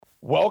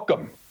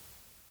Welcome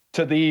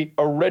to the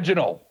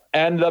original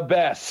and the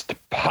best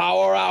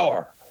Power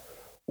Hour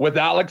with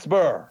Alex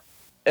Burr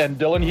and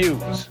Dylan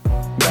Hughes,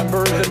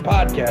 members and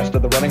podcast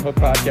of the Running Hook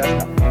Podcast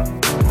Network.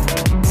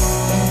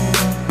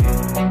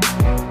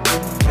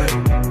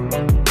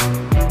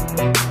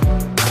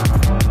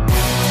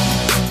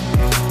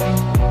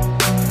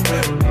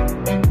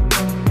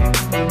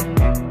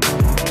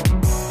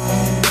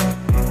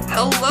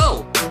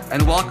 Hello,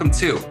 and welcome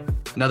to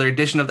another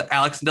edition of the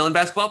Alex and Dylan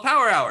Basketball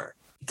Power Hour.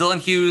 Dylan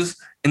Hughes,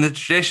 in the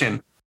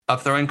tradition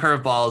of throwing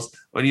curveballs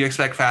when you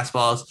expect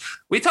fastballs.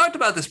 We talked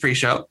about this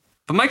pre-show,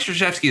 but Mike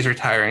Krzyzewski is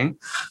retiring.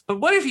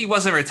 But what if he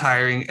wasn't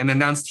retiring and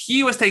announced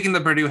he was taking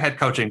the Purdue head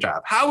coaching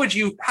job? How would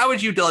you,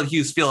 Dylan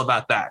Hughes, feel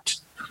about that?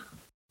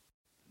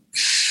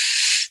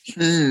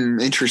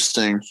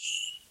 Interesting.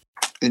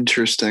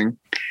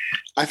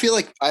 I feel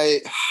like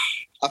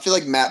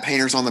Matt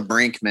Painter's on the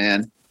brink,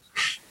 man.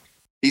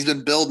 He's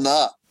been building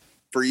up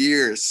for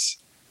years.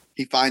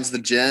 He finds the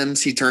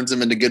gems. He turns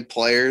them into good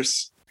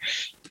players.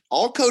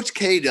 All Coach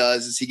K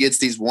does is he gets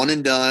these one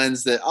and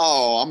dones that,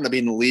 I'm going to be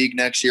in the league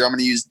next year. I'm going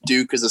to use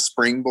Duke as a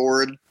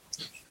springboard.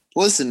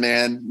 Listen,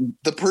 man,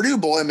 the Purdue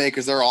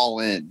Boilermakers are all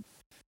in.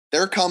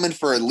 They're coming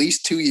for at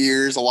least 2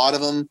 years. A lot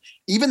of them,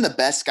 even the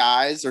best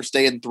guys, are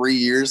staying 3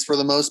 years for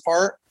the most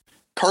part.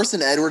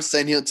 Carson Edwards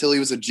staying here until he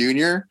was a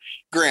junior.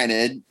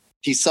 Granted,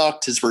 he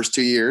sucked his first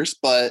 2 years,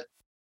 but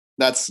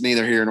that's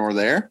neither here nor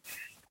there.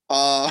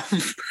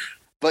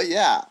 But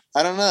yeah,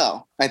 I don't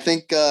know. I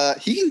think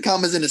he can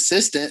come as an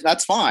assistant.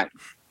 That's fine.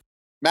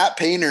 Matt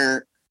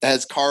Painter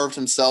has carved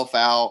himself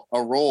out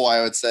a role,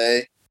 I would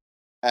say,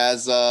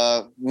 as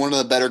one of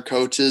the better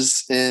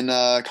coaches in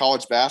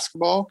college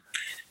basketball.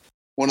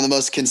 One of the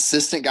most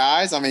consistent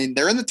guys. I mean,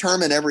 they're in the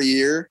tournament every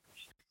year.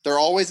 They're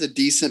always a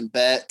decent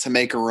bet to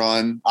make a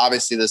run.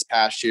 Obviously, this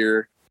past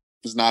year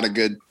was not a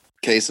good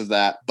case of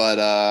that,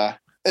 but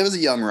it was a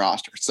young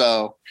roster.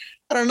 So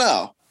I don't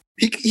know.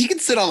 He can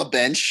sit on the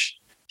bench.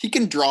 He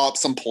can draw up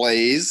some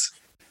plays,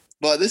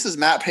 but this is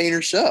Matt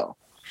Painter's show.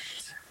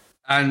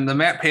 And the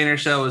Matt Painter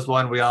show is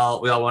one we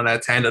all want to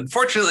attend.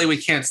 Unfortunately, we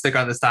can't stick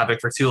on this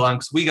topic for too long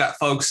because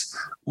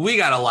we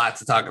got a lot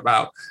to talk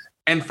about.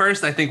 And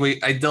first, I think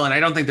Dylan, I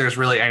don't think there's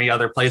really any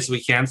other place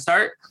we can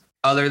start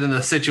other than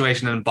the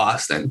situation in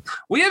Boston.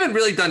 We haven't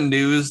really done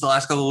news the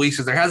last couple of weeks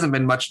because there hasn't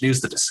been much news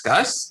to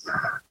discuss,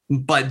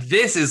 but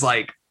this is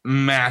like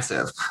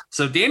massive.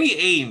 So Danny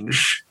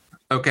Ainge,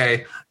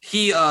 okay,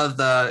 he of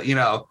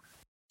the,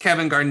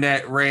 Kevin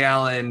Garnett, Ray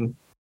Allen,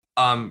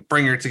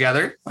 bringer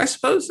together, I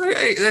suppose.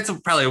 That's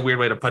probably a weird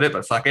way to put it,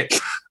 but fuck it.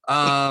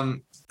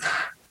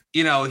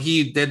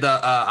 He did the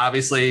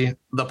obviously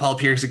the Paul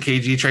Pierce and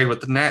KG trade with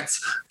the Nets.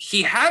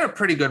 He had a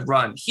pretty good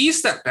run. He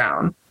stepped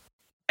down,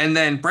 and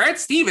then Brad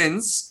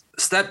Stevens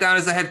stepped down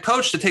as the head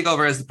coach to take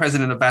over as the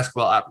president of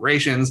basketball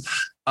operations.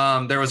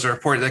 There was a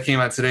report that came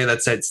out today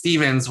that said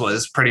Stevens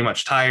was pretty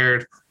much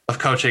tired of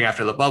coaching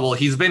after the bubble.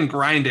 He's been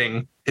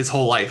grinding his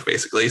whole life,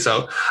 basically.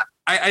 So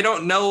I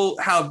don't know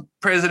how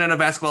president of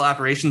basketball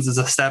operations is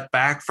a step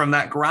back from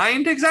that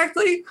grind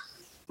exactly,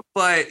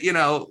 but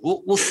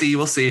we'll see.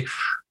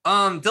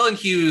 Dylan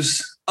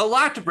Hughes, a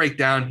lot to break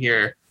down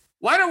here.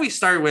 Why don't we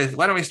start with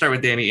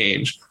Danny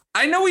Ainge?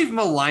 I know we've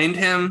maligned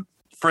him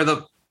for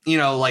the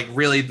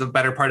really the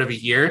better part of a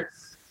year,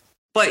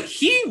 but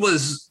he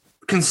was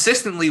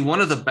consistently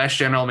one of the best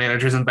general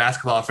managers in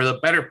basketball for the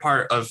better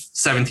part of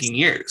 17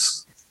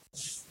 years.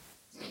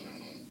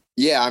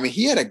 Yeah, I mean,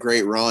 he had a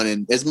great run,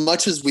 and as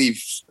much as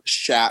we've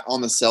shat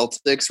on the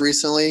Celtics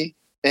recently,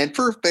 and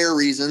for fair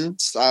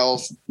reasons,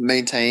 I'll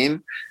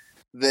maintain,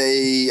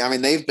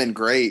 they've been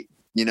great,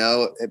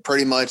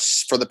 pretty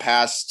much for the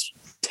past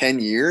 10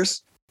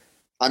 years.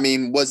 I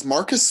mean, was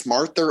Marcus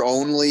Smart their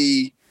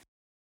only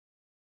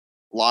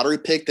lottery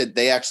pick that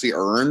they actually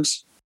earned?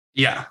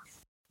 Yeah.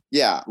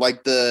 Yeah,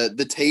 like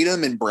the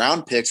Tatum and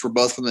Brown picks were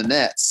both from the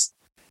Nets.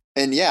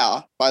 And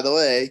yeah, by the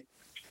way,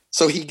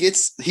 so he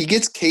gets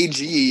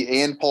KG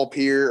and Paul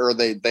Pierce, or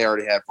they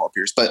already have Paul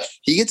Pierce, but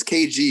he gets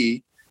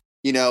KG,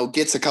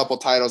 gets a couple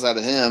titles out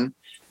of him,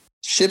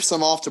 ships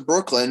them off to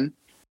Brooklyn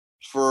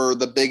for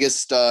the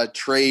biggest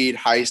trade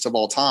heist of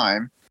all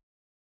time.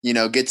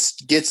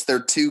 Gets their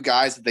two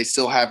guys that they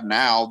still have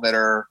now that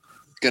are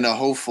going to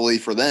hopefully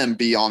for them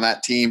be on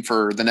that team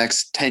for the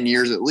next 10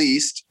 years at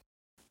least,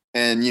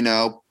 and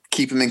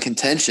keep them in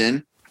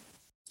contention.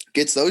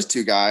 Gets those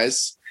two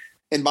guys.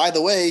 And by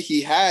the way, he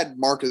had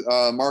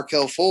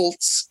Markelle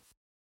Fultz,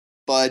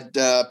 but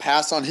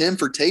passed on him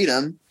for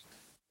Tatum.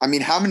 I mean,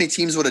 how many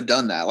teams would have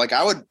done that? Like,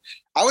 I would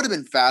have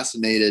been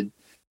fascinated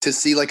to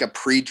see like a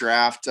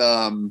pre-draft,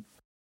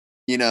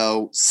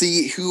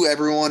 see who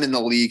everyone in the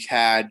league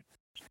had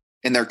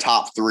in their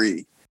top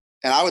three.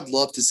 And I would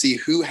love to see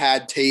who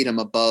had Tatum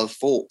above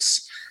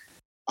Fultz.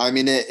 I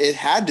mean, it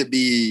had to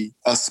be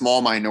a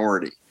small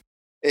minority,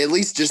 at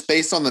least just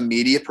based on the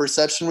media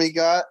perception we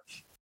got.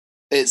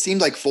 It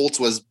seemed like Fultz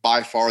was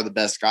by far the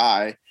best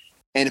guy.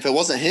 And if it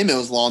wasn't him, it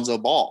was Lonzo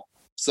Ball.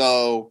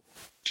 So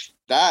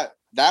that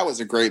was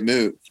a great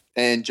move.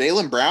 And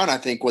Jaylen Brown, I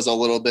think, was a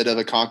little bit of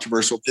a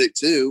controversial pick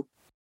too.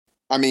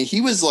 I mean,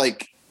 he was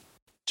like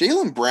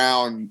Jaylen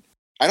Brown.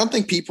 I don't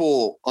think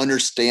people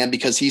understand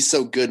because he's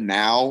so good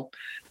now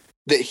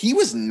that he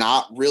was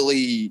not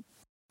really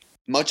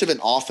much of an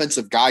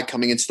offensive guy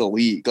coming into the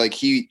league. Like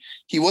he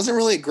wasn't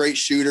really a great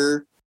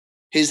shooter.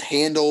 His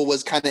handle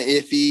was kind of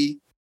iffy,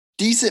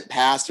 decent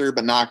passer,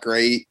 but not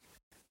great.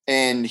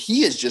 And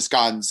he has just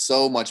gotten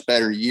so much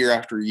better year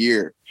after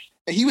year.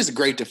 He was a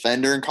great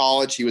defender in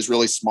college. He was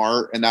really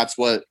smart, and that's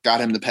what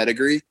got him the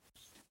pedigree.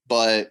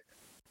 But,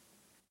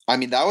 I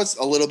mean, that was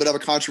a little bit of a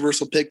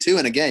controversial pick too.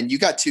 And again, you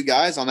got two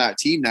guys on that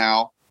team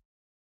now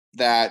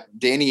that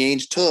Danny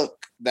Ainge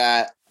took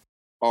that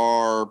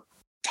are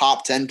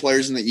top 10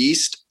 players in the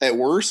East at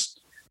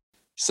worst.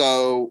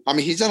 So, I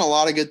mean, he's done a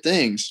lot of good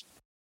things.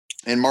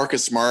 And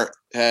Marcus Smart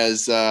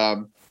has,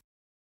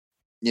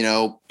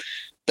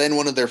 been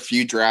one of their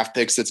few draft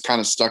picks that's kind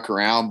of stuck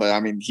around. But, I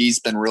mean, he's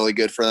been really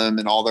good for them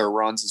in all their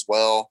runs as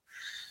well.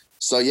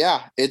 So,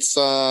 yeah, it's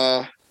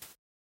I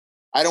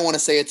don't want to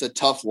say it's a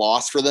tough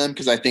loss for them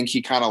because I think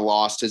he kind of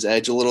lost his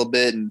edge a little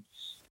bit. And,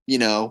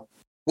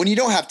 when you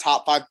don't have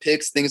top 5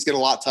 picks, things get a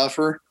lot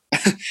tougher.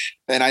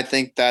 And I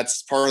think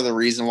that's part of the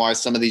reason why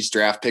some of these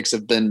draft picks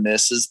have been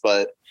misses.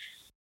 But,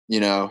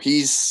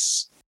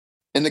 he's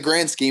in the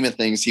grand scheme of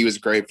things, he was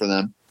great for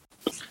them.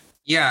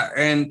 Yeah.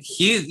 And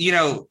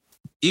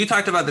you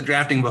talked about the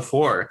drafting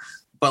before,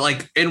 but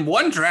like in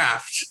one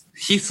draft,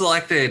 he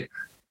selected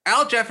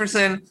Al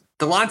Jefferson,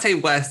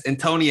 Delonte West, and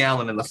Tony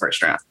Allen in the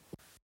first round.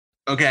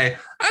 Okay.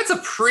 That's a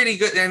pretty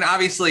good. And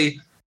obviously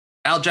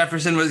Al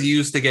Jefferson was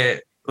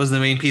the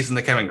main piece in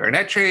the Kevin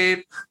Garnett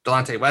trade.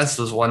 Delonte West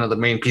was one of the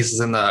main pieces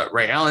in the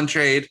Ray Allen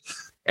trade.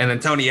 And then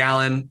Tony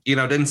Allen,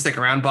 didn't stick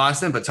around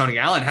Boston, but Tony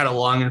Allen had a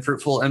long and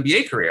fruitful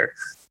NBA career.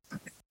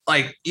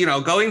 Like,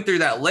 going through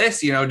that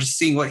list, just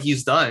seeing what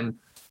he's done,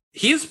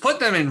 he's put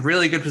them in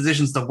really good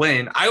positions to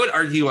win. I would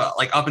argue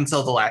like up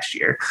until the last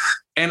year.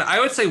 And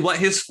I would say what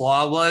his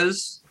flaw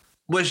was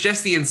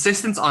just the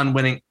insistence on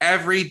winning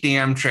every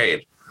damn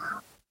trade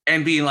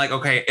and being like,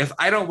 okay, if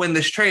I don't win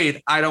this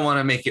trade, I don't want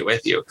to make it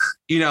with you.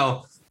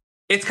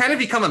 It's kind of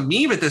become a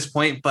meme at this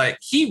point, but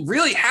he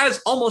really has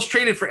almost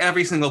traded for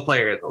every single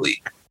player in the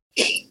league.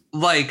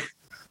 Like,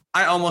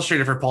 I almost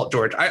traded for Paul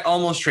George. I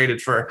almost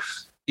traded for,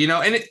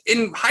 and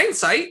in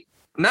hindsight,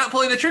 not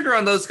pulling the trigger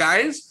on those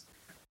guys,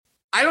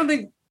 I don't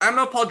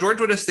know if Paul George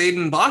would have stayed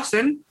in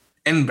Boston,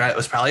 and that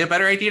was probably a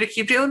better idea to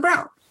keep Jaylen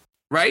Brown,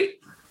 right?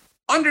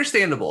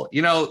 Understandable.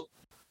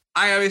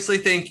 I obviously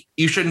think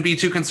you shouldn't be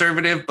too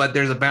conservative, but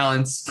there's a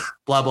balance,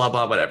 blah, blah,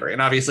 blah, whatever.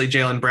 And obviously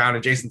Jaylen Brown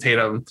and Jason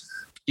Tatum,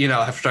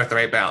 have struck the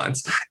right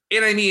balance.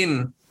 And I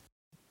mean,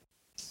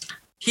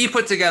 he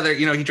put together,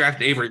 he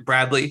drafted Avery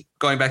Bradley,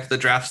 going back to the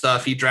draft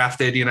stuff. He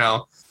drafted,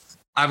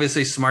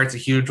 obviously Smart's a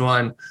huge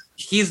one.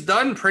 He's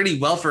done pretty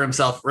well for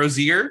himself.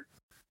 Rozier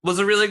was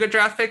a really good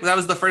draft pick. That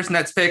was the first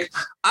Nets pick.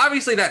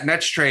 Obviously that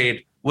Nets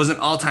trade was an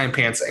all-time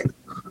pantsing.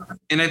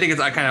 And I think it's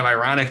kind of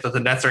ironic that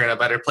the Nets are in a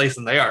better place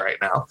than they are right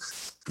now.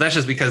 That's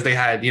just because they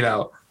had,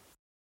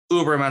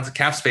 uber amounts of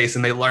cap space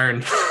and they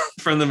learned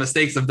from the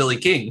mistakes of Billy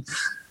King.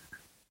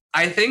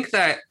 I think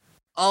that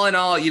all in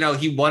all,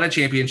 he won a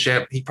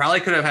championship. He probably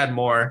could have had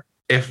more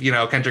if,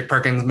 Kendrick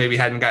Perkins maybe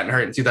hadn't gotten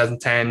hurt in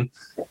 2010.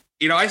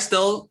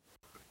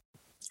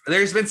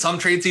 There's been some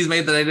trades he's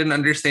made that I didn't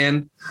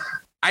understand.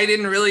 I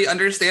didn't really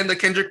understand the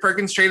Kendrick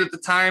Perkins trade at the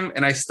time,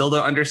 and I still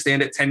don't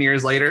understand it 10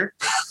 years later.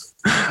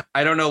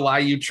 I don't know why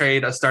you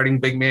trade a starting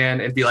big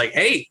man and be like,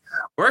 hey,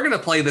 we're going to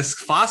play this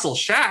fossil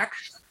Shaq.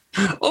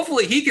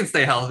 Hopefully he can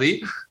stay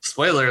healthy.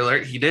 Spoiler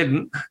alert, he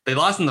didn't. They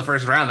lost in the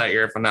first round that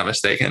year, if I'm not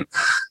mistaken.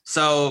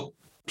 So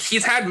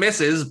he's had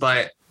misses,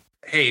 but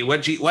hey,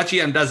 what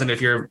GM doesn't if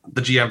you're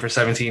the GM for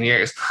 17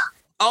 years?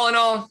 All in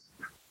all,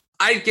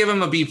 I'd give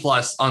him a B+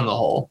 on the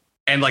whole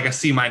and like a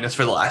C-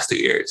 for the last 2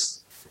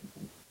 years.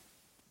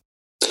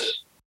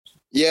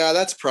 Yeah,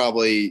 that's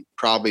probably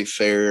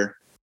fair.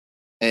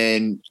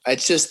 And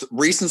it's just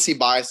recency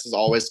bias is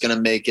always going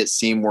to make it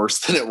seem worse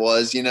than it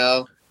was,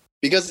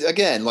 because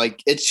again,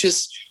 like it's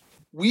just,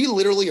 we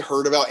literally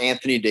heard about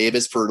Anthony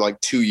Davis for like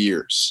 2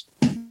 years.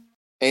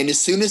 And as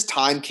soon as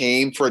time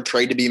came for a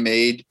trade to be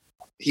made,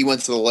 he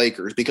went to the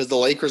Lakers because the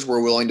Lakers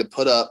were willing to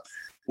put up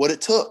what it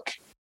took.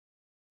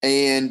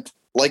 And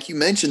like you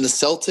mentioned, the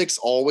Celtics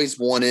always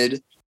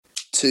wanted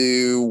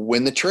to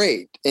win the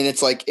trade. And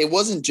it's like, it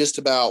wasn't just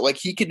about like,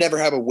 he could never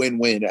have a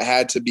win-win. It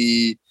had to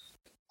be,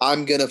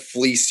 I'm going to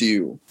fleece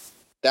you.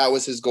 That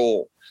was his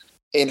goal.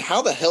 And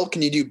how the hell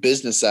can you do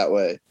business that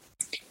way?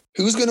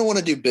 Who's going to want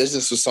to do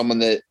business with someone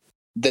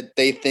that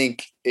they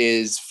think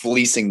is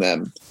fleecing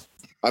them?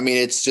 I mean,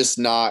 it's just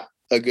not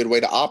a good way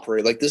to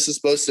operate. Like this is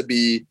supposed to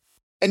be,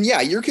 and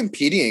yeah, you're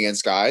competing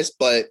against guys,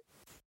 but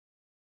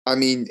I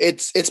mean,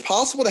 it's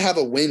possible to have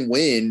a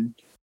win-win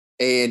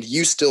and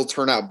you still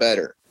turn out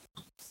better.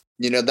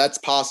 That's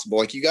possible.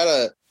 Like you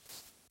gotta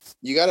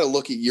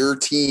look at your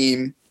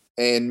team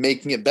and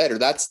making it better.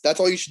 That's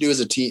all you should do as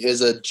a team,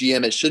 as a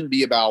GM. It shouldn't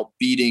be about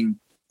beating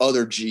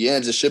other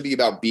GMs. It should be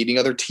about beating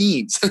other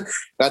teams.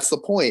 That's the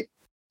point.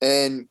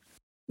 And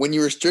when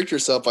you restrict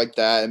yourself like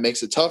that, it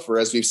makes it tougher,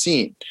 as we've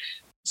seen.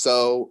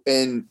 So,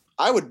 and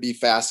I would be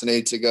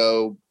fascinated to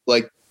go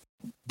like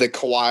the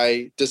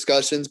Kawhi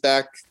discussions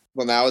back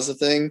when that was a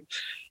thing,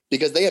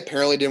 because they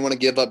apparently didn't want to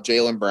give up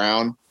Jaylen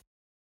Brown.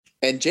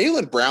 And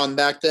Jaylen Brown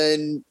back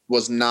then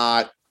was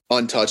not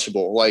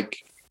untouchable.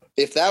 Like,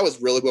 if that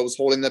was really what was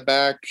holding them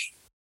back,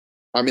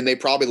 I mean, they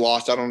probably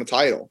lost out on a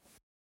title.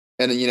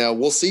 And, you know,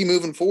 we'll see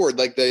moving forward.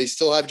 Like, they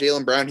still have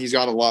Jaylen Brown. He's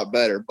gotten a lot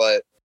better.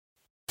 But,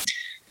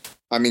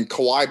 I mean,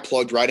 Kawhi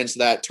plugged right into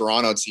that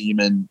Toronto team,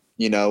 and,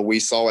 you know, we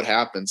saw what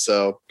happened.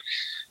 So,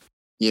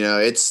 you know,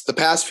 it's the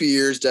past few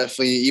years,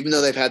 definitely, even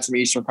though they've had some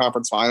Eastern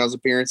Conference Finals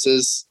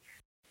appearances,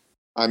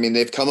 I mean,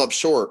 they've come up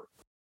short.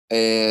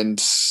 And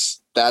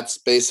that's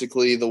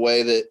basically the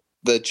way that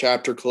the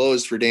chapter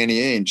closed for Danny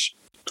Ainge.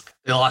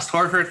 They lost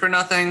Horford for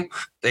nothing.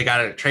 They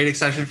got a trade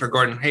extension for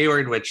Gordon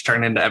Hayward, which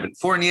turned into Evan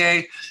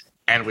Fournier.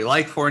 And we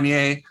like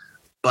Fournier,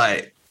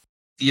 but,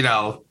 you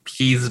know,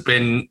 he's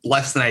been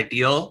less than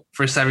ideal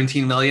for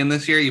 $17 million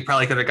this year. You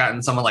probably could have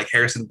gotten someone like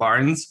Harrison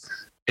Barnes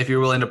if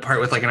you're willing to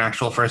part with like an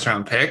actual first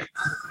round pick.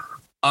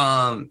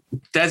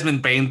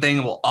 Desmond Bane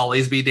thing will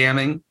always be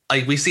damning.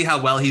 Like, we see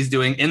how well he's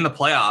doing in the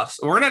playoffs.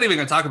 We're not even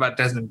going to talk about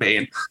Desmond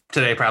Bane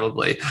today,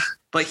 probably,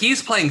 but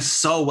he's playing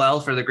so well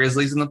for the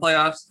Grizzlies in the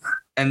playoffs.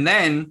 And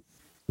then,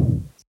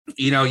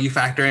 you know, you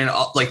factor in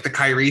like the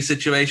Kyrie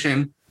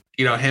situation,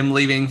 you know, him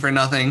leaving for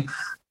nothing.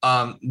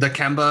 The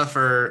Kemba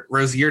for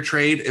Rozier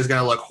trade is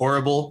going to look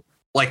horrible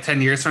like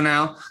 10 years from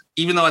now,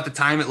 even though at the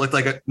time it looked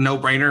like a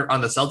no-brainer on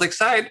the Celtics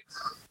side.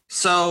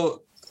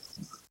 So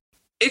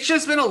it's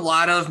just been a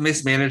lot of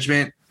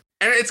mismanagement,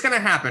 and it's going to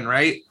happen,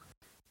 right?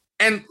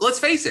 And let's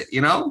face it,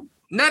 you know,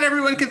 not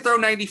everyone can throw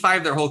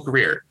 95 their whole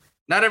career.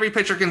 Not every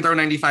pitcher can throw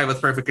 95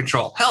 with perfect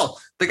control. Hell,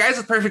 the guys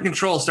with perfect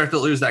control start to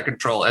lose that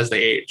control as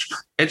they age.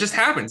 It just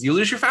happens. You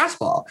lose your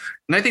fastball.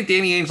 And I think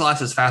Danny Ainge lost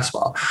his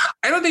fastball.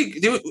 I don't think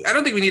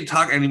we need to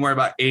talk anymore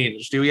about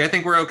Ainge, do we? I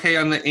think we're okay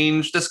on the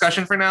Ainge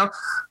discussion for now.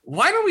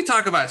 Why don't we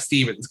talk about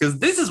Stevens? Because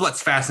this is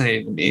what's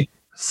fascinating to me.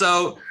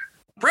 So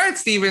Brad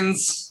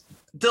Stevens,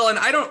 Dylan,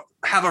 I don't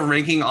have a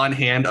ranking on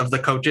hand of the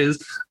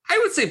coaches. I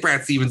would say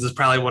Brad Stevens is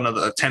probably one of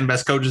the 10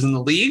 best coaches in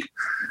the league.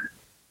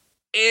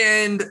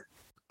 And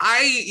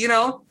you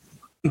know,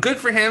 good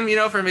for him, you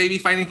know, for maybe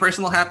finding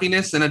personal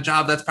happiness in a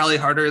job that's probably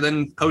harder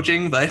than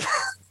coaching. But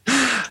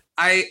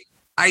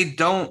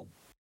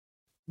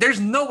there's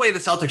no way the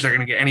Celtics are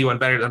going to get anyone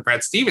better than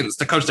Brad Stevens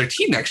to coach their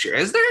team next year,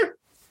 is there?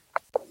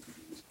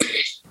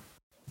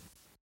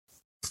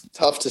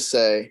 Tough to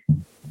say.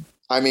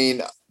 I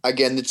mean,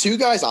 again, the two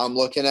guys I'm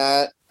looking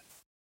at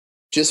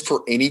just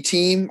for any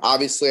team,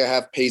 obviously I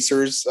have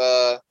Pacers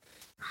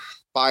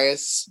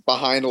bias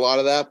behind a lot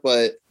of that,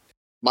 but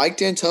Mike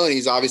D'Antoni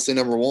is obviously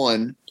number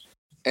one.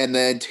 And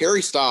then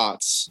Terry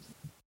Stotts,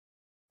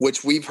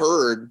 which we've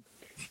heard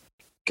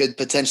could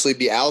potentially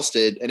be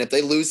ousted. And if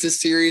they lose this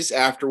series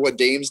after what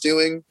Dame's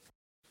doing,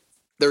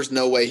 there's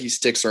no way he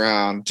sticks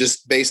around.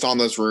 Just based on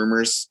those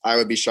rumors, I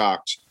would be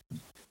shocked.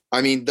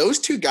 I mean, those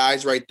two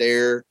guys right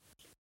there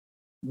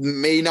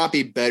may not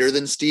be better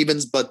than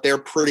Stevens, but they're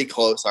pretty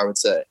close, I would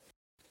say.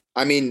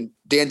 I mean,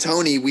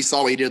 D'Antoni, we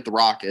saw what he did at the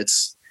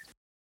Rockets.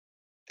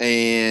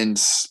 And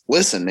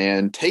listen,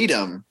 man,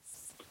 Tatum,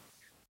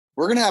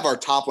 we're going to have our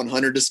top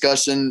 100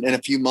 discussion in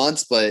a few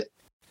months, but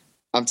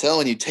I'm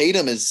telling you,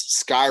 Tatum is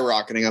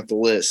skyrocketing up the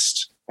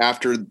list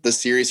after the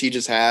series he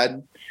just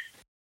had.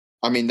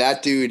 I mean,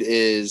 that dude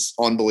is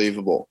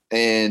unbelievable.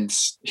 And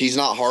he's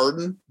not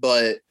Harden,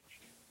 but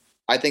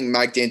I think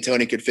Mike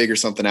D'Antoni could figure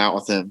something out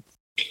with him.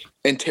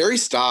 And Terry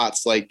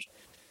Stotts, like,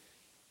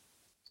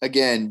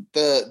 again,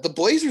 the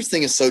Blazers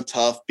thing is so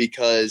tough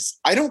because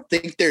I don't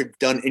think they've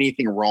done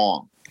anything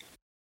wrong.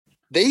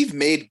 They've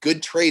made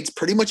good trades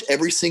pretty much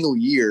every single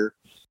year.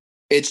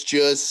 It's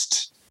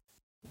just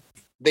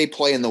they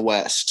play in the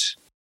West.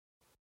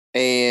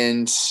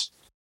 And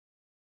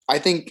I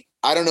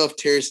don't know if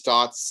Terry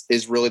Stotts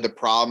is really the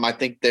problem. I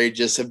think they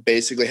just have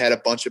basically had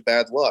a bunch of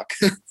bad luck.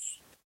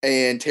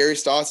 And Terry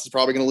Stotts is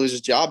probably going to lose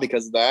his job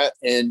because of that.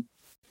 And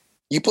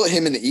you put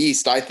him in the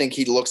East, I think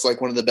he looks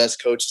like one of the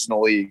best coaches in the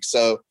league.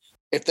 So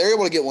if they're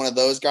able to get one of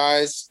those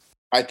guys,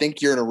 I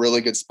think you're in a really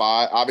good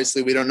spot.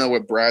 Obviously, we don't know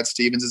what Brad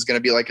Stevens is going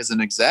to be like as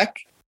an exec.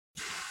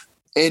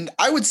 And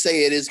I would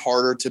say it is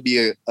harder to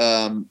be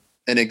an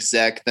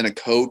exec than a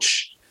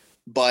coach,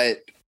 but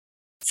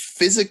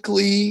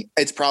physically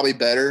it's probably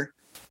better.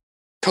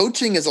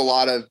 Coaching is a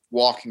lot of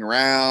walking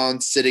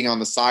around, sitting on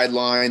the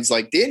sidelines.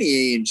 Like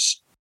Danny Ainge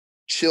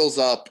chills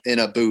up in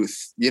a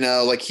booth, you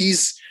know, like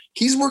he's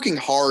working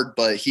hard,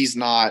 but he's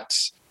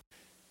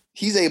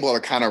able to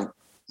kind of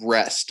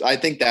rest. I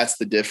think that's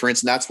the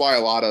difference. And that's why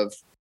a lot of,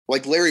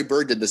 like, Larry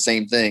Bird did the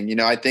same thing. You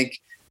know, I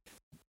think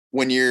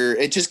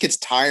it just gets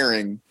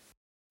tiring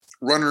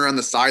running around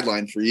the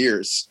sideline for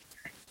years.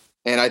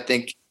 And I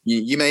think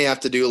you may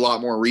have to do a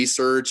lot more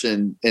research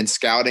and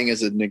scouting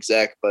as an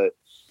exec, but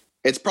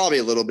it's probably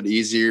a little bit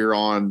easier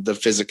on the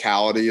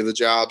physicality of the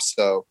job.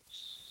 So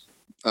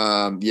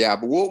but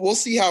we'll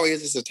see how he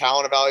is as a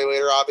talent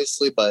evaluator,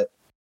 obviously, but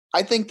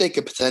I think they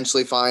could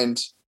potentially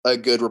find a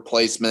good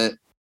replacement.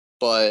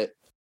 But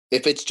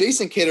If it's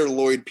Jason Kidd or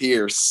Lloyd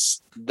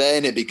Pierce,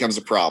 then it becomes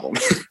a problem.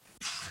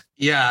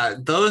 Yeah,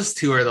 those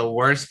two are the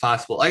worst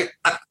possible. I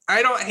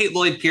don't hate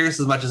Lloyd Pierce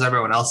as much as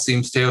everyone else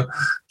seems to.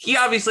 He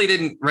obviously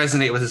didn't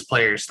resonate with his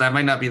players. So that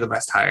might not be the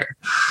best hire.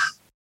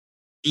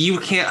 You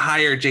can't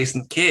hire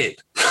Jason Kidd.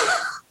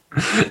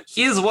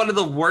 He is one of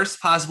the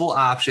worst possible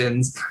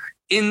options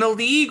in the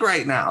league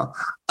right now.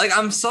 Like,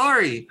 I'm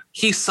sorry.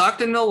 He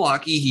sucked in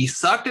Milwaukee. He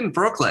sucked in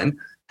Brooklyn.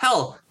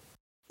 Hell,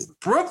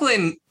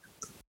 Brooklyn,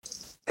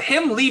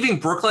 him leaving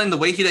Brooklyn the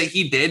way that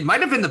he did might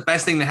have been the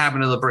best thing to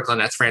happen to the Brooklyn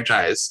Nets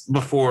franchise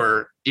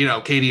before,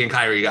 KD and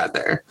Kyrie got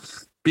there,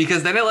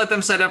 because then it let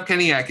them set up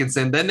Kenny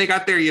Atkinson. Then they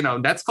got their,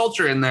 Nets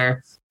culture in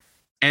there.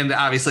 And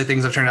obviously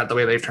things have turned out the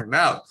way they've turned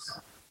out.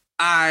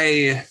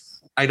 I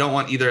don't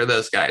want either of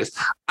those guys.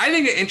 I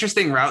think an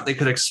interesting route they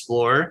could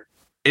explore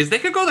is they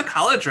could go the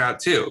college route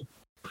too.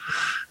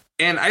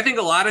 And I think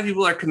a lot of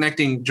people are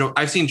connecting.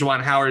 I've seen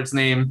Juwan Howard's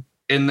name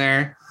in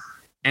there.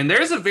 And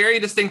there's a very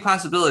distinct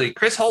possibility.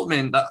 Chris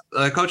Holtmann,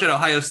 the coach at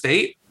Ohio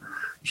State,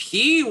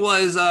 he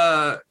was,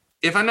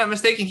 if I'm not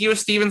mistaken, he was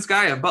Stevens'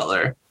 guy at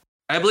Butler.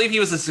 I believe he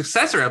was a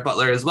successor at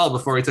Butler as well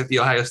before he took the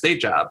Ohio State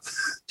job.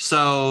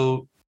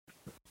 So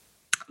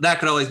that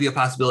could always be a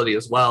possibility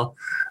as well.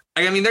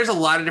 I mean, there's a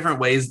lot of different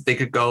ways they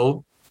could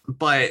go,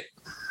 but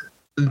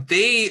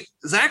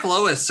Zach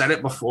Lowe has said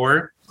it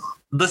before.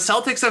 The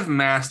Celtics have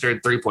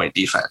mastered 3-point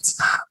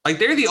defense. Like,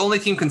 they're the only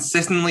team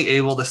consistently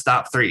able to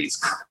stop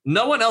threes.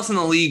 No one else in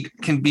the league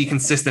can be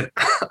consistent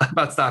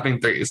about stopping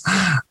threes.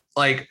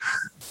 Like,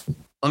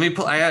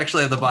 I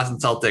actually have the Boston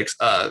Celtics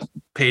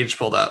page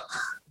pulled up.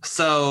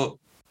 So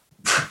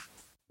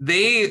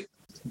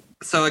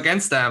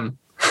against them.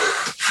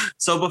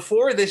 So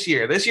before this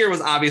year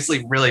was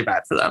obviously really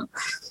bad for them.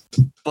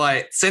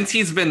 But since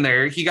he's been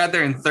there, he got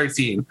there in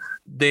 13.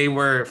 They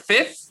were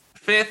fifth,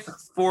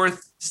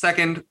 fourth,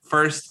 second,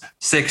 first,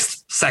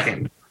 sixth,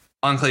 second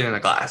on cleaning the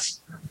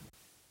glass.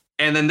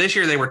 And then this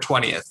year they were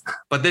 20th.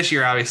 But this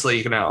year,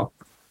 obviously,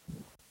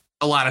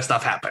 a lot of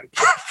stuff happened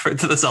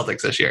to the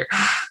Celtics this year.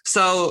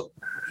 So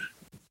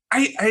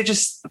I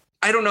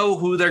don't know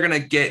who they're going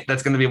to get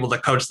that's going to be able to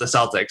coach the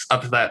Celtics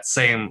up to that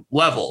same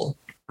level,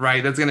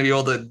 right? That's going to be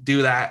able to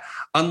do that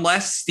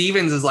unless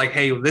Stevens is like,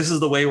 hey, this is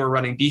the way we're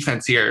running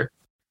defense here.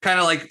 Kind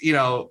of like,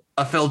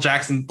 a Phil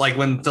Jackson, like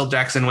when Phil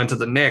Jackson went to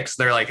the Knicks,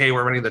 they're like, hey,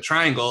 we're running the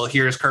triangle.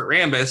 Here's Kurt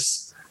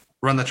Rambis,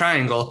 run the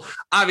triangle.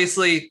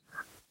 Obviously,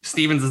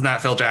 Stevens is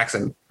not Phil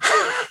Jackson.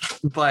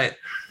 But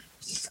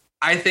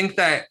I think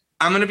that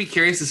I'm going to be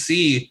curious to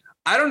see.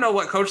 I don't know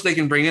what coach they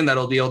can bring in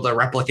that'll be able to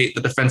replicate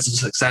the defensive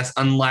success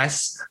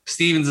unless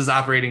Stevens is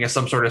operating as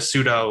some sort of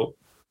pseudo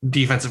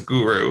defensive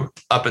guru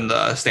up in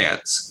the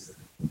stands.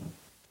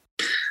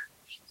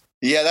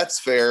 Yeah, that's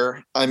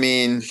fair. I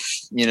mean,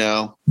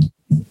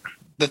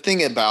 the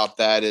thing about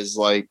that is,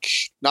 like,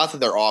 not that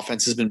their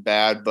offense has been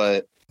bad,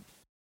 but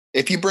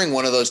if you bring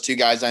one of those two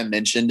guys I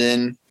mentioned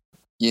in,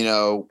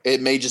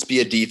 it may just be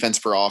a defense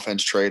for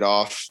offense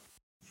trade-off.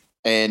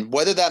 And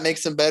whether that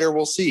makes them better,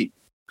 we'll see.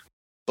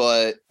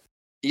 But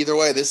either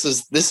way, this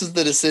is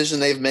the decision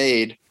they've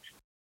made.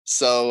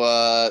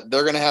 So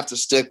they're going to have to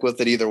stick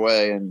with it either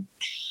way. And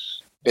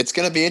it's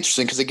going to be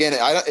interesting because, again,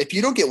 if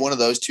you don't get one of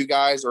those two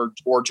guys or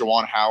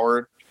Juwan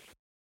Howard,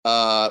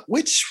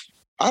 which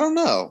I don't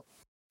know.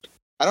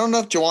 I don't know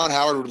if Juwan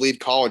Howard would leave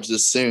college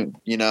this soon.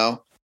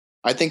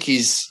 I think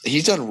he's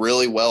done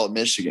really well at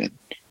Michigan.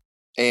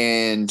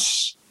 And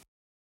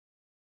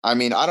I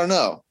mean, I don't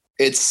know.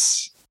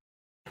 It's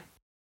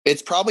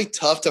probably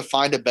tough to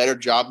find a better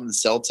job than the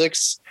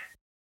Celtics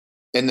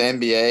in the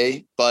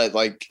NBA, but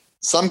like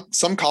some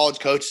college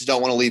coaches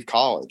don't want to leave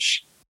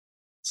college.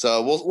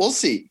 So we'll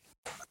see.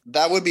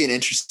 That would be an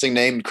interesting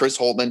name. Chris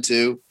Holtmann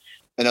too,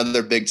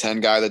 another Big Ten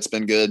guy that's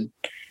been good.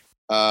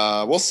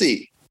 We'll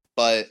see.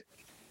 But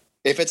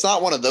if it's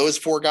not one of those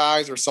four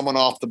guys or someone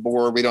off the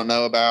board we don't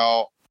know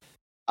about,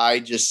 I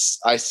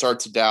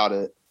start to doubt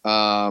it,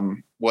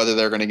 whether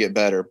they're going to get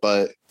better.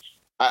 But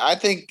I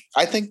think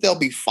they'll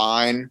be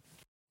fine.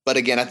 But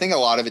again, I think a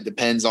lot of it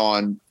depends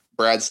on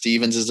Brad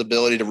Stevens'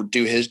 ability to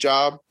do his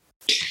job.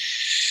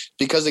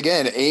 Because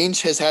again,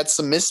 Ainge has had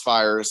some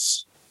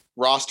misfires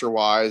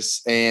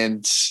roster-wise,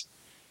 and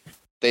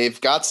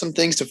they've got some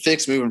things to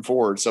fix moving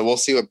forward. So we'll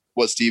see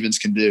what Stevens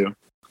can do.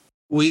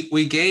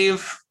 We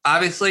gave,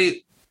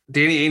 obviously,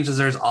 Danny Ainge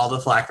deserves all the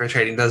flack for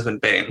trading Desmond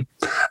Bane.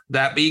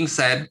 That being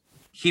said,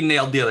 he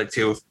nailed the other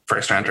two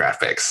first-round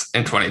draft picks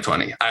in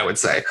 2020, I would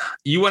say.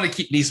 You want to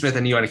keep Neesmith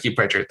and you want to keep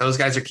Pritchard. Those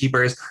guys are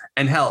keepers.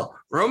 And hell,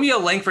 Romeo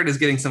Langford is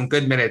getting some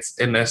good minutes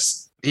in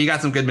this. He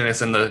got some good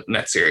minutes in the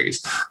net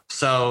series.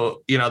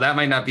 So, that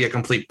might not be a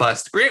complete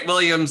bust. Grant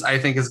Williams, I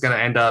think, is going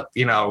to end up,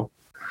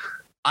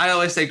 I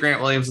always say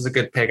Grant Williams is a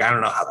good pick. I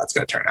don't know how that's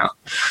going to turn out.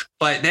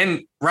 But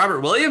then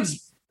Robert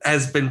Williams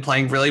has been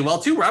playing really well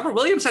too. Robert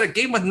Williams had a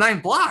game with 9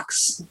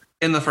 blocks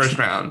in the first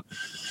round.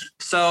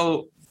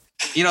 So,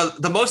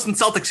 the most in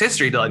Celtics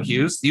history, Dylan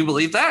Hughes. Do you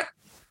believe that?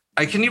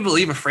 Can you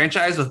believe a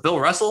franchise with Bill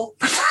Russell?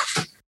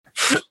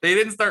 They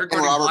didn't start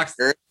recording blocks.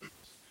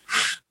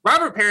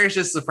 Robert Parrish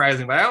is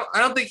surprising, but I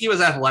don't think he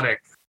was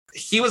athletic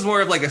he was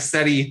more of like a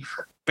steady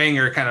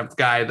banger kind of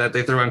guy that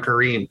they threw on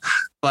Kareem,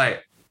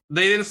 but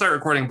they didn't start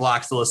recording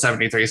blocks till the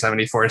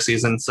 73-74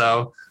 season.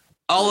 So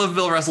all of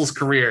Bill Russell's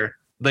career,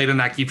 they did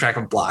not keep track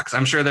of blocks.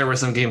 I'm sure there were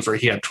some games where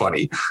he had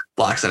 20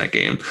 blocks in a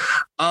game.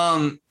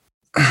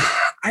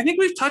 I think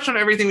we've touched on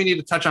everything we need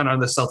to touch on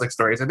the Celtic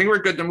stories. I think we're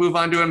good to move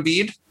on to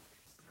Embiid.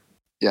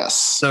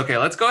 Yes. Okay,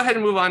 let's go ahead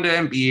and move on to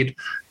Embiid.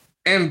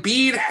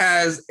 Embiid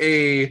has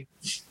he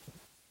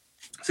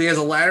has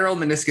a lateral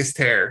meniscus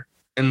tear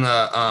in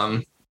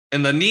the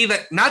knee,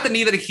 that not the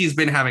knee that he's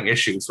been having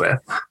issues with,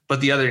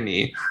 but the other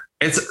knee.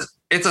 It's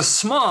a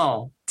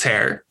small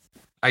tear.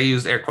 I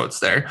used air quotes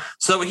there.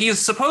 So he's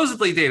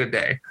supposedly day to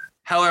day.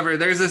 However,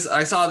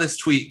 I saw this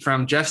tweet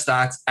from Jeff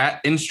Stotts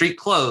at In Street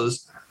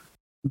Clothes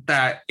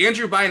that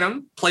Andrew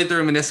Bynum played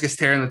through a meniscus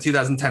tear in the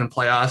 2010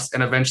 playoffs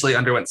and eventually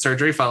underwent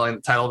surgery following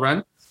the title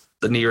run.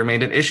 The knee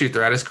remained an issue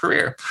throughout his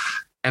career.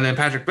 And then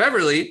Patrick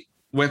Beverley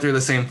went through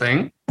the same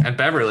thing, and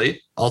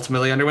Beverley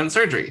ultimately underwent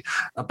surgery.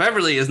 Now,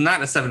 Beverley is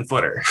not a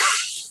 7-footer,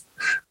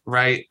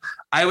 right?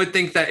 I would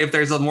think that if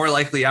there's a more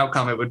likely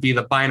outcome, it would be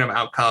the Bynum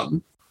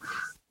outcome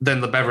than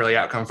the Beverley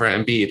outcome for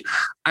Embiid.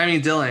 I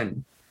mean,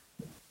 Dylan,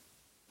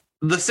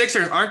 the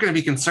Sixers aren't going to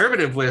be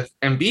conservative with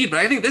Embiid, but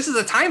I think this is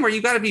a time where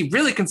you got to be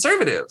really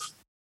conservative.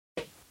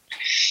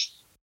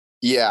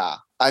 Yeah.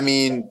 I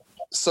mean,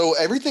 so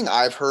everything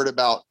I've heard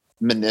about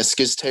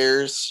meniscus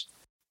tears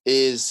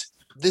is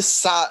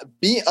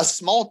being a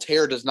small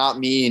tear does not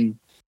mean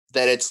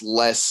that it's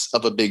less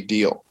of a big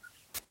deal.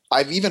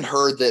 I've even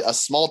heard that a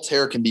small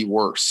tear can be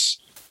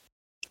worse.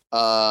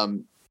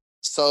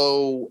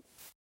 So,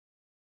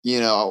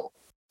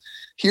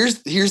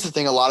 here's the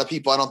thing. A lot of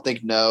people I don't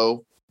think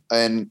know.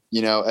 And,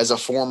 as a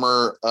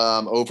former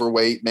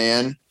overweight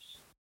man,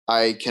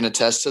 I can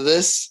attest to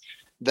this,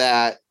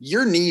 that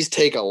your knees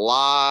take a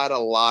lot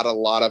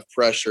of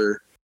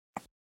pressure,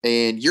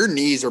 and your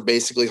knees are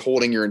basically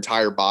holding your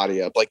entire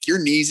body up. Like your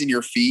knees and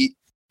your feet,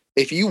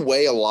 if you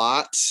weigh a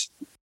lot,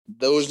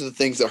 those are the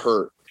things that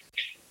hurt.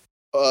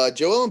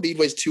 Joel Embiid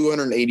weighs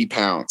 280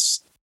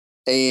 pounds,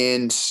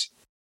 and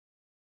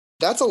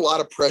that's a lot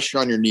of pressure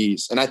on your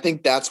knees. And I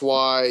think that's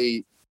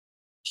why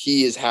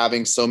he is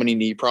having so many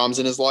knee problems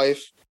in his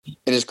life,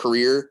 in his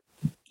career.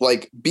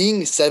 Like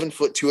being 7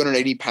 foot,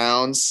 280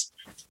 pounds,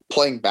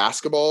 playing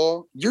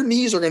basketball, your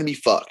knees are going to be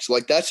fucked.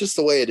 Like that's just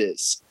the way it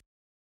is.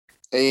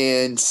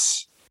 And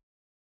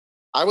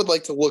I would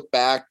like to look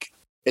back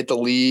at the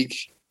league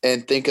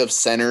and think of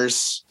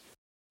centers.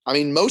 I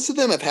mean, most of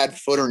them have had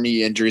foot or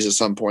knee injuries at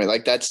some point.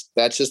 Like that's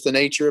just the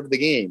nature of the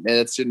game. And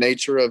it's the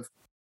nature of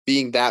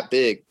being that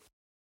big.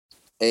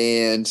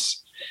 And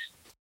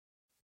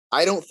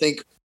I don't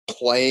think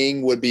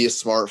playing would be as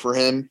smart for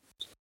him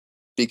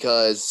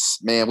because,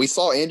 man, we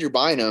saw Andrew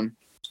Bynum.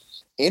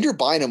 Andrew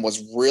Bynum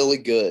was really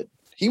good.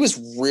 He was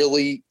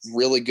really,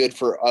 really good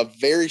for a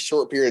very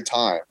short period of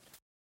time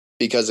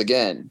because,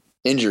 again,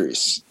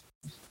 injuries.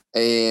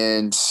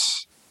 And,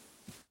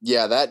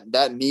 yeah,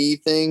 that knee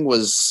thing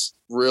was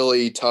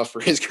really tough for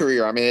his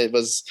career. I mean, it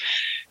was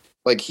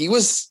like he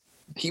was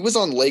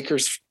on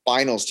Lakers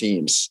finals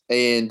teams,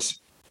 and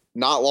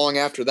not long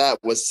after that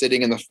was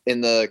sitting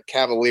in the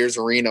Cavaliers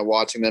arena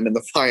watching them in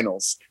the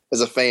finals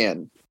as a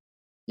fan.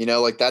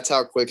 Like that's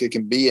how quick it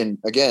can be. And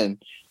again,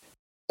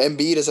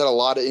 Embiid has had a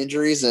lot of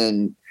injuries,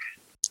 and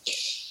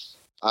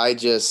I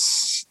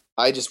just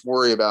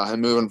worry about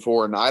him moving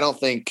forward. And I don't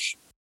think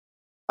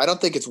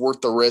it's worth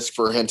the risk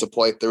for him to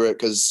play through it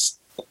because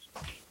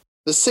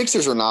the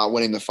Sixers are not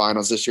winning the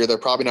finals this year. They're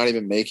probably not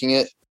even making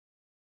it.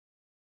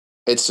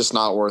 It's just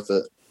not worth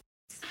it.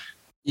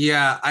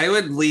 Yeah, I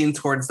would lean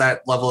towards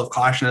that level of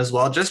caution as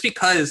well, just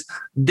because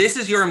this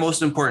is your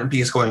most important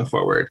piece going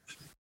forward.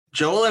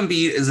 Joel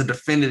Embiid is a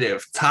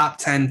definitive top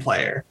 10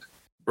 player,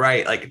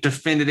 right? Like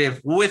definitive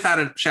without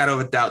a shadow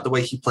of a doubt, the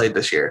way he played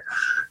this year.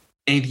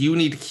 And you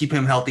need to keep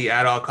him healthy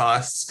at all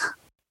costs.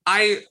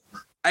 I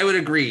would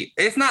agree.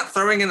 It's not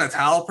throwing in the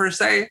towel per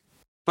se,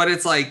 but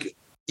it's like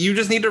you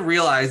just need to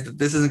realize that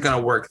this isn't going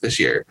to work this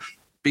year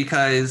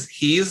because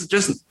he's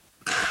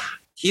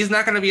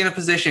not going to be in a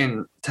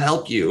position to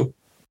help you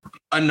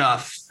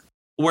enough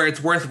where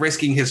it's worth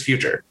risking his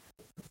future,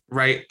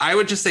 right? I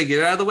would just say get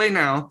it out of the way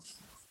now.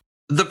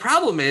 The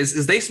problem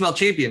is they smell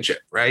championship,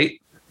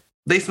 right?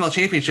 They smell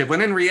championship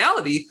when in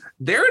reality,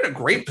 they're in a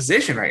great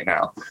position right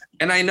now.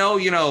 And I know,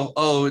 you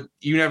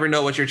never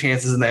know what your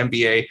chances in the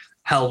NBA.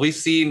 Hell, we've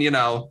seen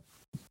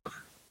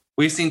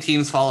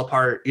teams fall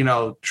apart,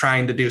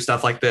 trying to do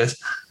stuff like this.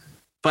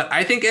 But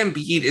I think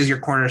Embiid is your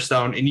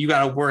cornerstone, and you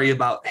got to worry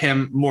about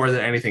him more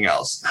than anything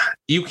else.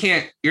 You're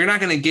not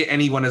going to get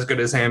anyone as good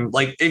as him.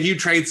 Like if you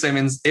trade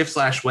Simmons,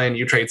 when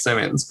you trade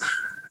Simmons,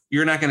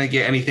 you're not going to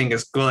get anything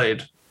as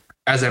good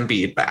as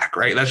Embiid back,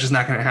 right? That's just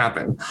not going to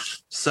happen.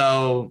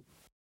 So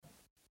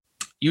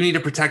you need to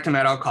protect him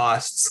at all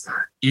costs.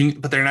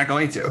 But they're not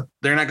going to.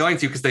 They're not going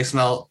to because they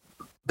smell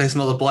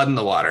the blood in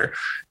the water.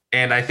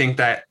 And I think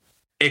that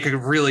it could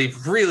really,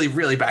 really,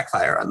 really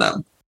backfire on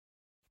them.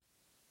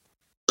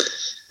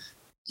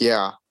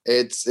 Yeah,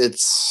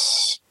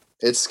 it's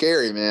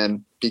scary,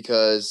 man,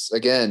 because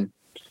again,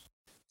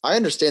 I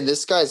understand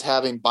this guy's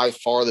having by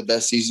far the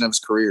best season of his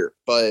career,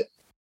 but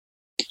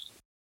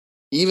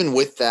even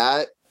with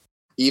that,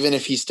 even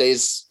if he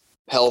stays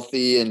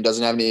healthy and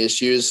doesn't have any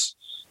issues,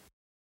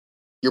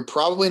 you're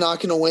probably not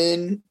going to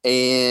win,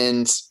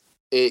 and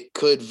it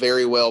could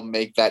very well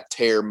make that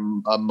tear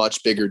a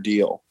much bigger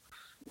deal.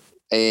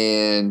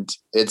 And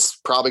it's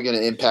probably going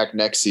to impact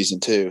next season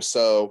too.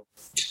 So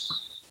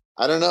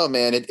I don't know,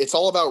 man. It's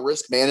all about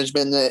risk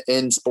management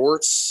in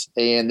sports,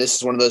 and this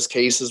is one of those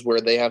cases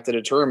where they have to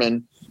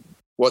determine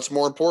what's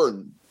more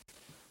important.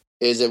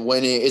 Is it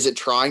winning? Is it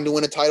trying to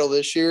win a title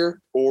this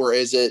year, or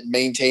is it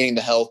maintaining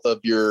the health of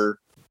your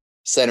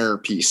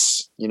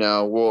centerpiece?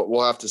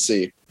 We'll have to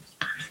see.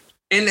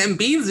 And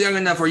Embiid's young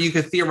enough where you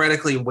could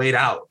theoretically wait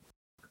out,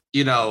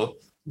 the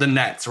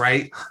Nets,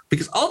 right?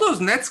 Because all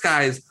those Nets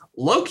guys,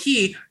 low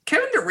key,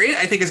 Kevin Durant,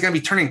 I think, is going to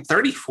be turning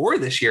 34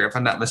 this year, if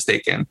I'm not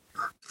mistaken.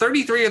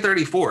 33 or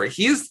 34.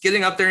 He's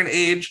getting up there in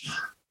age.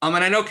 And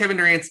I know Kevin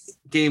Durant's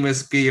game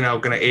is, going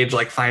to age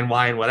like fine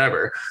wine,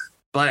 whatever.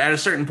 But at a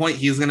certain point,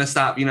 he's going to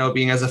stop,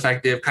 being as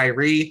effective.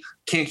 Kyrie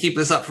can't keep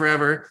this up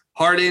forever.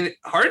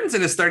 Harden's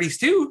in his 30s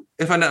too,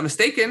 if I'm not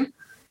mistaken.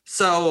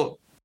 So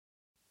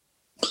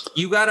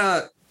you got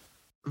to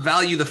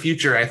value the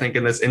future, I think,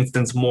 in this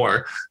instance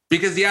more.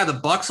 Because, yeah, the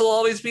Bucks will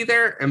always be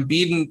there.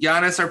 Embiid and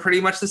Giannis are pretty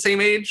much the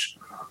same age.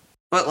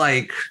 But,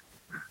 like,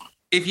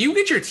 if you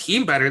get your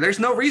team better, there's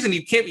no reason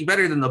you can't be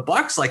better than the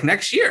Bucks, like,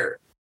 next year.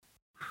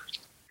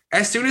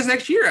 As soon as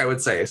next year, I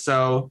would say.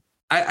 So,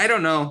 I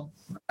don't know.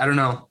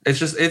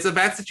 It's a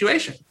bad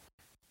situation.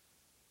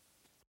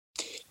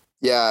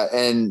 Yeah,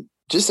 and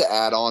just to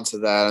add on to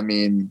that, I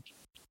mean,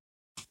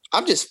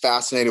 I'm just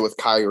fascinated with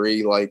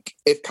Kyrie. Like,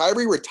 if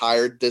Kyrie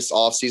retired this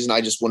offseason, I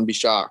just wouldn't be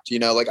shocked. I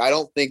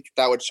don't think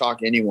that would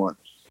shock anyone.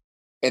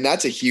 And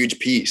that's a huge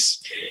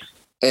piece.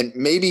 And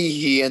maybe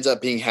he ends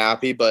up being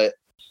happy, but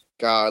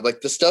God,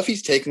 like the stuff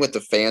he's taking with the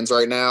fans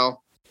right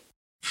now,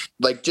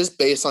 like just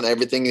based on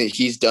everything that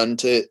he's done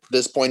to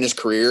this point in his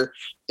career,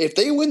 if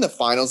they win the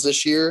finals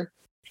this year,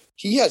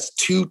 he has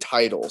 2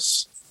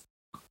 titles.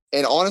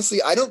 And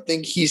honestly, I don't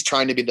think he's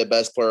trying to be the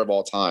best player of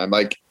all time.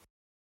 Like,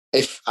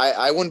 if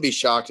I wouldn't be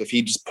shocked if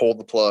he just pulled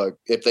the plug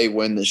if they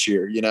win this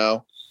year, And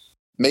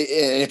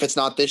if it's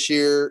not this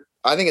year,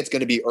 I think it's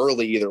going to be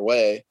early either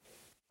way.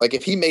 Like,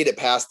 if he made it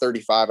past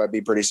 35, I'd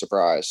be pretty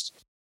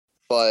surprised.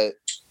 But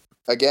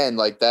again,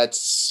 like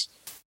that's,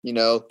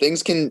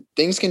 things can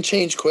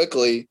change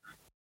quickly,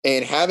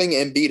 and having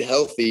Embiid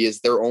healthy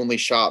is their only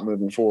shot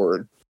moving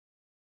forward.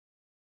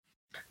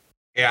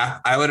 Yeah,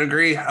 I would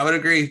agree.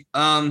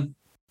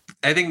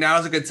 I think now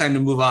is a good time to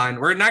move on.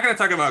 We're not going to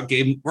talk about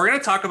we're going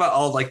to talk about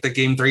all like the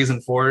game 3s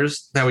and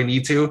 4s that we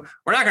need to.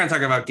 We're not going to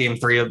talk about game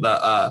 3 of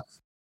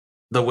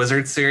the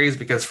Wizards series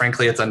because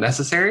frankly, it's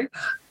unnecessary.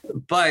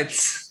 But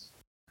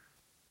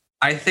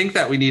I think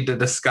that we need to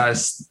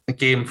discuss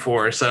game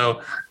 4.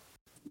 So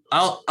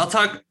I'll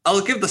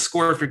give the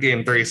score for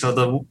game 3. So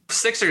the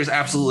Sixers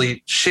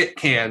absolutely shit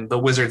can the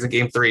Wizards in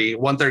game 3,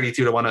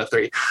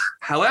 132-103.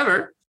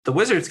 However, the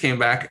Wizards came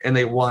back and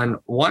they won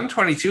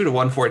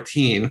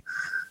 122-114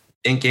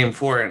 in game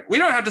 4. And we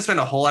don't have to spend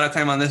a whole lot of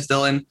time on this,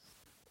 Dylan,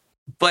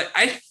 but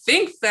I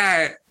think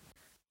the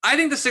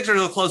Sixers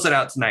will close it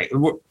out tonight.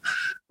 We're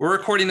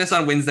recording this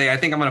on Wednesday. I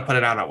think I'm going to put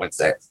it out on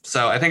Wednesday.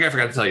 So I think I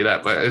forgot to tell you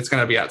that, but it's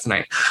going to be out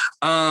tonight.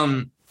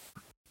 I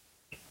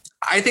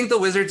think the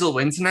Wizards will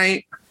win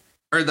tonight,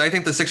 or I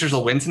think the Sixers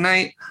will win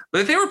tonight.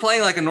 But if they were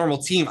playing like a normal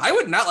team, I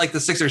would not like the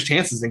Sixers'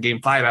 chances in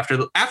game 5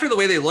 after the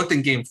way they looked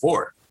in game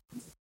 4.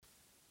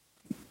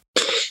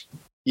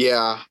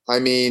 Yeah, I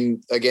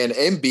mean, again,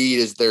 Embiid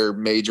is their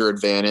major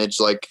advantage.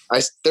 Like,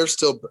 they're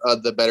still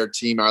the better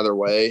team either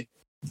way.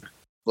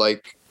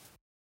 Like,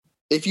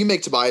 if you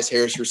make Tobias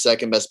Harris your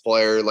second best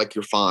player, like,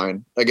 you're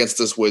fine against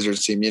this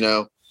Wizards team,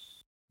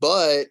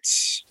 But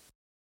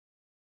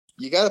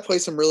you got to play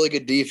some really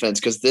good defense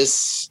because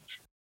this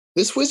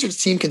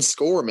Wizards team can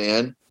score,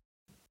 man.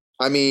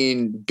 I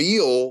mean,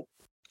 Beal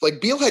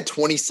had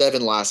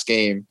 27 last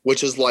game,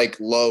 which is like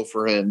low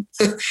for him.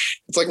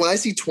 It's like when I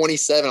see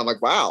 27, I'm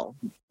like, wow,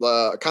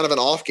 kind of an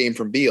off game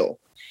from Beal.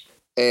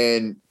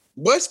 And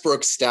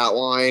Westbrook's stat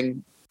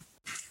line,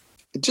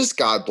 just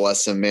God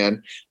bless him,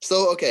 man.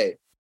 So, okay,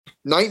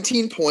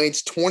 19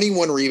 points,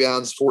 21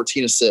 rebounds,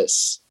 14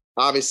 assists.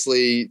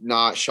 Obviously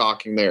not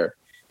shocking there.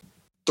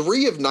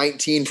 3 of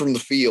 19 from the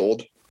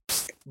field,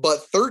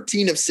 but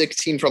 13 of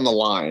 16 from the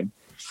line.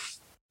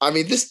 I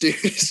mean, this dude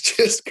is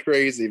just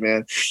crazy,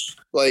 man.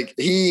 Like,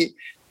 he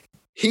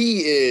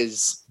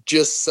is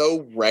just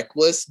so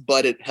reckless,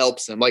 but it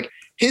helps him. Like,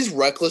 his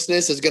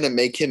recklessness is going to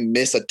make him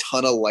miss a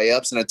ton of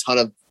layups and a ton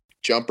of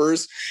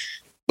jumpers,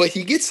 but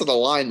he gets to the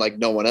line like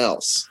no one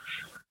else.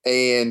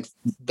 And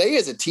they,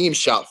 as a team,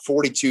 shot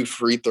 42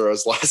 free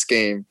throws last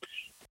game.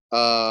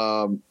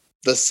 The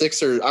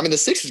Sixers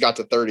got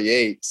to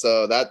 38,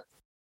 so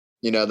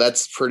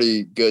that's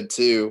pretty good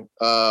too.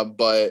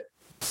 But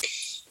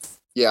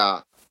yeah.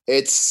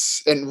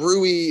 And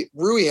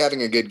Rui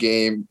having a good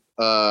game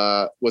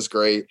was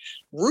great.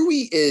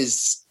 Rui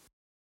is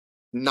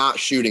not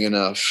shooting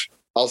enough.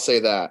 I'll say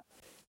that.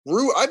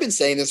 I've been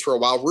saying this for a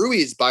while. Rui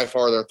is by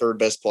far their third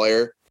best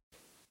player,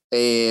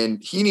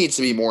 and he needs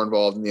to be more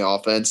involved in the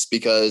offense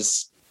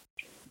because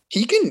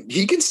he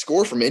can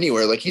score from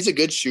anywhere. Like, he's a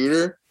good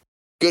shooter,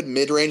 good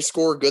mid-range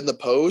scorer, good in the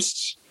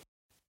post.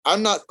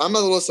 I'm a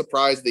little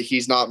surprised that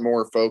he's not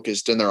more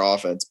focused in their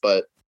offense,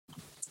 but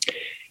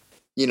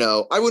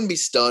I wouldn't be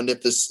stunned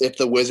if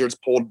the Wizards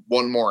pulled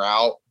one more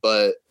out,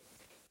 but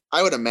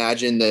I would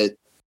imagine that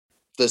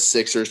the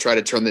Sixers try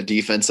to turn the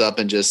defense up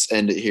and just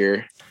end it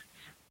here.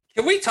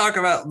 Can we talk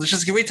about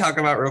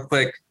real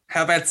quick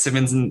how bad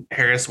Simmons and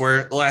Harris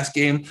were the last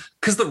game?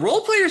 Because the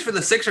role players for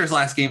the Sixers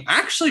last game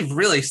actually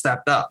really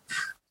stepped up.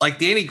 Like,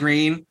 Danny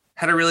Green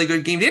had a really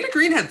good game. Danny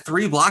Green had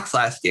 3 blocks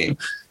last game,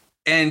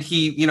 and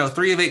he,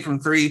 3 of 8 from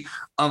 3.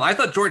 I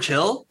thought George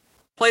Hill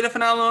played a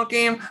phenomenal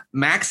game.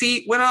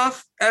 Maxey went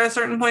off at a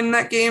certain point in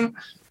that game,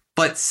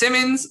 but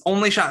Simmons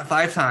only shot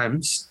 5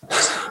 times.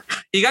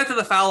 He got to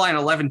the foul line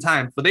 11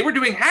 times, but they were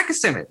doing hack of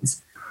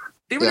Simmons.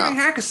 And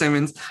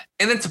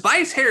then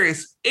Tobias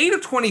Harris, 8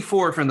 of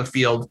 24 from the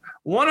field,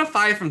 1 of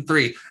 5 from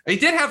 3. He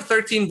did have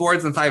 13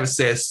 boards and 5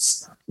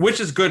 assists, which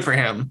is good for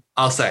him,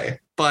 I'll say.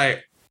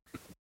 But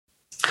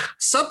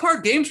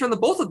subpar games from the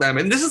both of them.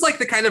 And this is like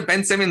the kind of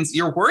Ben Simmons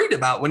you're worried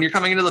about when you're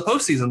coming into the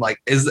postseason.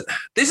 Like,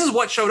 this is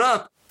what showed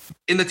up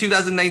in the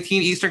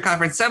 2019 Eastern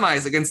Conference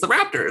semis against the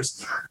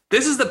Raptors.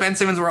 This is the Ben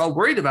Simmons we're all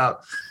worried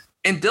about.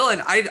 And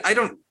Dylan, I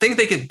don't think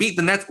they could beat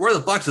the Nets or the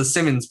Bucks with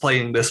Simmons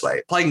playing this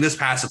way, playing this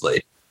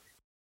passively.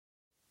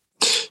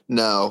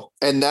 No.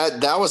 And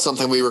that was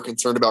something we were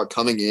concerned about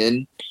coming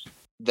in.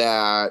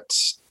 I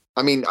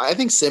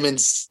think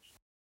Simmons,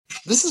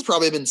 this has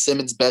probably been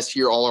Simmons' best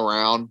year all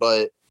around,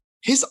 but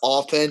his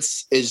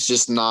offense is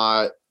just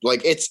not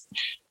like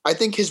I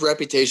think his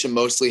reputation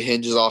mostly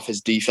hinges off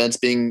his defense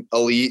being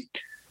elite.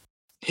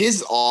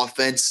 His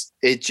offense,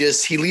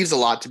 he leaves a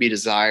lot to be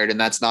desired, and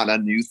that's not a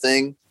new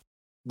thing.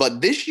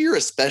 But this year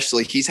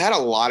especially, he's had a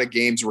lot of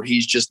games where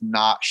he's just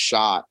not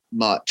shot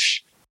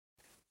much.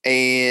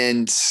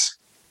 And,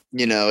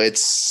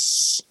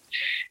 it's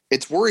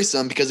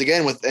worrisome because,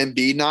 again, with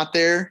Embiid not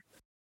there,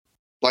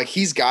 like,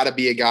 he's got to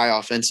be a guy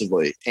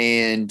offensively,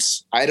 and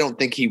I don't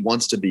think he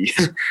wants to be.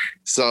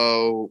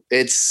 So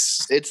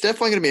it's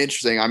definitely going to be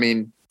interesting. I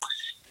mean,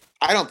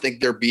 I don't think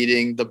they're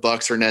beating the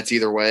Bucks or Nets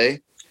either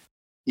way,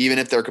 even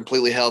if they're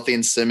completely healthy.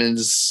 And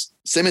Simmons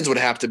would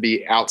have to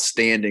be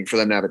outstanding for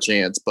them to have a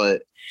chance.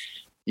 But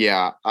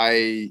yeah,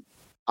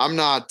 I'm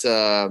not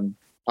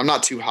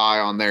too high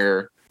on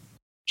their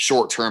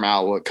short-term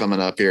outlook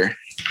coming up here.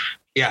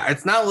 Yeah,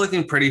 it's not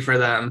looking pretty for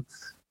them.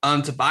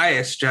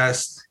 Tobias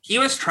he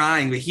was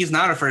trying, but he's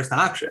not a first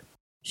option.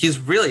 He's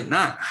really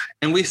not.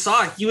 And we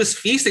saw he was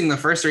feasting the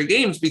first 3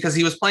 games because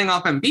he was playing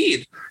off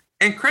Embiid.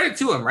 And credit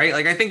to him, right?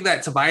 Like, I think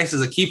that Tobias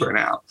is a keeper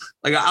now.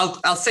 Like,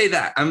 I'll say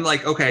that. I'm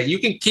like, okay, you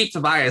can keep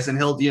Tobias and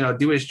he'll,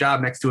 do his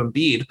job next to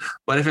Embiid.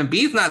 But if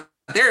Embiid's not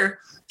there,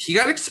 he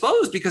got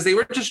exposed because they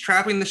were just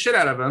trapping the shit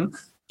out of him.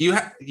 You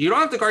don't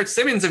have to guard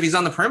Simmons if he's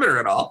on the perimeter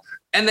at all.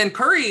 And then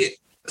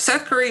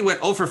Seth Curry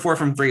went 0 for 4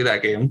 from 3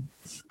 that game.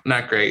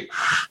 Not great.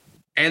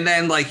 And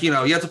then, you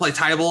have to play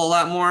Tybal a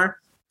lot more.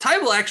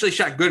 Tybal actually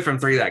shot good from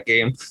 3 that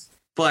game,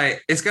 but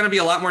it's going to be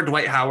a lot more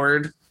Dwight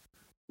Howard,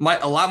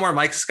 a lot more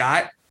Mike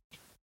Scott.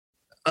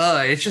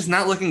 It's just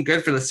not looking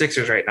good for the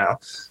Sixers right now.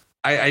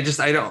 I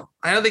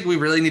don't think we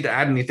really need to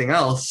add anything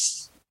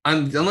else.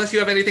 Unless you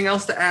have anything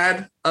else to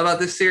add about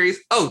this series.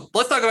 Oh,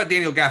 let's talk about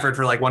Daniel Gafford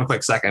for one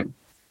quick second.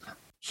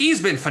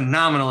 He's been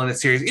phenomenal in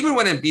this series, even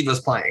when Embiid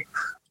was playing.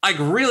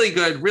 Really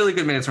good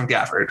minutes from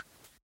Gafford.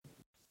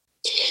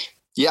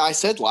 Yeah, I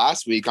said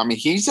last week,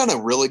 he's done a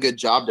really good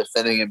job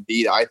defending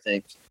Embiid, I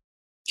think.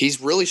 He's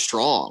really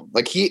strong.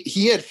 Like,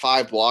 he had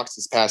 5 blocks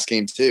this past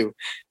game too.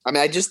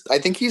 I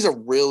think he's a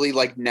really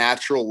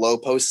natural low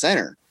post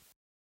center.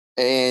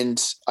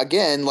 And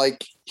again,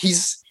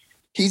 he's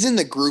in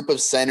the group of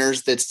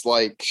centers that's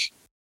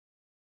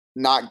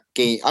not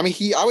game.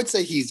 I would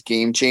say he's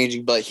game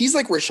changing, but he's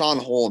like Rashawn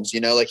Holmes,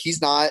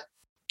 he's not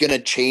going to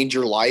change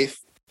your life,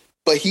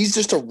 but he's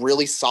just a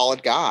really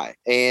solid guy.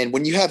 And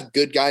when you have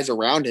good guys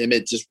around him,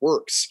 it just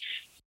works.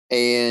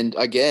 And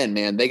again,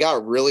 man, they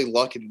got really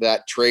lucky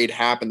that trade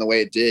happened the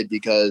way it did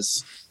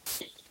because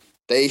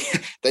they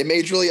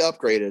majorly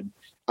upgraded.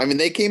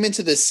 They came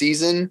into this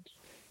season.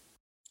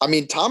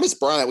 Thomas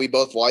Bryant, we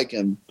both like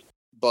him,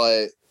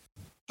 but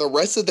the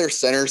rest of their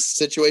center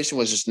situation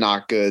was just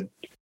not good.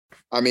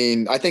 I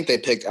think they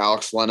picked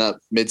Alex Len up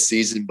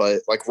mid-season,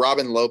 but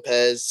Robin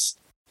Lopez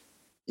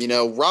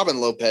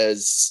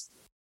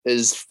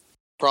is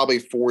probably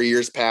 4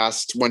 years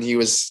past when he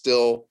was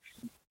still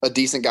a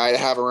decent guy to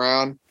have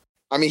around.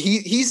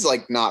 He's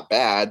not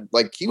bad.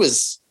 He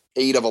was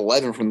 8 of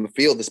 11 from the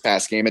field this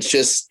past game. It's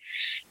just,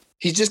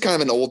 he's just kind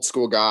of an old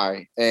school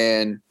guy.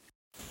 And,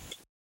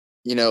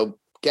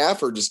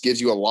 Gafford just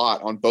gives you a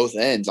lot on both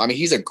ends.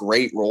 He's a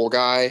great role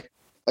guy.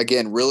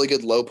 Again, really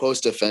good low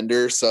post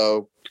defender.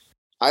 So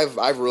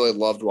I've really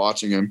loved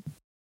watching him.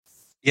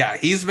 Yeah,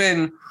 he's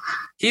been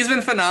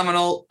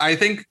phenomenal. I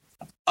think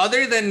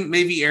other than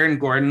maybe Aaron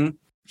Gordon,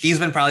 he's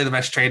been probably the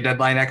best trade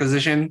deadline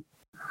acquisition.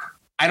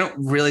 I don't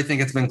really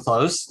think it's been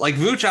close. Like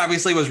Vooch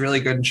obviously was really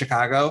good in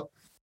Chicago,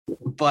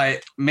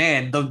 but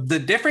man, the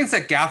difference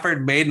that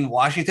Gafford made in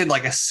Washington,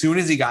 like as soon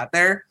as he got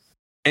there,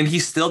 and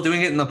he's still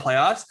doing it in the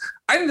playoffs.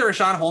 I think the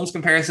Rashawn Holmes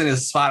comparison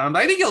is spot on,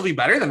 but I think he'll be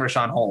better than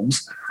Rashawn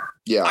Holmes.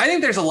 Yeah. I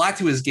think there's a lot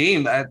to his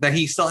game that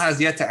he still has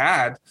yet to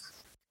add.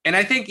 And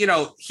I think,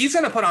 he's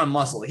going to put on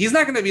muscle. He's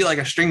not going to be like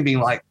a string bean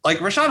like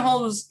Rashawn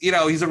Holmes,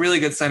 he's a really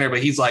good center,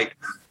 but he's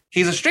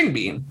a string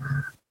bean.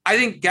 I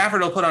think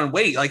Gafford will put on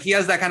weight. Like he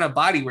has that kind of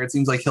body where it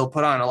seems like he'll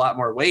put on a lot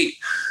more weight.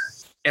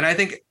 And I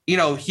think,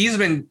 he's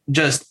been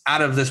just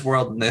out of this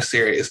world in this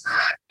series.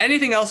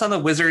 Anything else on the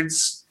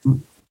Wizards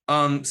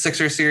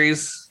Sixers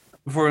series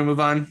before we move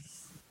on?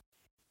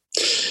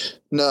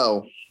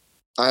 No,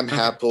 I'm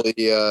happily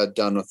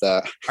done with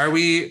that. Are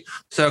we?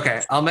 So,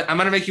 okay. I'm going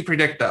to make you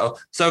predict though.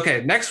 So,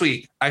 okay. Next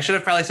week, I should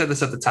have probably said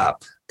this at the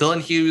top.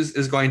 Dylan Hughes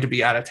is going to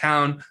be out of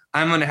town.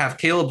 I'm going to have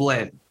Caleb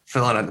Lynn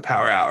fill in at the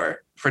Power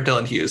Hour for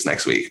Dylan Hughes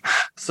next week.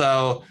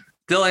 So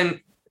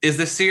Dylan, is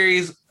this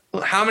series,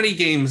 how many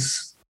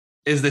games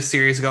is this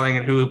series going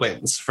and who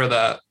wins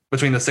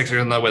between the Sixers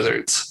and the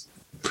Wizards?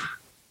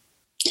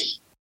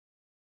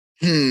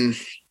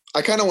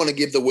 I kind of want to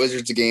give the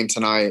Wizards a game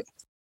tonight,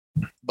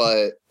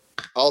 but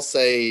I'll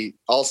say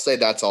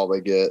that's all they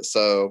get.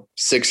 So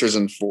Sixers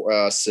and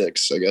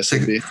 6, I guess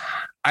it'd be.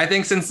 I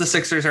think since the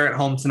Sixers are at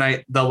home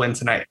tonight, they'll win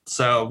tonight.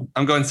 So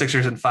I'm going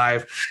Sixers in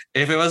 5.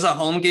 If it was a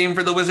home game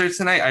for the Wizards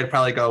tonight, I'd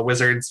probably go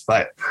Wizards,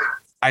 but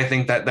I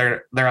think that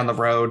they're on the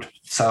road.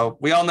 So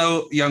we all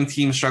know young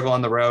teams struggle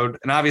on the road,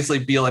 and obviously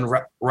Beal and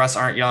Russ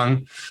aren't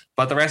young,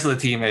 but the rest of the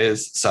team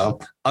is. So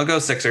I'll go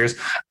Sixers.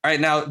 All right,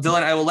 now,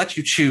 Dylan, I will let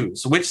you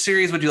choose. Which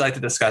series would you like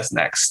to discuss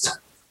next?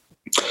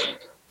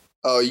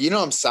 Oh,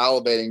 I'm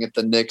salivating at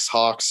the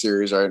Knicks-Hawks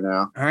series right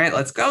now. All right,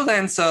 let's go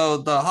then. So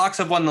the Hawks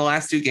have won the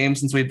last 2 games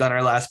since we've done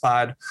our last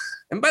pod.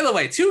 And by the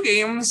way, 2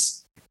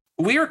 games.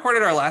 We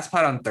recorded our last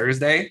pod on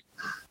Thursday.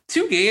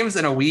 2 games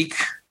in a week.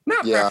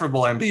 Not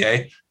preferable,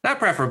 NBA. Not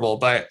preferable,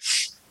 but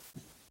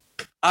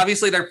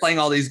obviously they're playing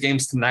all these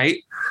games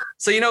tonight.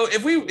 So,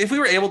 if we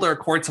were able to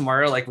record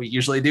tomorrow like we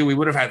usually do, we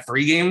would have had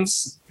 3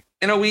 games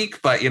in a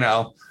week. But,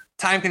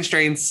 time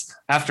constraints.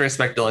 I have to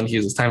respect Dylan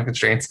Hughes' time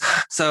constraints.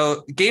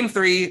 So game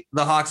 3,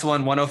 the Hawks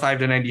won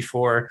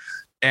 105-94.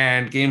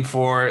 And game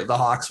 4, the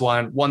Hawks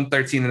won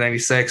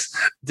 113-96.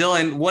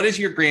 Dylan, what is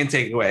your grand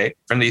takeaway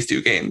from these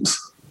 2 games?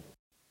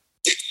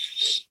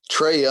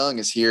 Trae Young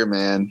is here,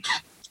 man.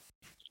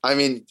 I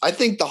mean, I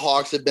think the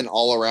Hawks have been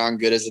all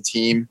around good as a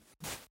team.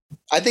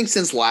 I think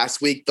since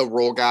last week, the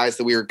role guys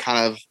that we were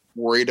kind of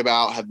worried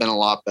about have been a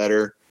lot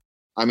better.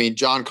 I mean,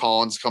 John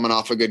Collins coming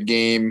off a good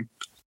game.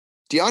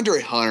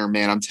 DeAndre Hunter,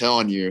 man, I'm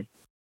telling you,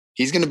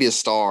 he's going to be a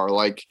star.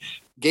 Like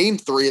game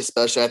 3,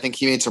 especially, I think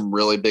he made some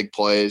really big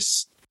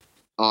plays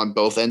on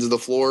both ends of the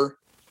floor.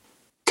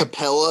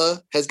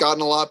 Capella has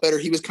gotten a lot better.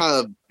 He was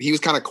kind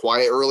of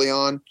quiet early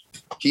on.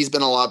 He's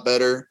been a lot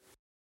better.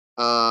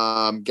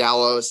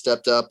 Gallo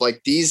stepped up.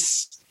 Like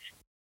these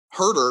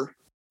Herter,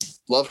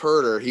 love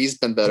Herter. He's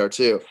been better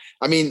too.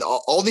 I mean,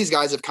 all these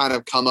guys have kind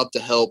of come up to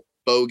help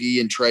Bogey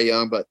and Trae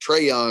Young, but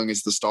Trae Young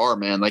is the star,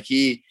 man. Like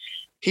he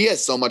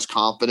has so much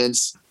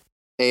confidence,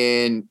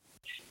 and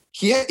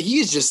he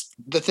is just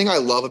the thing I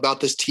love about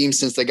this team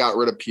since they got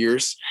rid of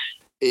Pierce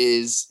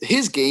is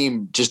his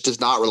game just does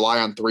not rely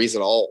on threes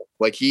at all.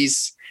 Like he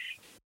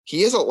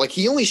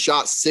only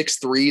shot 6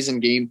 threes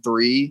in game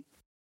 3.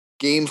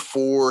 Game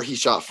 4, he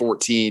shot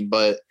 14,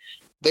 but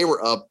they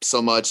were up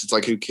so much. It's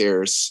like, who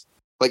cares?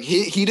 Like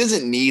he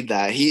doesn't need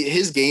that.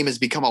 His game has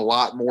become a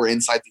lot more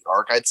inside the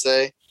arc, I'd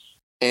say.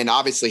 And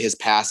obviously his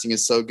passing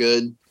is so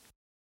good,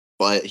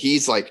 but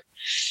he's like,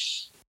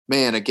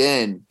 man,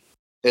 again,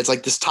 it's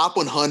like this top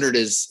 100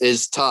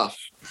 is tough.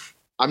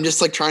 I'm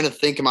just like trying to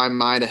think in my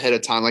mind ahead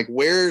of time, like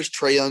where's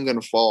Trae Young going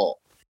to fall?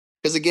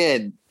 Because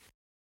again,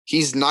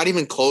 he's not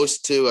even close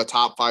to a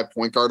top 5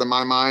 point guard in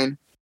my mind.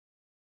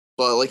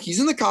 But like he's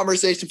in the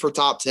conversation for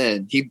top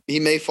 10. He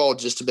may fall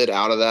just a bit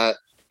out of that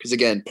because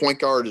again, point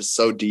guard is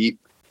so deep.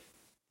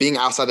 Being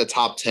outside the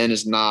top 10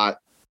 is not.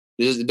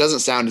 It doesn't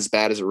sound as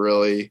bad as it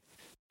really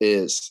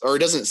is, or it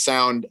doesn't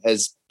sound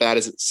as bad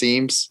as it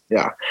seems.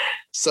 Yeah.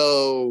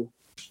 So,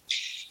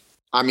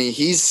 I mean,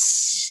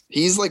 he's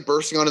like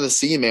bursting onto the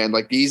scene, man.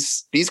 Like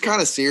these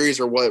kind of series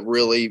are what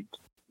really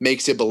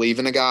makes you believe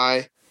in a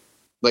guy.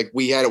 Like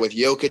we had it with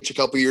Jokic a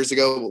couple years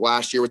ago,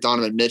 last year with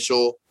Donovan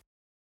Mitchell.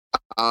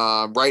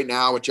 Right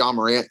now with John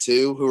Morant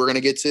too, who we're going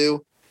to get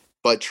to,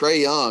 but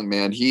Trae Young,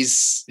 man,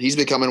 he's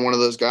becoming one of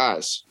those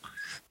guys.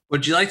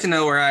 Would you like to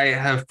know where I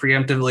have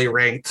preemptively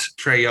ranked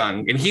Trae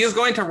Young? And he is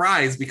going to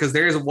rise because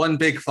there is one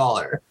big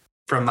faller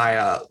from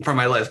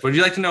my list. Would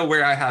you like to know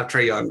where I have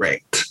Trae Young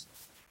ranked?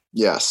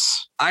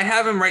 Yes. I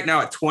have him right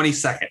now at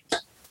 22nd.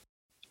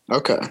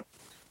 Okay.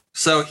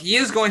 So he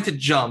is going to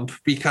jump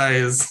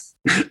because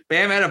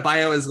Bam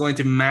Adebayo is going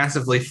to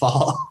massively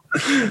fall.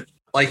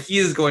 Like he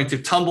is going to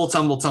tumble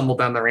down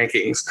the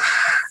rankings.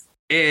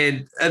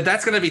 And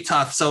that's going to be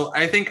tough. So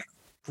I think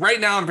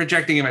right now I'm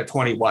projecting him at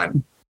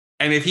 21.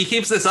 And if he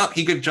keeps this up,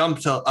 he could jump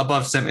to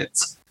above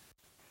Simmons.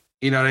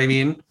 You know what I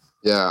mean?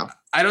 Yeah.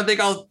 I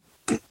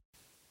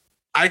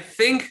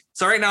think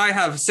so. Right now I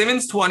have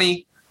Simmons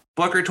 20,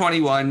 Booker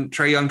 21,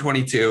 Trae Young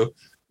 22,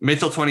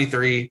 Mitchell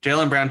 23,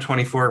 Jaylen Brown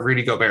 24,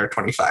 Rudy Gobert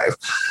 25.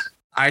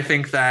 I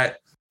think that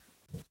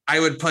I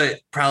would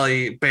put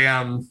probably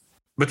Bam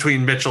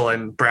between Mitchell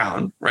and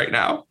Brown right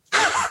now.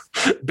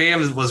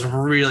 Bam was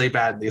really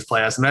bad in these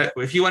playoffs. And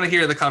if you want to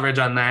hear the coverage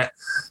on that,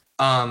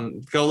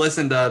 go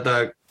listen to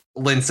the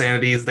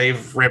Linsanities.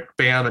 They've ripped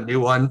Bam a new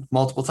one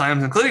multiple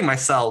times, including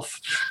myself.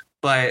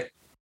 But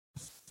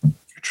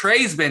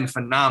Trae's been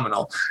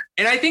phenomenal.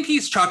 And I think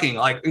he's chucking.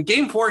 Like in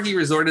game 4, he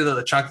resorted to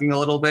the chucking a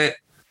little bit.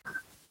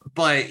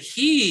 But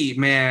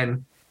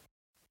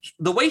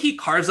the way he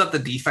carves up the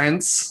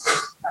defense,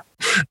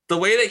 the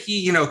way that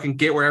he, can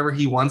get wherever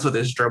he wants with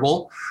his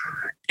dribble.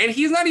 And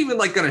he's not even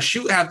like going to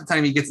shoot half the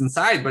time he gets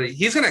inside, but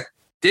he's going to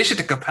dish it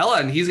to Capella,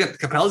 and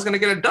Capella's going to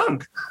get a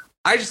dunk.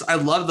 I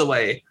love the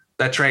way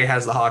that Trae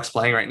has the Hawks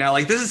playing right now.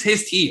 Like this is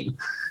his team,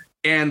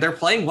 and they're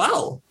playing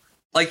well.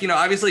 Like,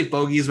 obviously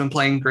Bogey's been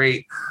playing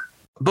great.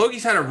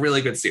 Bogey's had a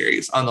really good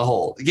series on the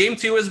whole. Game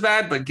 2 was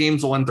bad, but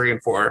games 1, 3,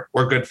 and 4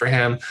 were good for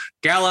him.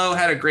 Gallo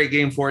had a great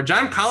game 4.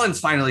 John Collins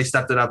finally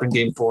stepped it up in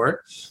game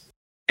 4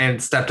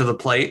 and stepped to the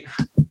plate.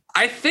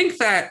 I think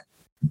that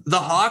the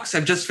Hawks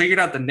have just figured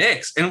out the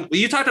Knicks. And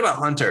you talked about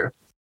Hunter.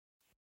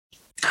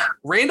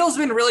 Randall's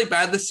been really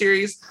bad this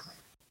series,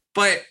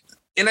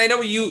 and I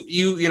know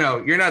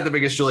you're not the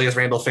biggest Julius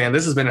Randle fan.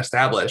 This has been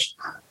established.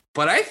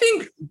 But I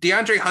think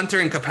DeAndre Hunter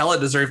and Capella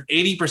deserve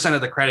 80%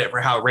 of the credit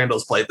for how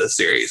Randall's played this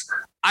series.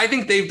 I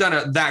think they've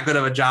done that good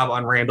of a job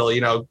on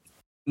Randall,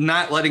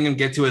 not letting him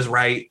get to his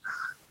right,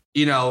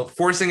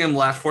 forcing him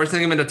left,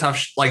 forcing him into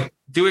tough,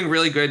 doing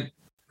really good,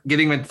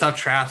 getting him into tough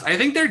traps. I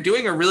think they're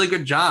doing a really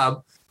good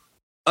job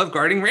of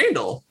guarding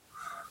Randall.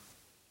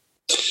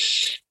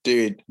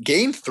 Dude,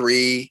 game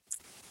 3,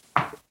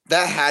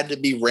 that had to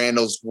be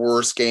Randall's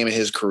worst game of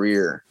his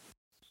career.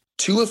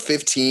 2 of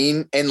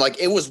 15, and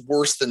it was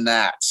worse than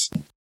that.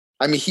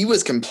 I mean, he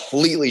was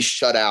completely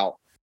shut out.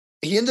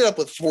 He ended up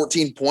with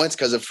 14 points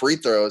because of free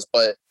throws,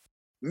 but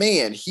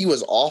man, he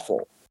was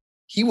awful.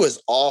 He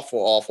was awful,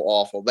 awful,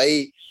 awful.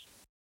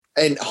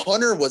 And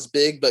Hunter was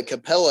big, but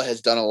Capella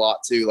has done a lot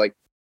too.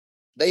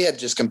 They have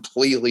just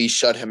completely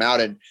shut him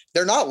out, and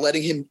they're not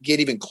letting him get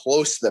even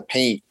close to the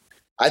paint.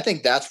 I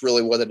think that's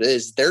really what it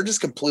is. They're just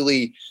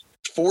completely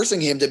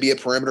forcing him to be a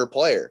perimeter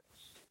player.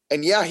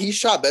 And yeah, he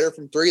shot better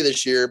from 3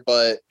 this year,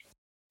 but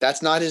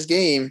that's not his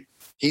game.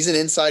 He's an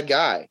inside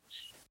guy,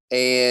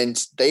 and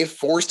they've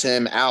forced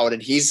him out,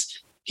 and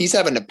he's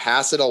having to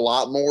pass it a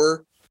lot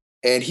more,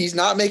 and he's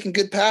not making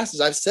good passes.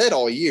 I've said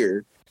all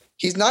year,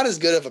 he's not as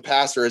good of a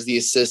passer as the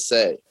assists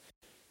say.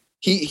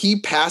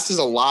 He passes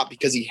a lot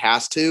because he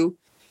has to.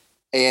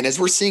 And as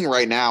we're seeing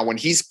right now, when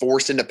he's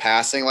forced into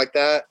passing like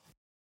that,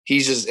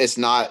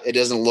 it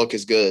doesn't look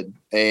as good.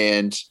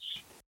 And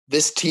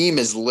this team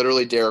is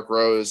literally Derrick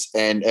Rose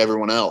and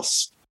everyone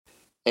else.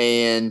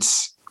 And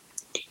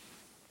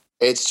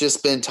it's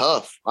just been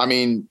tough. I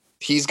mean,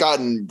 he's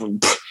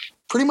gotten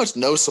pretty much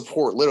no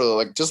support,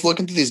 literally. Just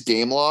looking through these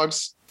game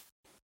logs,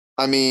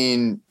 I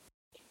mean,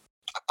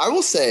 I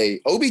will say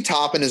Obi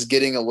Toppin is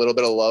getting a little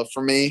bit of love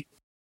from me.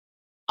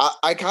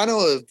 I'm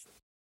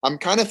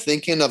kind of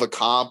thinking of a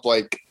comp.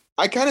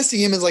 I kind of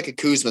see him as a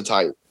Kuzma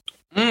type.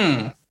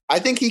 I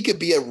think he could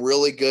be a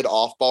really good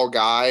off-ball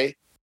guy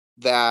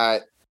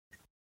that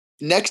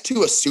next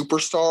to a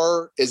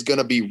superstar is going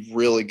to be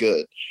really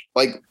good.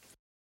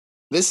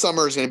 This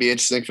summer is going to be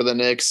interesting for the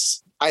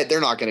Knicks.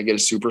 They're not going to get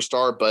a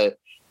superstar, but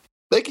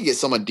they could get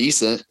someone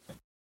decent.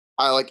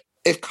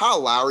 If Kyle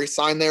Lowry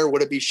signed there,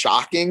 would it be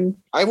shocking?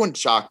 I wouldn't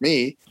shock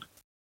me.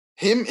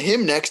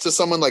 Him next to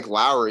someone like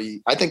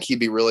Lowry, I think he'd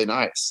be really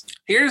nice.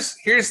 Here's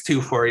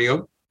 2 for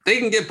you. They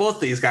can get both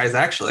these guys,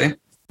 actually.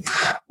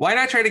 Why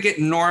not try to get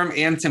Norm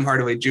and Tim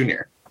Hardaway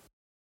Jr.?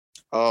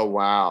 Oh,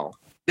 wow.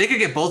 They could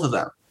get both of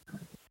them.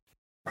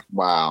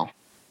 Wow.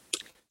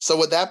 So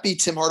would that be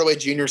Tim Hardaway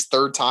Jr.'s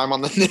 3rd time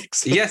on the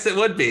Knicks? Yes, it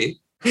would be.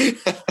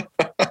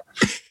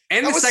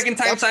 And the second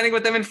time signing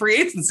with them in free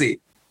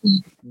agency.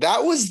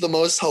 That was the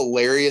most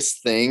hilarious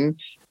thing,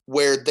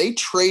 where they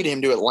trade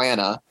him to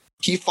Atlanta.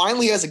 He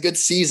finally has a good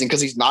season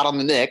because he's not on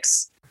the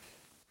Knicks.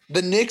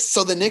 The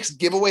Knicks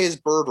give away his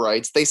bird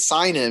rights. They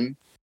sign him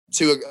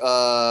to,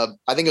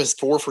 I think it was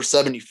 4 for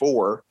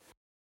 $74.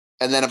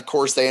 And then, of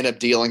course, they end up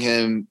dealing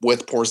him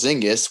with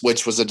Porzingis,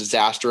 which was a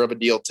disaster of a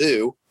deal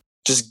too.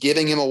 Just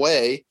giving him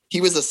away. He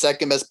was the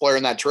second best player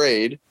in that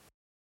trade.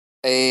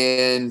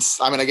 And,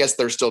 I mean, I guess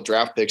there's still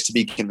draft picks to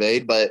be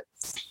conveyed. But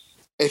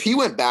if he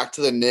went back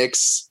to the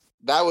Knicks,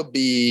 that would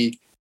be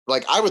 –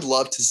 I would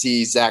love to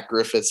see Zach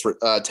Griffith's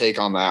take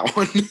on that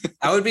one.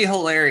 That would be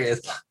hilarious.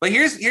 But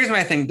here's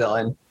my thing,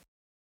 Dylan.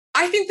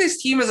 I think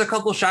this team is a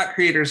couple shot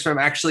creators from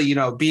actually,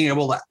 being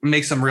able to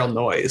make some real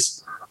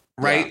noise,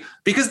 right? Yeah.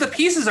 Because the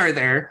pieces are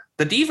there.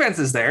 The defense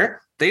is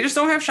there. They just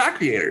don't have shot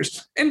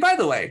creators. And by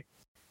the way,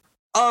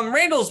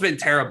 Randall's been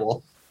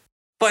terrible.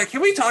 But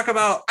can we talk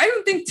about – I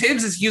don't think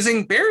Tibbs is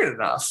using Barrett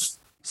enough.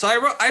 So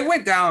I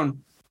went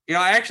down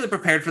I actually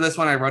prepared for this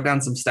one. I wrote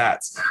down some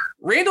stats.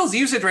 Randall's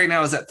usage right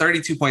now is at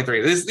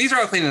 32.3. These are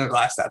all cleaning the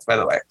glass stats, by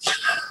the way.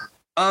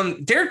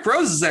 Derrick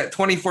Rose is at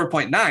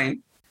 24.9.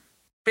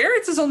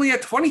 Barrett's is only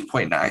at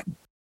 20.9.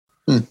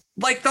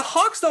 Like, the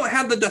Hawks don't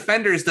have the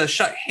defenders to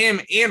shut him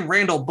and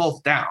Randall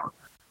both down.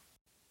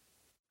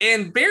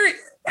 And Barrett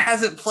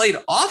hasn't played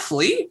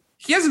awfully.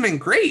 He hasn't been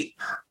great,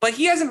 but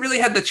he hasn't really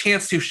had the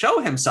chance to show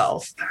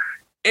himself.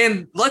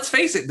 And let's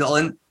face it,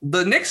 Dylan,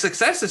 the Knicks'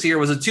 success this year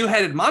was a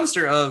two-headed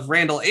monster of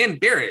Randall and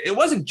Barrett. It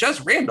wasn't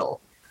just Randall.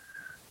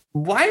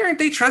 Why aren't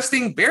they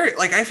trusting Barrett?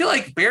 Like, I feel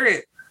like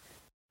Barrett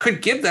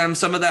could give them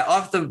some of that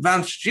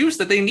off-the-bounce juice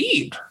that they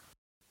need.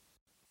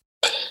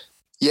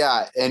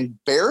 Yeah,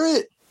 and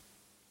Barrett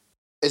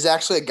is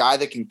actually a guy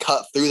that can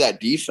cut through that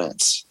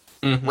defense.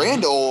 Mm-hmm.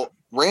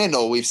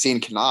 Randall, we've seen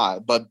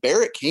cannot, but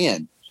Barrett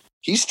can.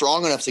 He's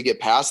strong enough to get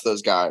past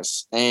those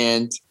guys.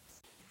 And,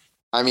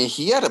 I mean,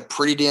 he had a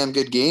pretty damn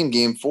good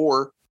game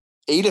 4.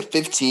 8 of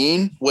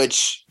 15,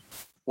 which,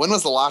 when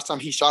was the last time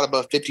he shot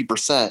above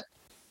 50%?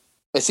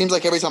 It seems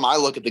like every time I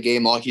look at the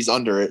game log, he's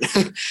under it.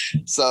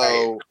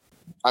 So,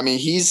 I mean,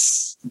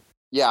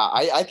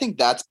 I think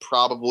that's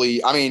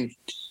probably – I mean,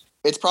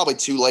 it's probably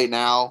too late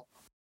now.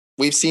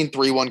 We've seen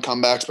 3-1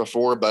 comebacks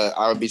before, but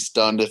I would be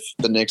stunned if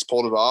the Knicks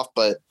pulled it off.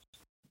 But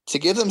to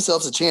give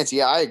themselves a chance,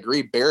 yeah, I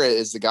agree. Barrett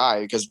is the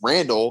guy because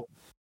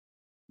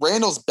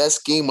Randall's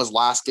best game was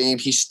last game.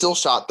 He still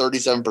shot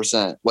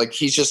 37%. Like,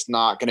 he's just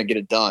not going to get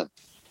it done.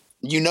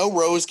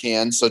 Rose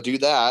can, so do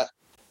that.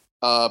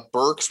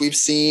 Burks, we've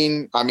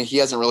seen. I mean, he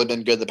hasn't really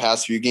been good the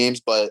past few games,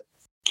 but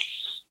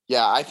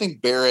yeah, I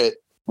think Barrett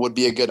would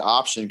be a good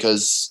option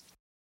because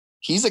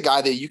he's a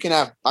guy that you can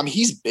have. I mean,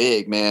 he's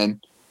big, man.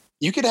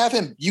 You could have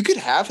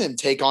him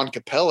take on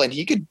Capella, and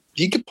he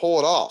could pull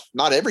it off.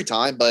 Not every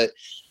time, but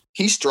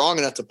he's strong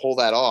enough to pull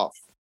that off.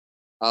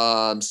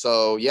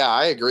 So yeah,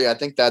 I agree. I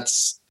think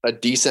that's a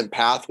decent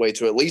pathway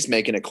to at least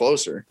making it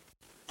closer.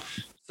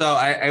 So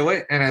I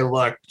went and I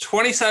looked.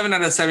 27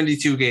 out of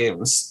 72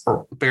 games,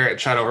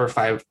 Barrett shot over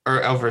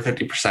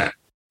 50%.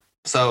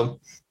 So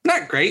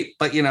not great,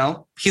 but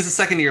he's a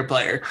second-year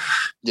player.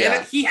 Yeah,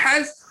 and he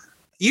has.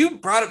 You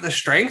brought up the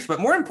strength, but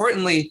more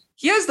importantly,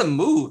 he has the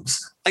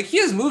moves. Like, he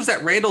has moves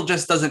that Randall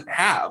just doesn't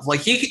have.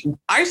 Like,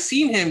 I've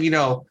seen him.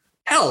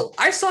 Hell,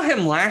 I saw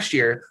him last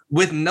year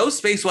with no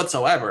space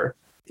whatsoever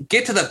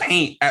get to the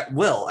paint at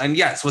will. And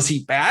yes, was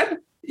he bad?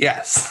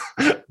 Yes,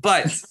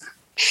 but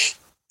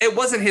it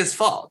wasn't his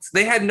fault.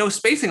 They had no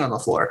spacing on the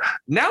floor.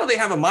 Now they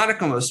have a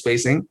modicum of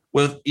spacing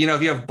with,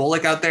 if you have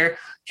Bullock out there.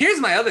 Here's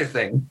my other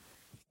thing.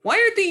 Why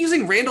aren't they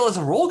using Randall as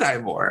a role guy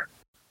more?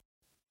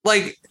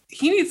 Like,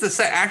 he needs to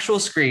set actual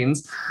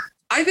screens.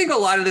 I think a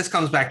lot of this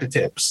comes back to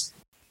Tibbs.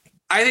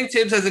 I think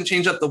Tibbs hasn't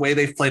changed up the way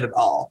they've played at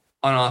all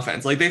on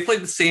offense. Like, they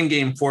played the same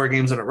game 4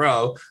 games in a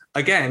row.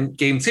 Again,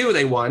 game 2,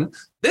 they won.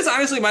 This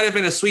honestly might have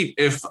been a sweep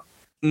if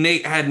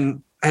Nate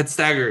had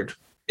staggered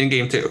in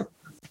game 2.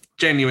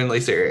 Genuinely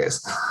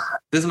serious.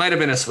 This might have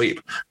been a sweep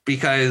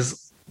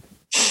because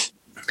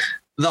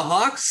the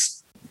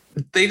Hawks,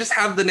 they just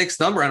have the Knicks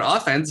number on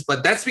offense,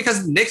 but that's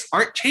because the Knicks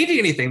aren't changing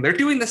anything. They're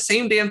doing the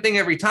same damn thing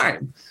every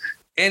time.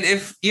 And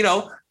if,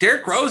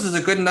 Derrick Rose is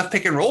a good enough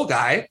pick and roll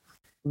guy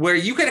where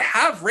you could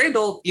have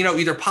Randall,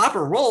 either pop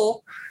or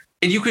roll,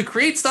 and you could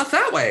create stuff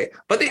that way,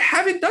 but they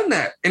haven't done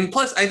that. And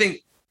plus, I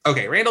think,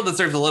 Randall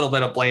deserves a little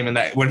bit of blame in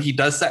that when he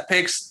does set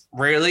picks,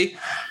 rarely,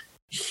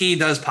 he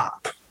does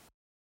pop.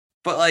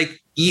 But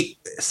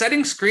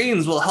setting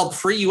screens will help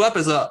free you up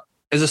as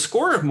a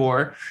scorer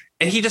more,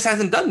 and he just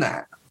hasn't done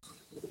that.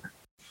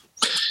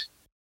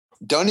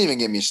 Don't even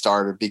get me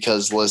started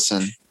because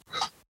listen,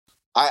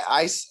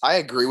 I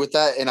agree with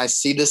that, and I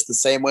see this the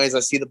same way as I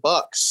see the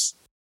Bucks.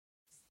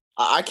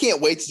 I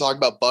can't wait to talk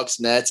about Bucks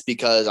Nets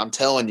because I'm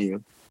telling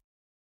you,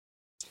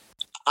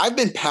 I've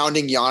been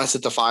pounding Giannis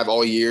at the 5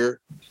 all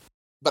year,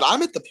 but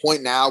I'm at the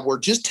point now where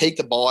just take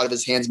the ball out of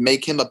his hands,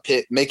 make him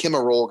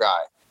a role guy.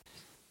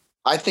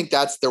 I think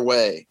that's their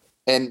way.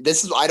 And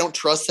I don't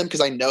trust him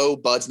because I know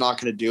Bud's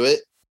not going to do it.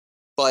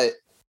 But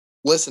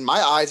listen, my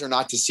eyes are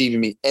not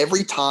deceiving me.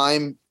 Every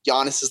time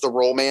Giannis is the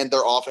roll man,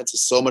 their offense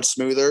is so much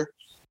smoother.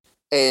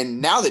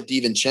 And now that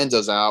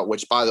DiVincenzo's out,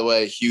 which, by the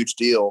way, huge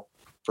deal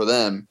for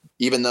them,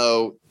 even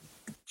though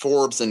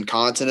Forbes and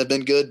Connaughton have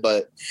been good.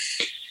 But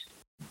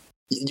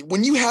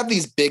when you have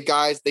these big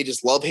guys, they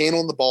just love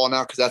handling the ball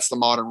now because that's the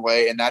modern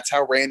way. And that's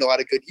how Randall had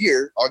a good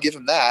year. I'll give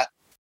him that.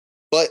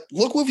 But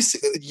look what we see.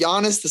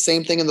 Giannis, the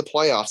same thing in the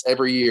playoffs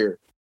every year.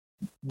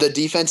 The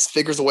defense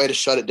figures a way to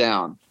shut it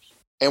down.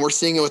 And we're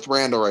seeing it with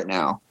Randall right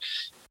now.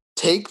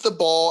 Take the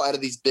ball out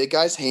of these big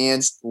guys'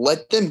 hands,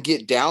 let them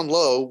get down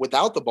low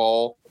without the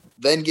ball,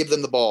 then give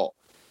them the ball.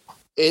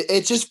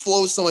 It just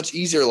flows so much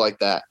easier like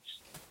that.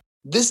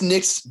 This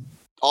Knicks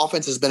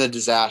offense has been a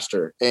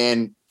disaster.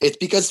 And it's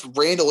because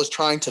Randall is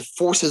trying to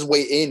force his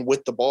way in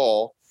with the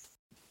ball.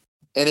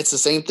 And it's the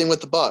same thing with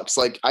the Bucks.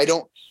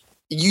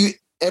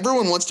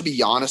 Everyone wants to be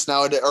Giannis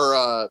nowadays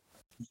or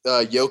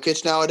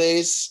Jokic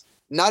nowadays.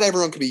 Not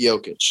everyone can be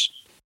Jokic.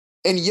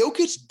 And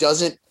Jokic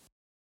doesn't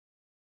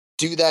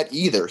do that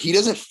either. He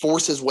doesn't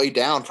force his way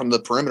down from the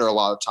perimeter a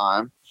lot of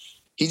time.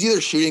 He's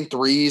either shooting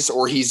threes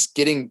or he's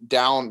getting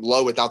down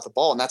low without the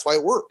ball, and that's why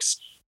it works.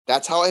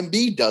 That's how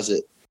Embiid does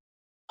it.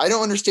 I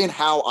don't understand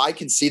how I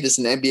can see this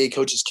and NBA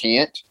coaches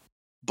can't,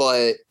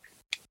 but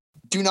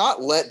do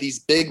not let these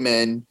big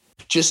men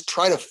just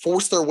try to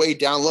force their way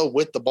down low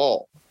with the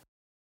ball.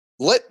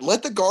 Let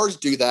the guards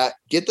do that.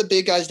 Get the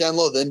big guys down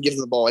low, then give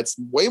them the ball. It's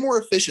way more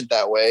efficient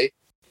that way,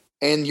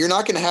 and you're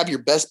not going to have your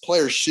best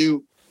players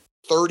shoot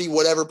 30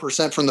 whatever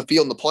 % from the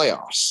field in the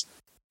playoffs.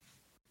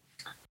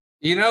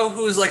 You know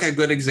who's like a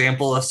good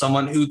example of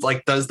someone who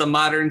like does the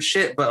modern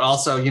shit, but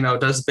also,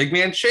 does big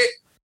man shit?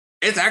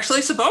 It's actually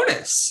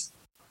Sabonis.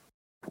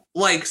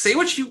 Like, say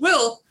what you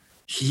will.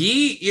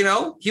 He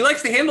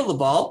likes to handle the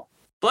ball,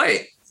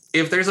 but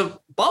if there's a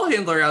ball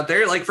handler out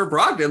there, like for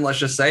Brogdon, let's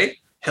just say,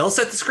 he'll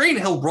set the screen,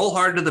 he'll roll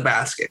hard to the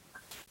basket.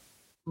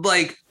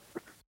 Like,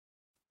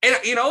 and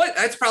you know what?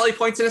 That's probably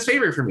points in his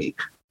favor for me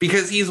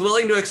because he's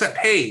willing to accept,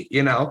 hey,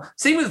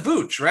 same with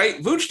Vooch,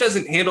 right? Vooch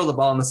doesn't handle the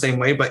ball in the same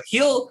way, but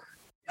he'll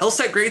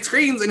set great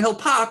screens and he'll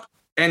pop.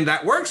 And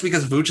that works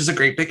because Vooch is a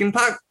great pick and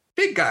pop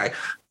big guy.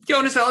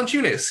 Jonas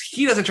Valanciunas,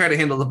 he doesn't try to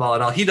handle the ball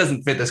at all. He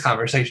doesn't fit this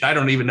conversation. I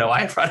don't even know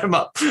why I brought him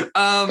up.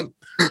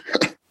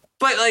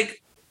 But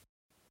like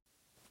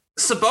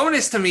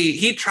Sabonis, to me,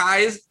 he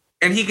tries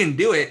and he can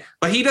do it,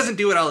 but he doesn't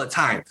do it all the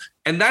time.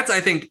 And that's, I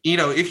think,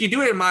 if you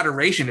do it in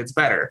moderation, it's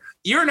better.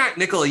 You're not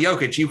Nikola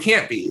Jokic. You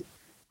can't be.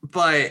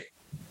 But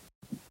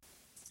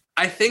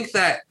I think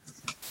that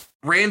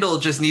Randall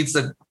just needs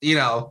to,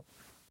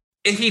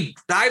 if he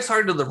dives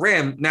hard to the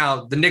rim,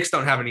 now the Knicks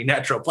don't have any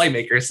natural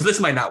playmakers, so this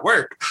might not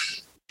work.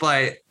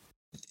 But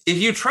if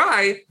you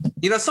try,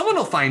 someone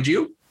will find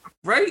you,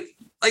 right?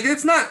 Like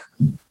it's not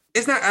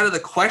out of the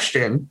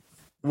question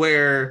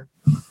where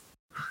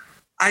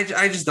I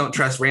just don't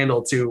trust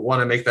Randall to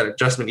want to make that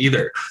adjustment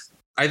either.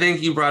 I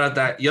think you brought up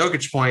that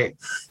Jokic point,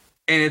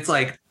 and it's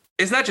like,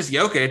 it's not just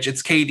Jokic,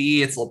 it's KD,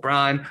 it's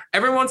LeBron.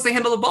 Everyone wants to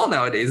handle the ball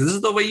nowadays. This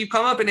is the way you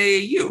come up in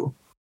AAU,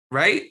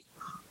 right?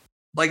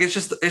 Like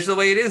it's the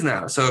way it is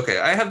now. So, okay,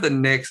 I have the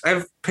Knicks. I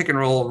have pick and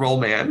roll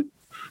man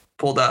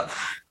pulled up.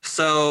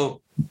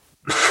 So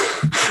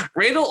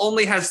Randall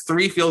only has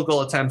 3 field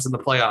goal attempts in the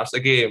playoffs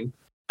a game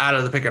out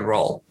of the pick and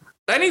roll.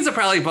 That needs to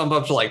probably bump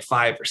up to like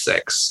 5 or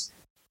 6.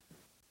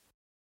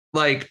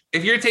 Like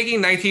if you're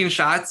taking 19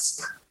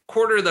 shots,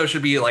 quarter of those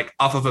should be like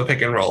off of a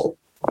pick and roll.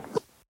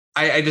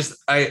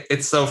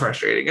 It's so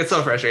frustrating. It's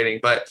so frustrating,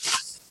 but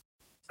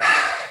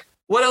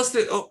what else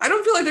I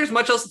don't feel like there's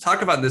much else to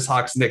talk about in this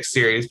Hawks-Knicks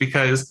series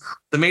because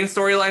the main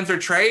storylines are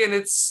Trey and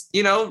it's,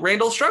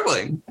 Randall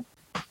struggling.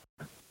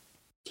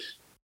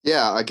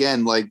 Yeah,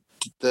 again, like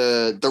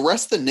the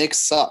rest of the Knicks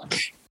suck.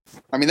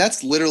 I mean,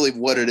 that's literally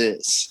what it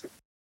is.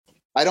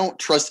 I don't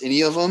trust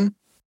any of them.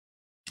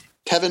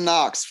 Kevin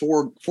Knox,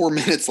 4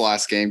 minutes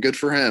last game. Good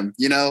for him.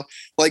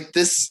 Like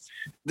this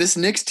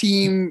Knicks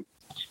team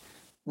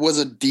was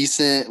a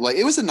decent, like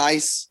it was a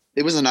nice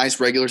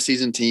regular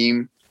season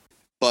team,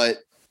 but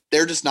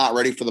they're just not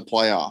ready for the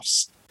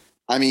playoffs.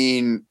 I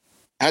mean,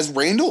 has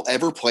Randall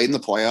ever played in the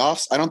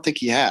playoffs? I don't think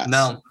he has.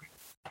 No.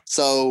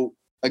 So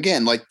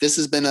again, like this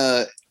has been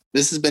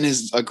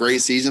a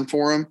great season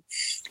for him.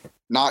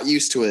 Not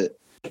used to it.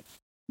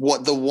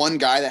 What the one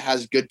guy that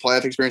has good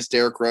playoff experience,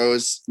 Derrick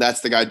Rose,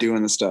 that's the guy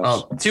doing the stuff.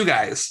 Oh, two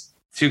guys.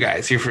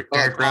 You're for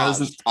Derrick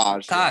Rose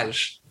and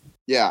Taj.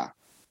 Yeah,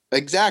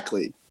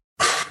 exactly.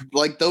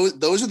 Like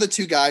those are the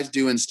 2 guys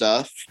doing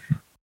stuff.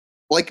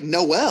 Like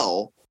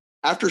Noel,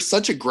 after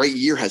such a great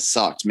year, has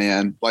sucked,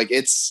 man. Like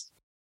it's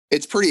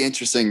pretty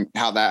interesting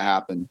how that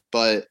happened.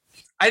 But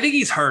I think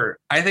he's hurt.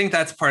 I think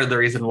that's part of the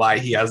reason why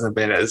he hasn't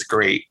been as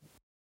great.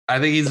 I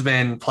think he's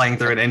been playing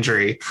through an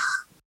injury.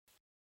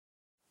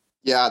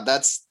 Yeah,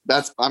 that's.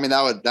 I mean,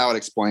 that would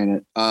explain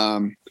it.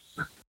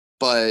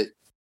 But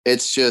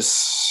it's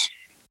just,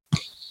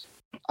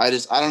 I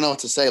don't know what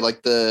to say.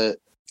 Like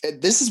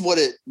this is what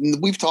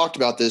we've talked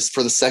about this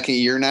for the second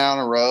year now in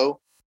a row.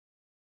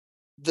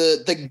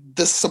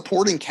 The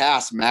supporting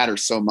cast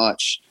matters so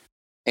much.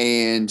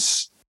 And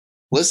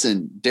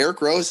listen,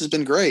 Derrick Rose has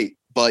been great,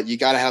 but you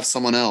got to have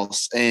someone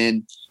else.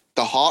 And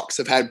the Hawks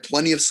have had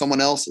plenty of someone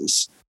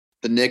else's.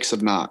 The Knicks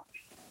have not.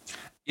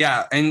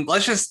 Yeah, and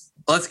let's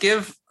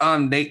give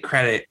Nate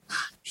credit.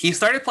 He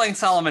started playing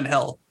Solomon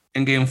Hill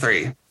in Game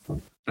 3,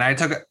 and I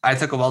took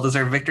a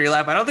well-deserved victory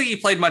lap. I don't think he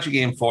played much in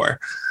Game 4,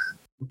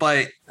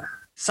 but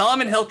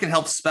Solomon Hill can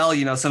help spell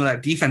some of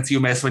that defense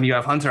you miss when you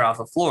have Hunter off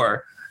the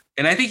floor,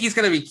 and I think he's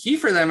going to be key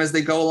for them as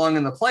they go along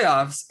in the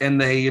playoffs and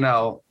they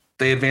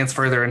advance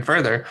further and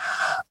further.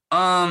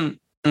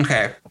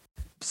 Okay,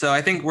 so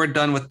I think we're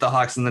done with the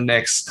Hawks and the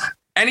Knicks.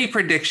 Any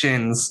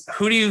predictions?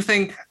 Who do you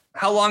think?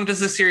 How long does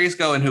this series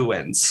go and who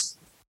wins?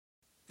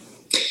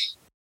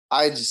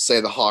 I just say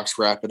the Hawks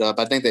wrap it up.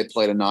 I think they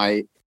play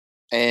tonight.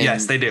 And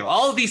yes, they do.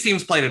 All of these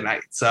teams play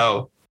tonight.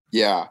 So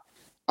yeah,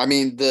 I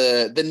mean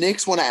the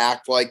Knicks want to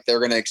act like they're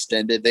going to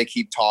extend it. They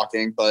keep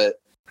talking, but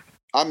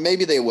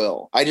maybe they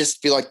will. I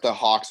just feel like the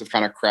Hawks have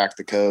kind of cracked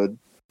the code.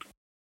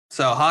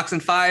 So Hawks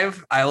in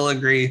 5, I will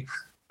agree.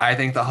 I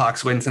think the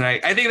Hawks win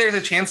tonight. I think there's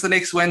a chance the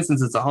Knicks win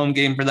since it's a home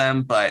game for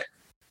them, but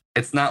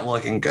it's not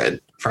looking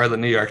good for the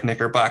New York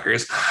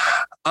Knickerbockers.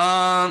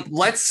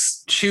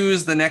 Let's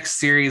choose the next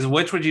series.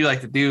 Which would you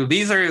like to do?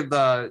 These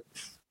are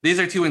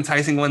two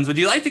enticing ones. Would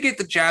you like to get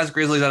the Jazz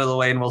Grizzlies out of the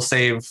way and we'll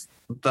save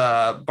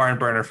the barn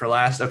burner for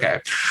last?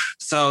 Okay.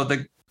 So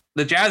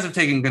the Jazz have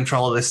taken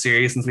control of this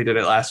series since we did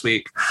it last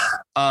week.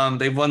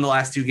 They've won the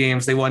last two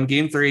games. They won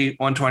game 3,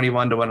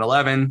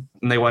 121-111,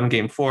 and they won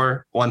game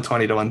 4,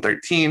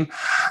 120-113.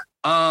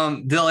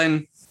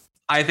 Dylan,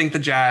 I think the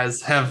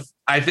Jazz have,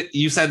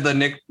 you said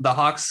the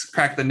Hawks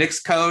cracked the Knicks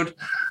code.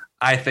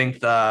 I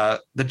think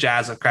the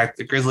Jazz have cracked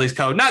the Grizzlies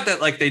code. Not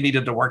that like they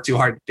needed to work too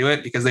hard to do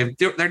it because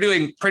they're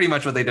doing pretty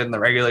much what they did in the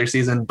regular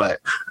season, but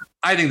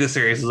I think this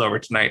series is over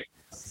tonight.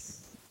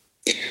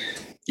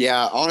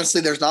 Yeah,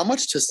 honestly, there's not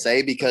much to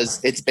say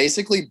because it's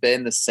basically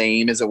been the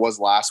same as it was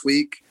last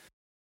week.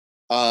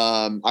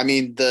 I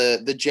mean,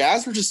 the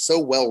Jazz were just so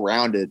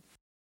well-rounded.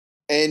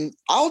 And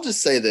I'll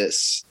just say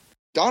this.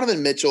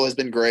 Donovan Mitchell has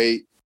been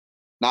great,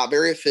 not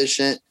very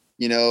efficient,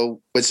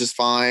 which is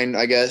fine,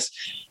 I guess.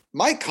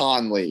 Mike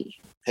Conley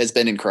has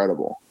been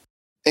incredible.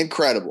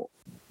 Incredible.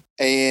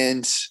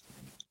 And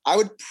I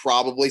would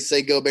probably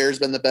say Gobert's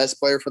been the best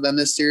player for them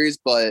this series,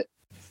 but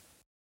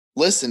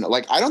listen,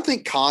 I don't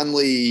think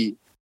Conley,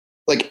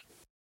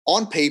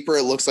 on paper,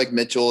 it looks like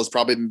Mitchell has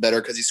probably been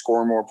better because he's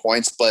scoring more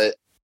points, but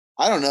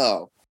I don't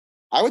know.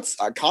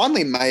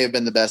 Conley may have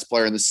been the best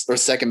player in this, or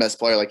second best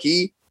player.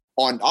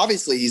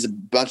 Obviously he's a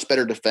much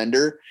better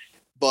defender,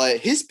 but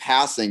his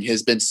passing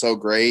has been so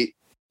great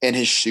and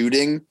his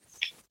shooting.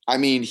 I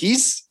mean,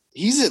 he's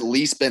at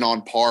least been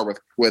on par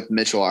with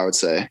Mitchell, I would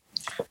say.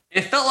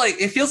 It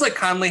feels like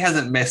Conley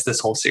hasn't missed this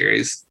whole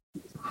series.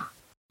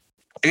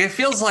 It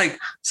feels like,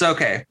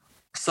 okay.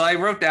 So I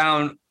wrote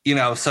down,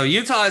 so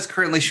Utah is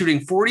currently shooting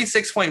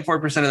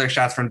 46.4% of their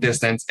shots from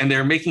distance, and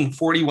they're making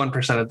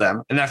 41% of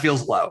them, and that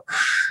feels low.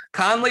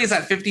 Conley's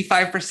at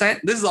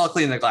 55%. This is all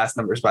clean the glass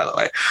numbers, by the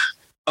way.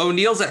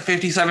 O'Neal's at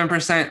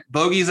 57%.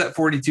 Bogey's at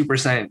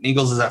 42%.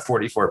 Eagles is at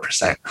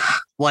 44%.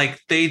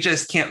 They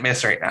just can't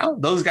miss right now.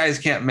 Those guys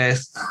can't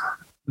miss.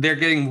 They're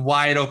getting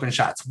wide open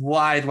shots.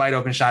 Wide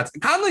open shots.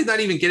 Conley's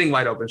not even getting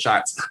wide open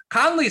shots.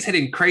 Conley's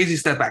hitting crazy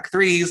step back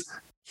threes.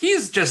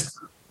 He's just...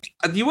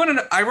 You want to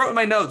know, I wrote in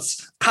my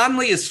notes,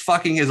 Conley is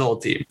fucking his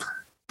old team.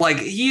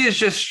 He is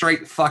just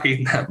straight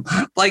fucking them.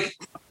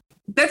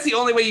 That's the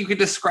only way you could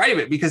describe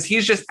it because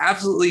he's just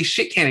absolutely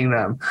shit canning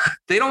them.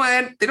 They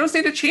don't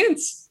stand a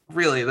chance,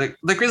 really.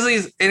 The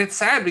Grizzlies, and it's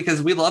sad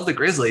because we love the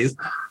Grizzlies,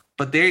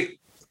 but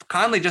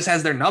Conley just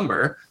has their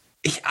number.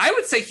 I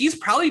would say he's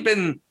probably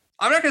been,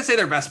 I'm not going to say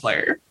their best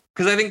player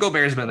because I think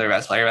Gobert's been their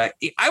best player.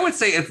 I would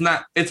say it's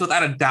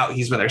without a doubt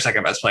he's been their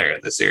second best player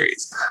in this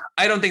series.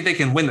 I don't think they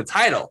can win the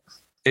title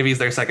if he's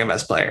their second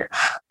best player.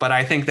 But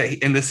I think that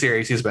in this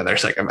series, he's been their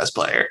second best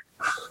player.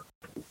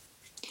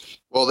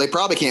 Well, they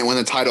probably can't win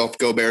the title if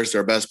Gobert's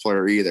their best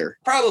player either.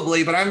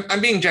 Probably, but I'm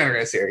being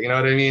generous here. You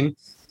know what I mean?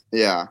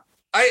 Yeah.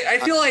 I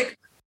feel like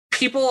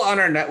people on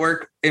our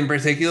network in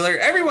particular,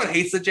 everyone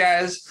hates the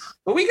Jazz,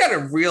 but we got a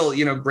real,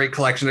 great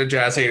collection of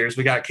Jazz haters.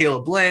 We got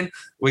Caleb Lynn,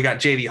 we got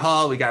JD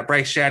Hall, we got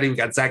Bryce Shaddy, we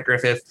got Zach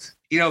Griffith,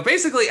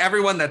 basically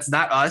everyone that's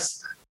not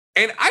us.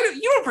 And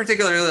you don't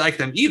particularly like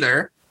them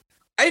either.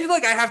 I feel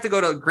like I have to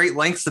go to great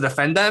lengths to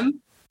defend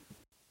them,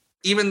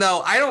 even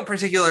though I don't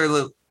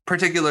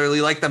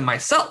particularly like them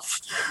myself.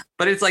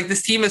 But it's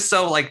this team is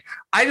so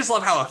I just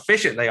love how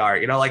efficient they are.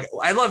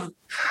 I love,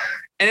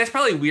 and it's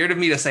probably weird of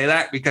me to say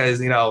that because,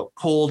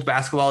 cold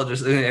basketball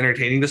just isn't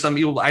entertaining to some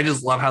people. I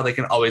just love how they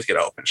can always get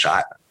an open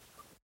shot.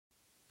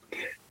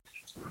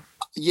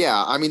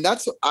 Yeah. I mean,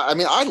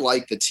 I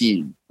like the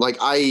team.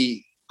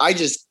 I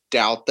just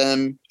doubt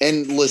them.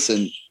 And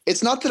listen,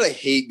 it's not that I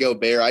hate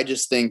Gobert. I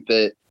just think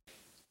that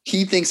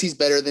he thinks he's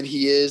better than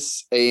he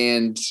is.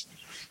 And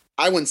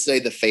I wouldn't say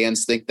the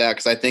fans think that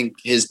because I think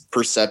his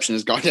perception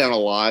has gone down a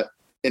lot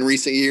in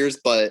recent years.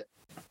 But,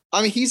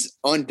 I mean, he's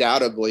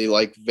undoubtedly,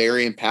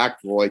 very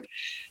impactful.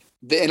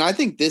 And I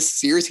think this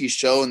series he's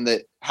shown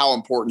that how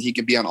important he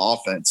can be on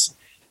offense.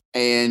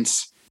 And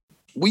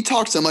we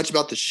talked so much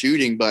about the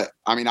shooting, but,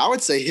 I mean, I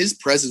would say his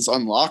presence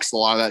unlocks a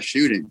lot of that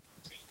shooting.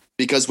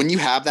 Because when you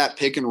have that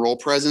pick and roll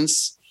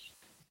presence,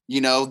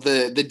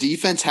 the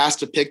defense has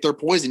to pick their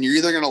poison. You're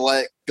either going to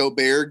let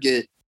Gobert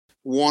get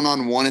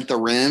one-on-one at the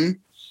rim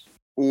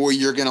or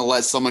you're going to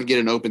let someone get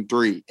an open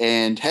three.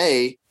 And,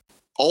 hey,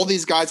 all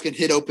these guys can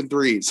hit open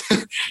threes.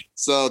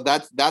 So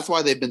that's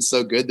why they've been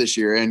so good this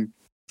year. And,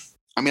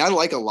 I mean, I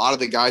like a lot of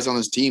the guys on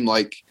this team.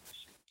 I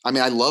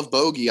love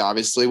Bogey,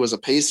 obviously, was a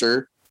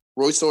Pacer.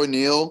 Royce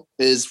O'Neal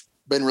has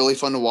been really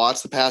fun to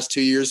watch the past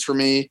 2 years for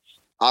me.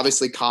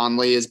 Obviously,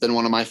 Conley has been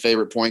one of my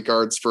favorite point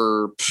guards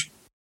for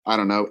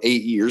 8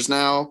 years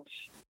now.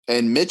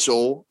 And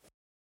Mitchell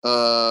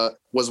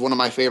was one of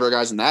my favorite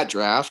guys in that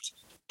draft.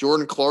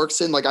 Jordan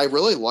Clarkson, I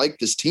really like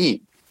this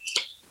team.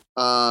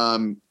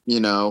 So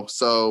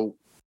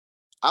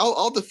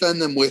I'll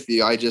defend them with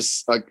you. I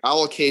just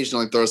I'll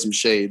occasionally throw some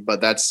shade, but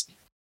that's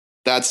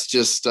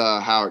just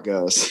how it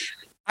goes.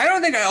 I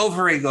don't think I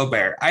overrate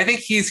Gobert. I think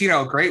he's,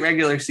 a great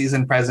regular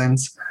season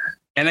presence.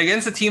 And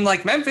against a team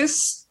like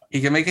Memphis,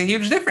 he can make a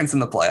huge difference in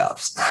the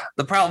playoffs.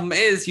 The problem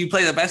is you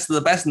play the best of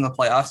the best in the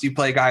playoffs. You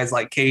play guys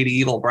like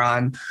KD,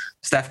 LeBron,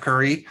 Steph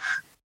Curry.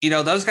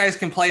 Those guys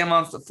can play him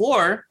off the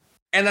floor.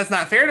 And that's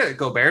not fair to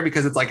Gobert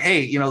because it's like,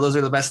 hey, those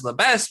are the best of the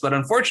best. But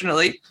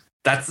unfortunately,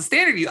 that's the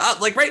standard.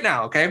 Like right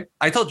now, okay?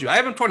 I told you, I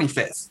have him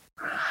 25th.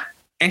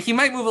 And he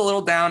might move a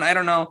little down. I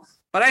don't know.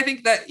 But I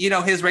think that,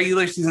 his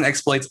regular season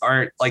exploits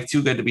aren't like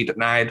too good to be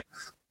denied.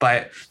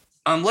 But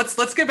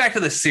let's get back to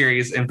the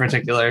series in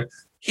particular.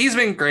 He's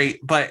been great,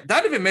 but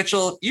Donovan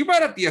Mitchell, you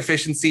brought up the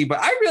efficiency, but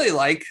I really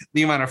like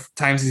the amount of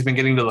times he's been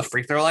getting to the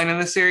free throw line in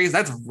this series.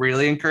 That's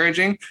really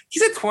encouraging.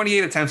 He's at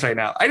 28 attempts right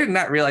now. I did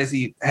not realize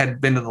he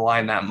had been to the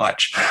line that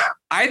much.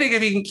 I think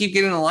if he can keep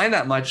getting to the line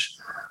that much,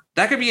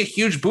 that could be a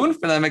huge boon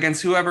for them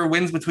against whoever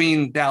wins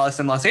between Dallas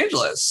and Los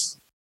Angeles.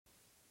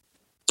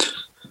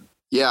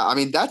 Yeah, I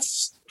mean,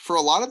 that's for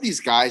a lot of these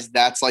guys,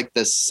 that's like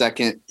the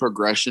second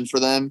progression for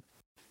them.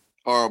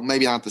 Or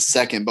maybe not the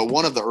second, but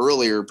one of the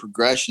earlier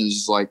progressions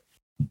is like,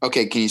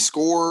 okay, can you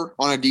score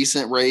on a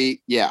decent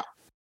rate? Yeah,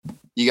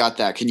 you got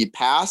that. Can you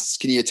pass?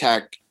 Can you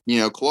attack,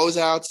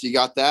 closeouts? You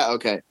got that?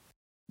 Okay.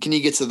 Can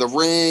you get to the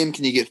rim?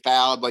 Can you get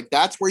fouled? Like,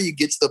 that's where you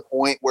get to the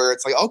point where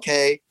it's like,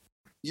 okay,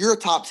 you're a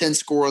top 10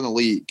 scorer in the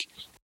league.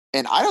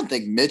 And I don't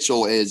think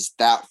Mitchell is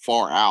that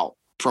far out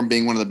from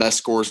being one of the best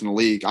scorers in the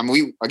league. I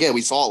mean,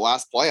 we saw it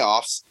last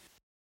playoffs.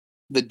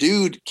 The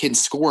dude can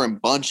score in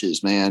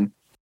bunches, man.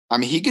 I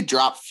mean, he could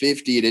drop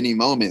 50 at any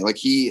moment. Like,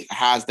 he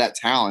has that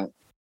talent.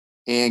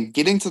 And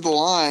getting to the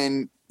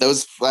line,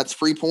 that's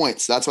free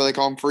points. That's why they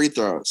call them free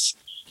throws.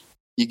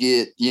 You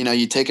get,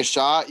 you take a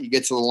shot, you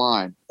get to the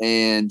line.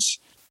 And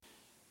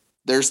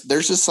there's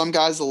just some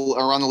guys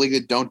around the league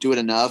that don't do it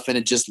enough, and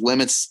it just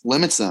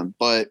limits them.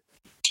 But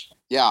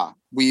yeah,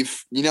 we're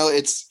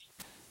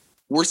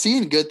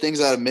seeing good things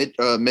out of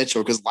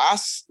Mitchell, because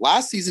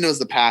last season it was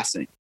the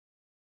passing.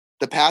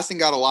 The passing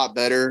got a lot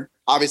better.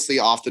 Obviously,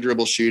 off the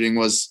dribble shooting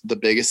was the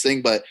biggest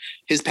thing, but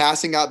his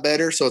passing got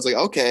better. So it's like,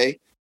 okay,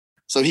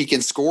 so he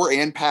can score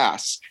and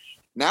pass.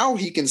 Now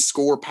he can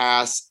score,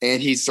 pass,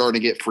 and he's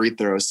starting to get free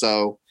throws.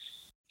 So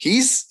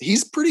he's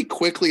pretty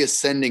quickly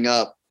ascending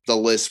up the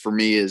list for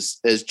me as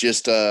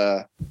just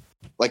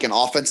like an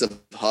offensive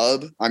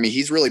hub. I mean,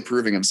 he's really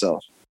proving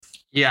himself.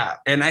 Yeah,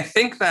 and I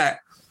think that,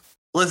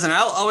 listen,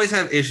 I'll always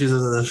have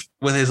issues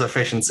with his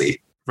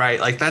efficiency,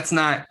 right? Like, that's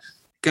not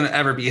going to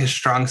ever be his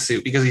strong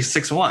suit because he's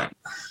 6'1".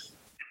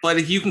 But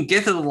if you can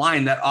get to the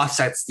line, that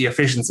offsets the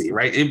efficiency,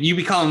 right? If you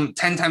become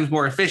 10 times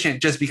more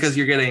efficient just because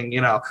you're getting,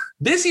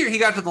 this year he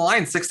got to the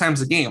line 6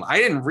 times a game. I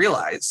didn't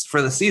realize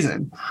for the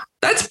season.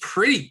 That's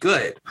pretty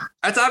good.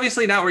 That's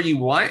obviously not where you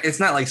want. It's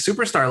not like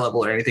superstar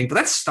level or anything, but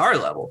that's star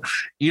level.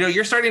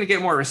 You're starting to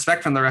get more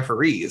respect from the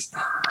referees.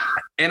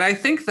 And I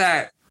think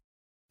that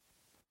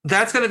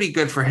that's going to be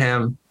good for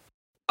him.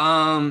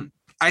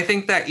 I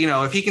think that,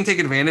 if he can take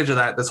advantage of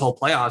that this whole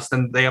playoffs,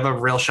 then they have a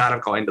real shot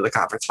of going to the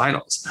conference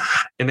finals.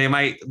 And they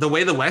might, the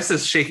way the West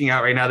is shaking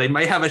out right now, they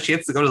might have a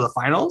chance to go to the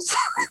finals,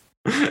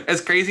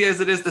 as crazy as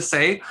it is to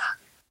say,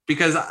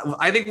 because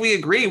I think we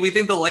agree. We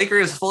think the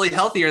Lakers fully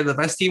healthy are the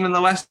best team in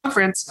the West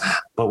Conference.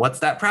 But what's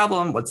that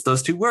problem? What's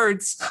those 2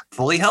 words?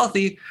 Fully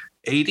healthy.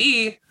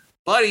 AD,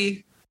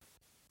 buddy,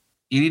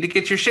 you need to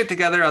get your shit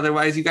together.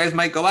 Otherwise, you guys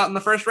might go out in the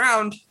first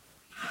round.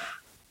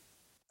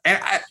 And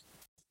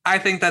I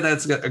think that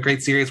that's a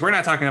great series. We're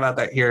not talking about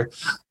that here.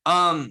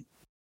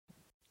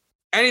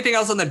 Anything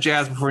else on the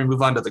Jazz before we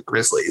move on to the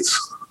Grizzlies?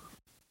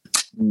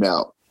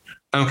 No.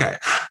 Okay.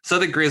 So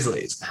the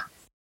Grizzlies.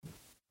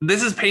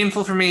 This is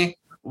painful for me.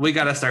 We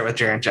got to start with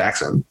Jaren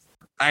Jackson.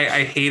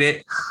 I hate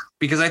it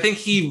because I think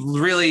he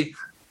really...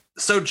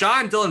 So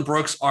John and Dylan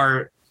Brooks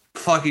are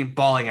fucking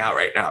balling out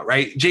right now,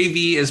 right?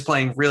 JV is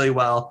playing really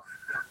well.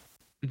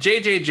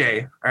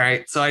 JJJ, all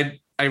right? So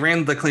I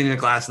ran the cleaning the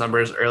glass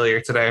numbers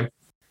earlier today.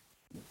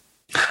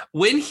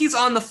 When he's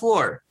on the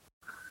floor,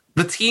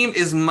 the team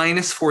is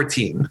minus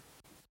 14.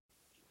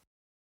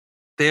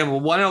 They have a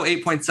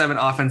 108.7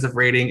 offensive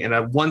rating and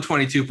a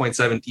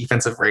 122.7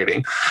 defensive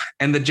rating.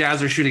 And the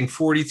Jazz are shooting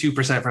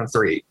 42% from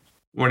 3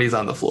 when he's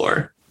on the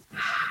floor.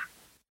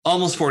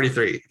 Almost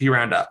 43 if you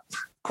round up,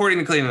 according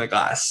to Cleaning the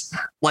Glass.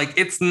 Like,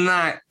 it's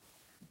not...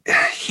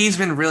 He's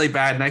been really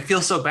bad, and I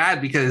feel so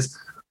bad because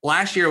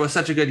last year was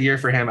such a good year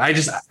for him. I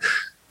just...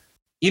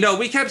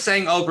 we kept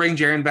saying, oh, bring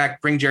Jaren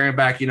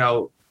back.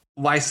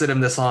 Why sit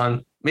him this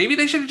long? Maybe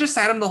they should have just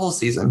sat him the whole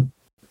season.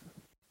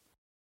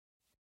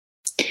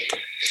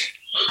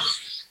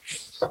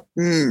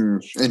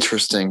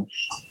 Interesting.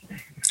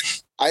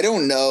 I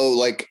don't know.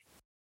 Like,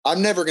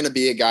 I'm never going to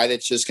be a guy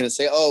that's just going to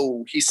say,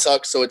 oh, he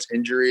sucks, so it's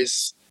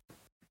injuries.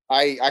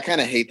 I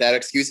kind of hate that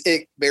excuse.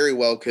 It very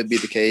well could be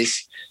the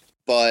case,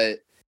 but,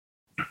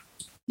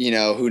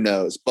 who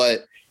knows?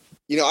 But,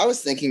 I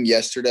was thinking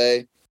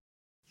yesterday,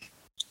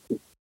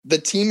 the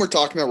team we're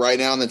talking about right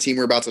now and the team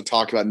we're about to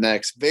talk about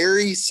next,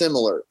 very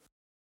similar.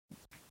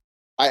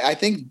 I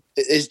think,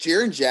 is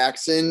Jaren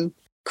Jackson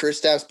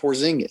Kristaps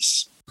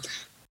Porzingis?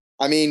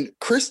 I mean,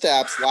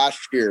 Kristaps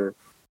last year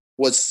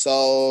was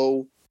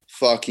so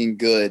fucking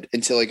good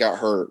until he got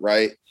hurt,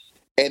 right?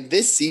 And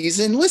this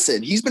season,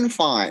 listen, he's been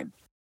fine.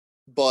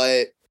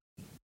 But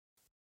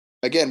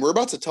again, we're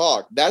about to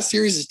talk. That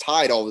series is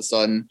tied all of a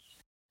sudden.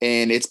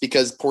 And it's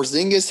because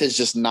Porzingis has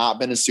just not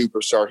been a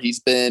superstar. He's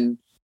been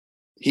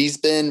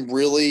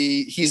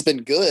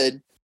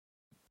good.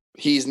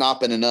 He's not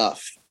been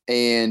enough.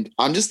 And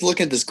I'm just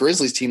looking at this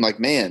Grizzlies team like,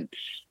 man,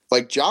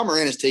 like Ja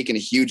Morant has taken a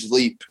huge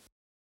leap.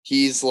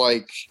 He's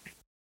like,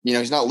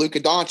 he's not Luka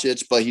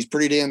Doncic, but he's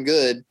pretty damn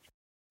good.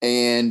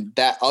 And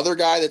that other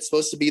guy that's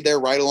supposed to be there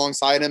right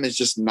alongside him is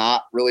just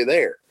not really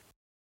there.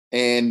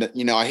 And,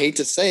 I hate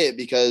to say it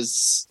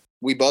because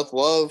we both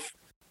love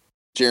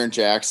Jaren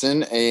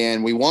Jackson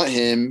and we want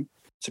him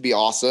to be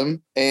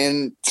awesome.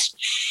 And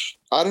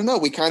I don't know,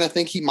 we kind of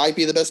think he might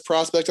be the best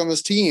prospect on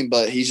this team,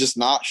 but he's just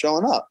not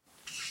showing up.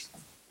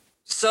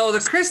 So the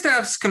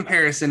Kristaps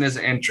comparison is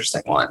an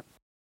interesting one.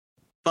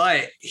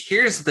 But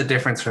here's the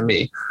difference for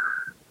me.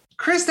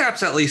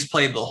 Kristaps at least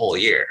played the whole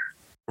year,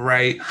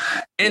 right?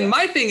 And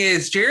my thing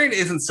is, Jaren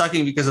isn't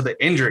sucking because of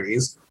the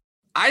injuries.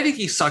 I think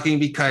he's sucking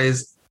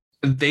because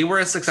they were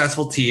a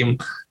successful team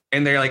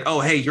and they're like, oh,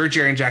 hey, you're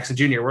Jaren Jackson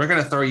Jr. We're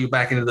going to throw you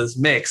back into this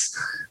mix.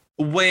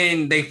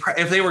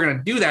 If they were going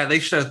to do that, they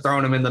should have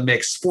thrown him in the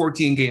mix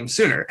 14 games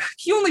sooner.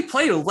 He only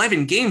played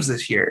 11 games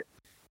this year.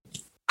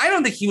 I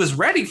don't think he was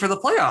ready for the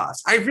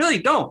playoffs. I really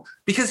don't,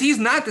 because he's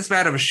not this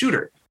bad of a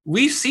shooter.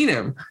 We've seen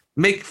him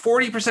make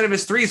 40% of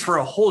his threes for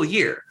a whole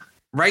year,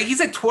 right?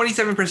 He's at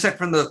 27%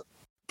 from the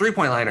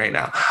 3-point line right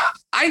now.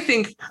 I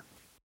think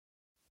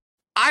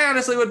I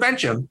honestly would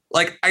bench him.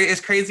 Like,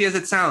 as crazy as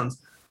it sounds,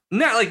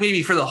 not like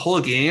maybe for the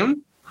whole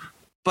game,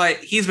 but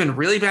he's been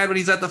really bad when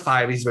he's at the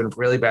 5. He's been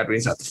really bad when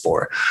he's at the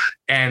 4.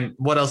 And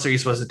what else are you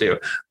supposed to do?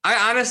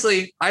 I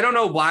don't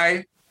know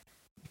why.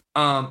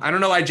 I don't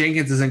know why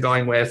Jenkins isn't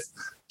going with.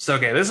 So,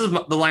 okay, this is the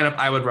lineup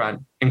I would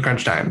run in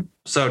crunch time.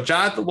 So,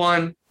 Ja at the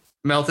 1,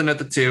 Melton at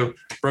the 2,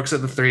 Brooks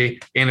at the 3,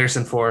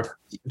 Anderson 4,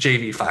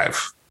 JV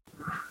 5.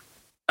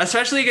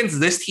 Especially against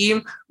this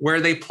team where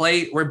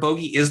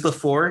Bogey is the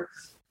 4,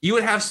 you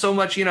would have so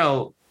much,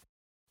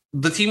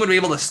 the team would be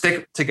able to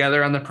stick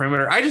together on the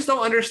perimeter. I just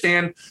don't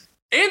understand.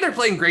 And they're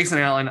playing Grayson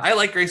Allen. I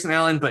like Grayson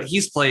Allen, but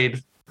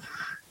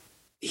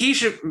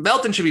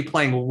Melton should be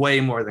playing way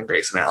more than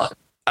Grayson Allen,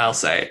 I'll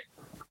say.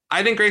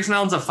 I think Grayson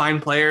Allen's a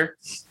fine player.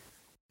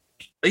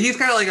 He's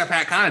kind of like a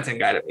Pat Connaughton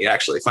guy to me,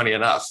 actually, funny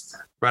enough.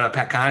 Brought up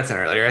Pat Connaughton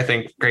earlier. I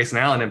think Grayson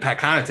Allen and Pat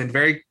Connaughton,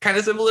 very kind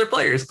of similar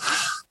players.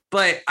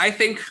 But I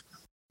think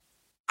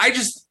I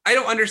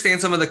don't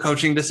understand some of the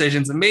coaching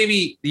decisions. And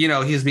maybe,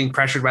 he's being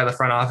pressured by the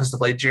front office to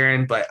play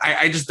Jaren, but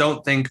I just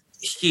don't think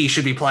he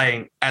should be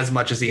playing as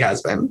much as he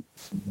has been.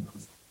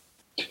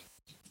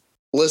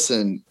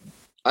 Listen,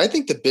 I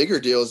think the bigger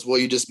deal is what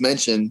you just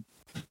mentioned,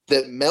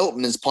 that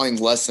Melton is playing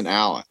less than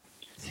Allen.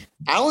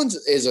 Allen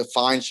is a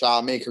fine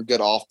shot maker,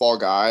 good off-ball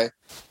guy.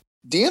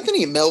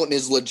 D'Anthony Melton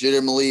is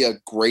legitimately a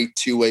great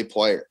two-way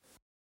player.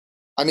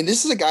 I mean,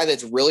 this is a guy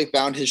that's really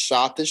found his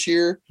shot this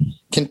year,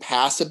 can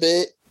pass a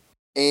bit,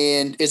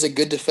 and is a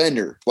good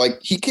defender. Like,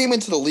 he came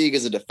into the league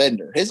as a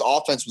defender. His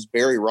offense was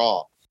very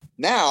raw.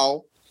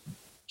 Now,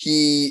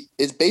 he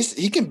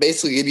can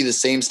basically give you the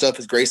same stuff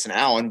as Grayson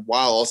Allen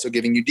while also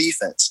giving you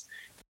defense.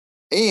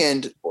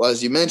 And,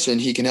 as you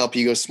mentioned, he can help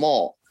you go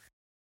small.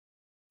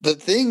 The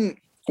thing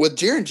with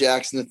Jaren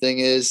Jackson, the thing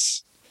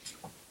is,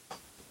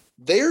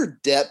 their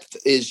depth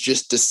is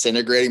just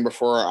disintegrating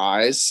before our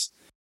eyes.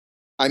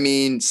 I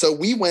mean, so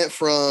we went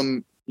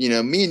from,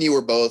 me and you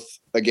were both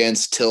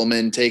against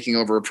Tillman taking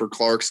over for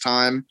Clark's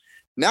time.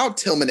 Now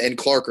Tillman and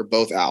Clark are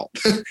both out.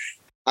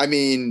 I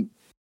mean,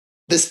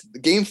 this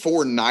game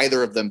 4,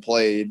 neither of them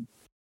played.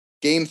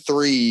 Game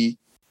 3,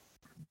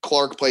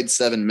 Clark played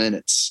 7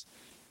 minutes.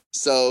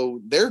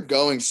 So they're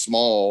going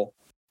small.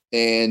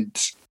 And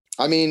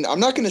I mean, I'm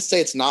not going to say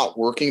it's not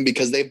working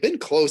because they've been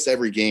close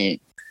every game.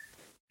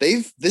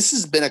 This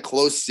has been a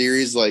close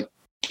series. Like,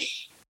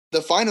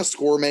 the final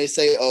score may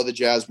say, oh, the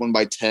Jazz won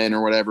by 10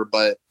 or whatever,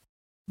 but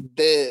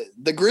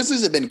the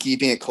Grizzlies have been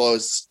keeping it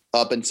close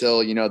up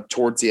until,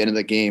 towards the end of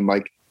the game.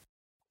 Like,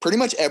 pretty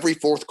much every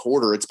fourth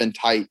quarter, it's been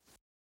tight.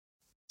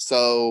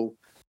 So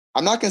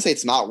I'm not going to say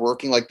it's not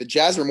working. Like, the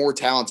Jazz are more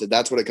talented.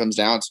 That's what it comes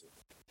down to.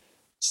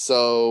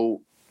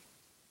 So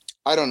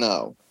I don't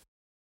know.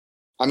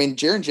 I mean,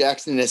 Jaren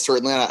Jackson is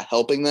certainly not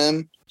helping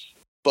them,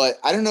 but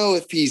I don't know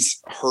if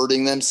he's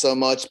hurting them so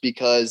much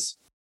because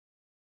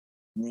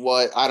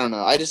I don't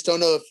know. I just don't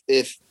know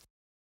if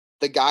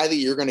the guy that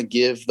you're going to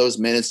give those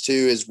minutes to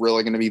is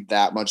really going to be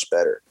that much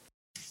better.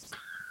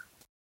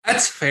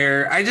 That's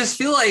fair. I just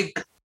feel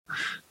like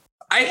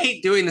I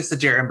hate doing this to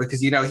Jaren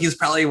because, he's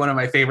probably one of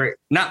my favorite,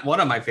 not one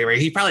of my favorite.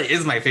 He probably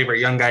is my favorite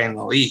young guy in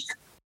the league,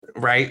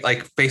 right?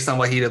 Like, based on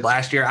what he did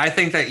last year. I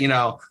think that,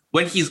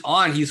 when he's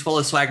on, he's full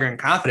of swagger and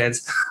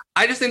confidence.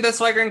 I just think that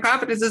swagger and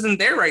confidence isn't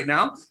there right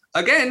now.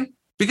 Again,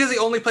 because he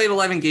only played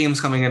 11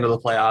 games coming into the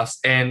playoffs,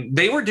 and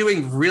they were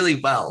doing really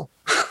well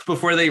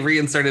before they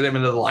reinserted him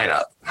into the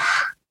lineup.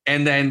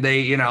 And then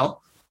they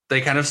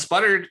kind of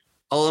sputtered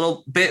a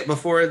little bit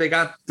before they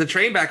got the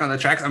train back on the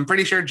tracks. I'm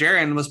pretty sure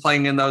Jaren was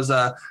playing in those.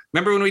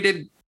 Remember when we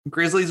did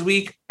Grizzlies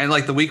week and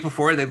like the week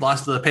before they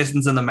lost to the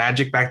Pistons and the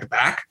Magic back to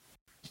back?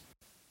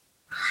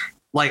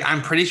 Like,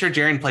 I'm pretty sure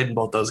Jaren played in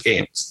both those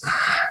games.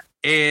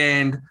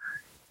 And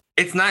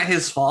it's not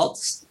his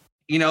fault,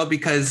 you know,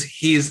 because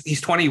he's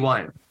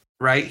 21,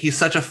 right? He's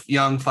such a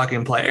young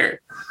fucking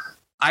player.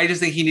 I just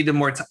think he needed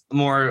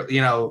more,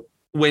 you know,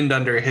 wind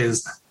in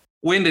his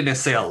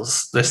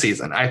sails this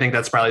season. I think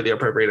that's probably the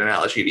appropriate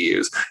analogy to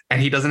use.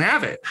 And he doesn't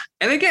have it.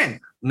 And again,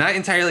 not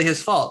entirely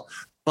his fault,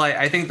 but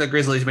I think the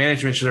Grizzlies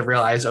management should have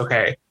realized,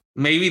 okay,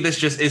 maybe this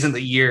just isn't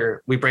the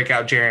year we break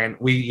out Jaren.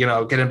 We, you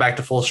know, get him back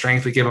to full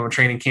strength. We give him a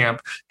training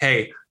camp.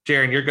 Hey,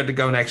 Jaren, you're good to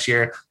go next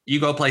year. You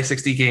go play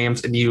 60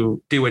 games and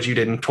you do what you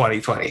did in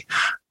 2020.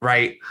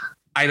 Right.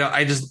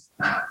 I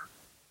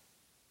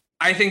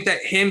think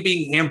that him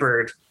being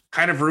hampered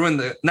kind of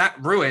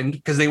not ruined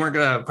because they weren't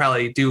going to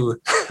probably do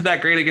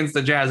that great against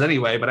the Jazz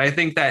anyway. But I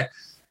think that,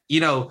 you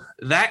know,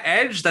 that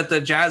edge that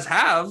the Jazz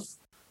have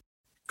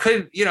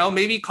could, you know,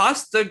 maybe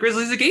cost the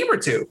Grizzlies a game or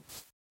two.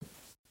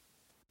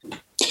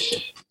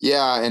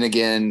 Yeah. And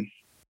again,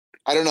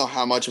 I don't know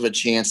how much of a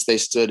chance they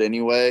stood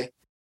anyway.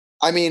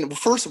 I mean,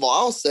 first of all,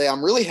 I'll say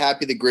I'm really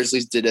happy the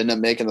Grizzlies did end up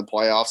making the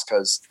playoffs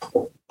because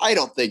I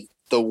don't think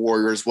the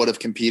Warriors would have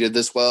competed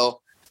this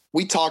well.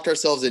 We talked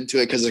ourselves into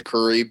it because of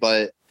Curry,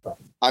 but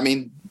I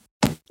mean,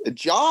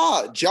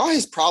 Ja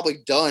has probably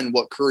done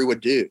what Curry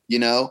would do, you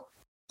know?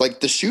 Like,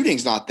 the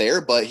shooting's not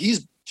there, but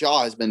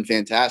Ja has been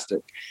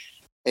fantastic.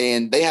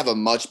 And they have a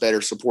much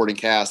better supporting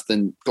cast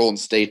than Golden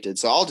State did.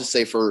 So I'll just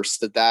say first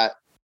that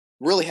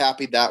really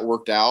happy that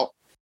worked out.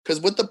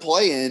 Because with the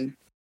play-in,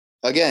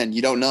 again,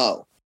 you don't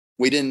know.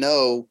 We didn't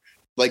know.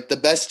 Like, the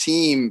best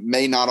team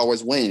may not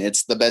always win.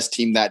 It's the best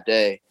team that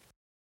day.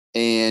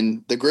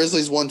 And the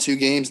Grizzlies won 2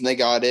 games and they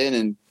got in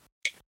and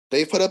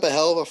they put up a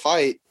hell of a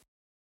fight.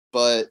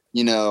 But,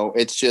 you know,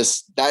 it's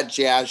just that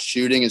Jazz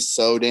shooting is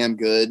so damn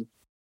good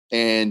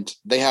and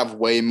they have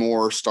way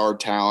more star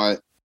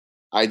talent.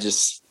 I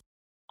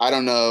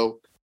don't know.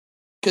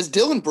 Because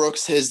Dylan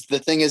Brooks has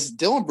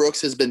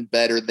been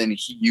better than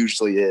he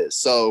usually is.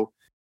 So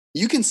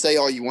you can say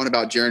all you want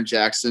about Jaren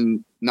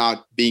Jackson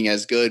not being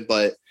as good,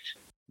 but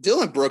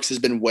Dylan Brooks has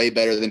been way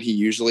better than he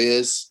usually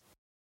is.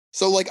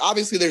 So, like,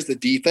 obviously there's the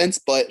defense,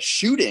 but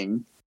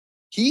shooting,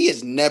 he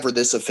is never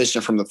this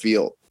efficient from the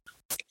field.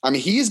 I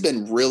mean, he has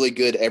been really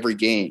good every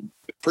game,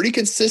 pretty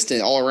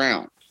consistent all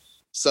around.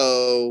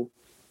 So,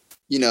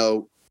 you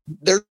know,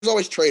 there's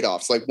always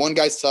trade-offs. Like, one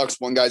guy sucks,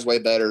 one guy's way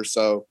better.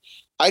 So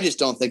I just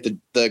don't think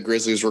the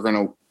Grizzlies were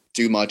going to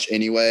do much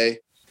anyway.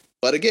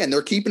 But again,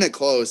 they're keeping it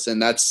close,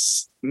 and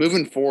that's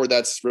moving forward.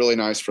 That's really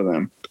nice for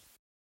them.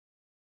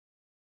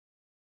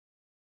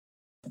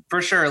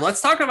 For sure.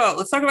 Let's talk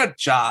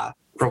about Ja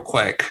real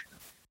quick.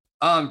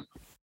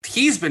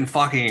 He's been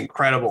fucking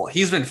incredible.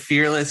 He's been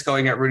fearless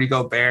going at Rudy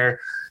Gobert,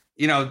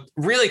 you know,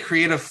 really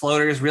creative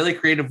floaters, really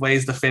creative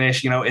ways to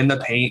finish, you know, in the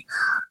paint.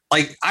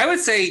 Like, I would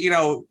say, you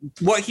know,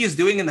 what he's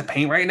doing in the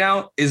paint right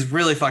now is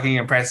really fucking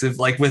impressive,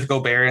 like with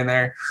Gobert in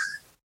there.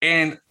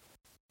 And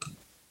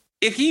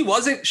if he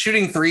wasn't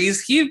shooting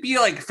threes, he'd be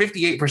like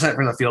 58%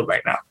 from the field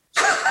right now.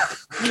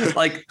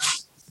 Like,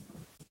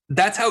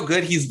 that's how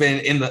good he's been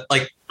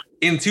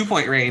in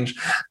 2-point range.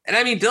 And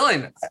I mean,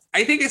 Dylan,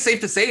 I think it's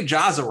safe to say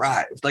Ja's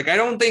arrived. Like, I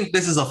don't think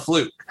this is a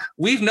fluke.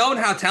 We've known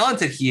how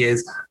talented he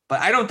is, but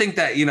I don't think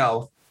that, you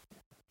know,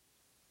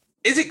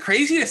 is it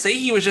crazy to say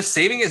he was just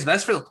saving his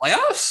best for the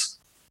playoffs?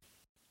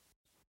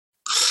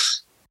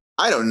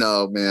 I don't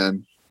know,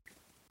 man.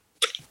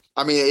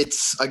 I mean,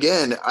 it's,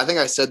 again, I think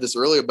I said this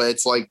earlier, but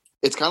it's like,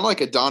 it's kind of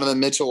like a Donovan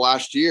Mitchell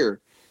last year.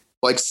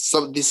 Like,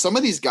 some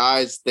of these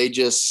guys, they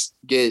just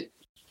get,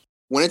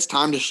 when it's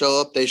time to show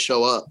up, they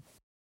show up.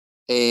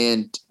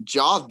 And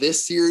Ja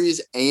this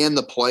series and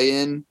the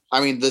play-in,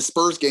 I mean, the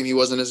Spurs game, he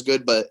wasn't as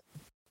good, but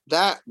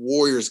that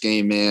Warriors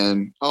game,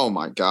 man, oh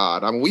my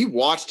God. I mean, we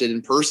watched it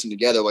in person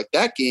together. Like,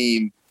 that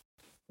game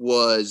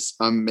was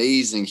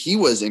amazing. He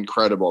was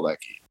incredible that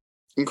game.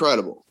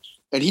 Incredible.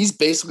 And he's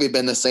basically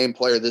been the same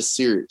player this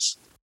series,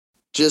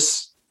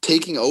 just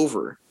taking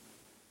over.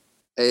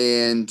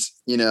 And,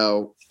 you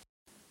know,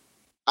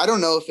 I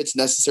don't know if it's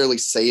necessarily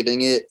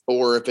saving it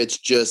or if it's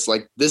just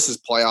like, this is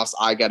playoffs,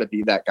 I got to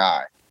be that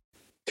guy.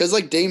 Because,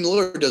 like, Dame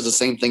Lillard does the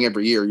same thing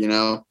every year, you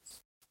know?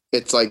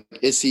 It's like,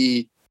 is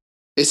he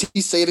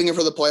saving it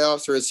for the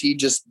playoffs or is he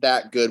just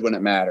that good when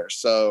it matters?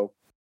 So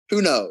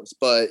who knows?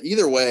 But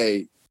either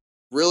way,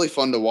 really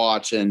fun to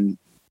watch. And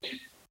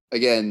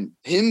again,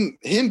 him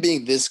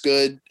being this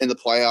good in the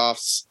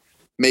playoffs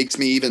makes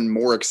me even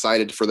more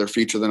excited for their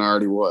future than I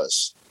already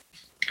was.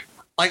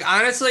 Like,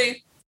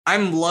 honestly,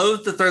 I'm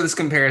loath to throw this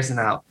comparison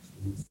out.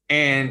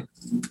 And,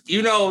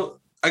 you know,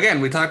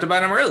 again, we talked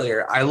about him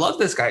earlier. I love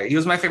this guy. He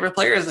was my favorite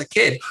player as a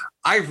kid.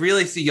 I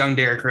really see young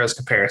Derrick Rose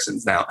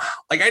comparisons now.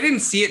 Like, I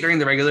didn't see it during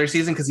the regular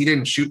season because he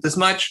didn't shoot this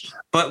much.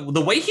 But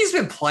the way he's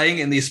been playing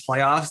in these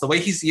playoffs, the way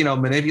he's, you know,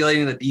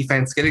 manipulating the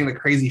defense, getting the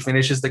crazy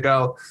finishes to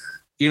go,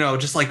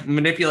 just like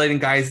manipulating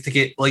guys to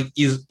get like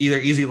either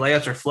easy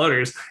layups or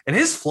floaters. And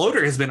his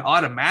floater has been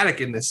automatic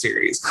in this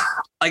series.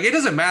 Like, it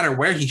doesn't matter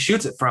where he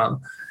shoots it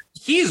from.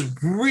 He's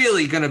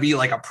really going to be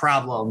like a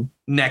problem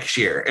next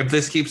year if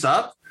this keeps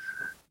up.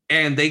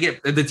 And they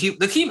get the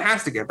team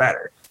has to get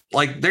better.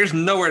 Like, there's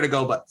nowhere to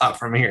go but up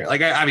from here.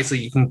 Like, obviously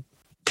you can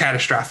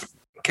catastrophe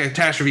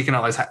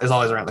is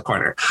always around the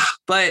corner,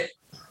 but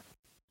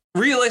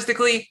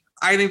realistically,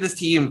 I think this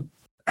team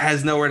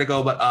has nowhere to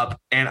go but up.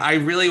 And I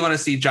really want to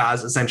see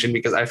Ja's ascension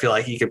because I feel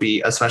like he could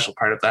be a special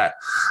part of that.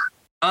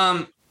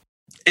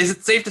 Is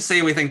it safe to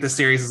say we think the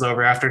series is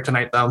over after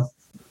tonight, though?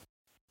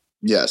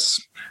 Yes.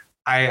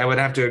 I would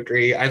have to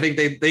agree. I think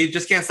they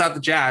just can't stop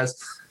the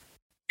Jazz.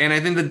 And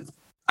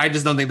I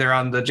just don't think they're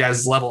on the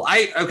Jazz's level.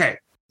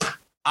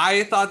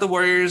 I thought the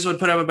Warriors would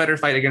put up a better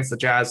fight against the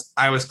Jazz.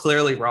 I was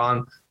clearly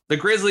wrong. The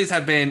Grizzlies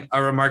have been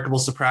a remarkable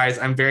surprise.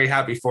 I'm very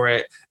happy for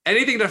it.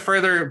 Anything to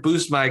further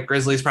boost my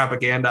Grizzlies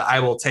propaganda, I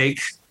will take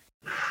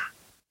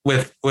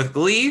with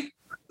glee.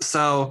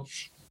 So,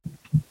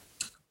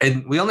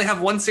 and we only have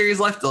one series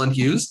left, Dylan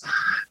Hughes.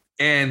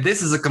 And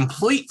this is a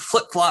complete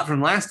flip-flop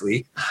from last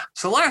week.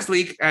 So last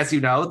week, as you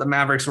know, the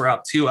Mavericks were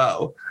up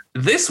 2-0.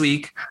 This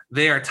week,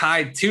 they are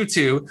tied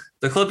 2-2.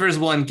 The Clippers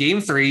won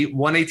Game 3,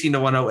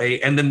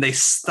 118-108, and then they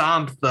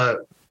stomped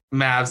the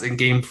Mavs in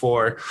Game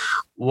 4,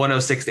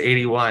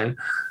 106-81.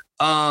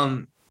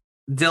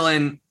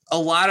 Dylan, a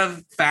lot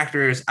of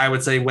factors, I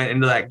would say, went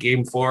into that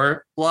Game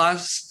 4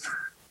 loss.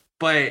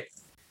 But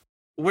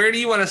where do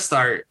you want to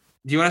start?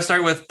 Do you want to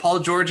start with Paul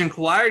George and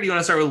Kawhi, or do you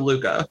want to start with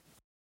Luka?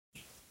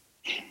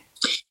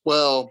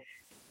 Well,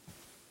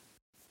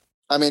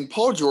 I mean,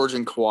 Paul George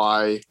and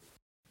Kawhi,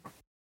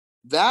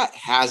 that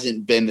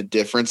hasn't been the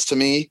difference to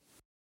me.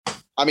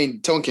 I mean,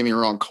 don't get me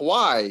wrong.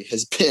 Kawhi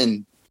has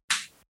been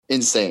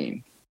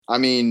insane. I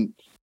mean,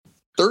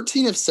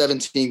 13 of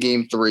 17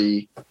 Game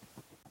 3,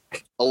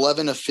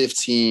 11 of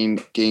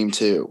 15 Game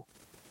 2.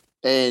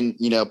 And,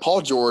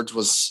 Paul George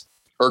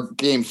or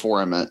Game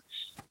 4, I meant.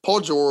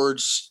 Paul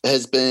George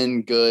has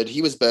been good.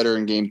 He was better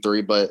in Game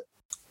 3, but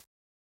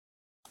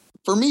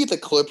for me, the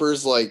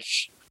Clippers, like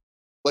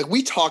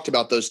we talked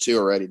about those two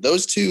already.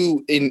 Those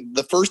two, in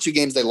the first two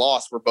games they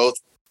lost, were both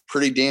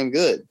pretty damn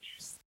good.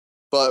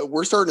 But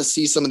we're starting to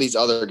see some of these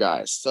other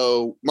guys.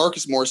 So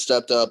Marcus Morris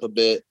stepped up a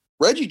bit.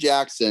 Reggie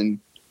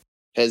Jackson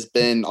has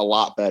been a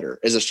lot better.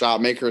 As a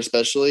shot maker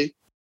especially,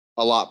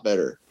 a lot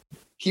better.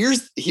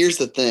 Here's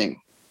the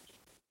thing.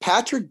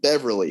 Patrick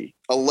Beverley,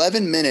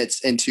 11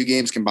 minutes in 2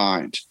 games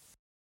combined.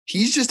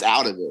 He's just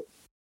out of it.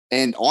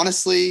 And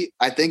honestly,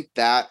 I think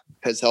that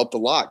has helped a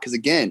lot because,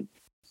 again,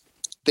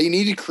 they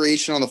needed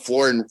creation on the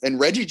floor, and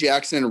Reggie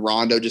Jackson and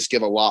Rondo just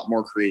give a lot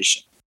more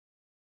creation.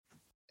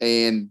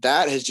 And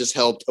that has just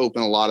helped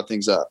open a lot of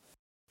things up.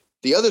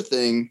 The other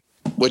thing,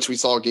 which we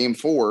saw Game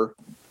 4,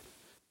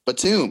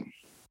 Batum,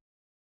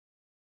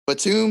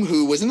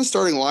 who was in the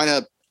starting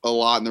lineup a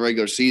lot in the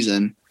regular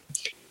season.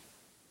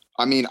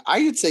 I mean,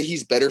 I would say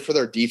he's better for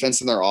their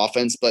defense and their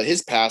offense, but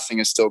his passing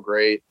is still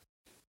great.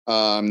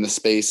 The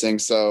spacing.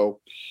 So,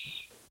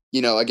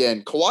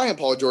 again, Kawhi and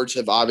Paul George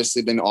have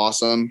obviously been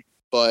awesome,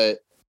 but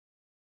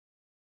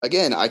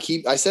again, I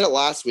said it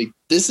last week.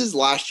 This is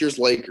last year's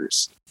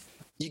Lakers.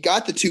 You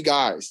got the two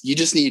guys. You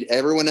just need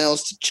everyone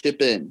else to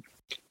chip in.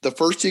 The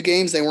first 2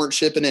 games, they weren't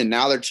chipping in.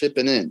 Now they're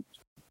chipping in.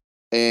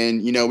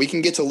 And, we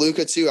can get to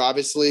Luka too.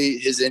 Obviously,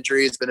 his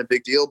injury has been a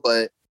big deal,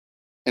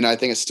 and I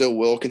think it still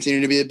will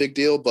continue to be a big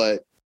deal,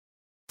 but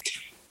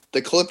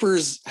the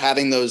Clippers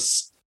having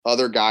those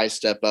other guys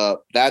step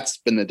up, that's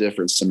been the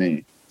difference to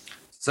me.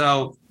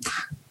 So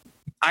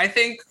I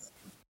think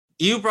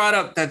you brought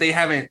up that they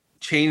haven't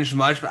changed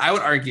much, but I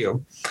would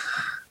argue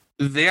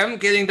them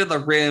getting to the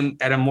rim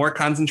at a more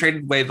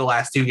concentrated way the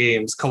last 2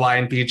 games, Kawhi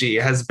and PG,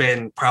 has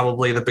been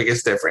probably the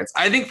biggest difference.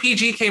 I think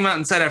PG came out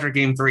and said after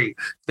Game 3,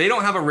 they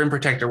don't have a rim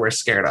protector we're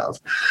scared of.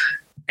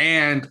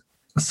 And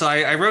so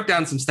I wrote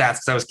down some stats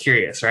because I was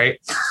curious, right?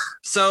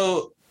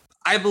 So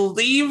I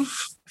believe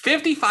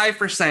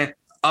 55%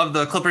 of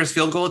the Clippers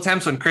field goal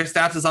attempts when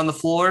Kristaps is on the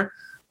floor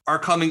are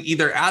coming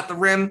either at the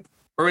rim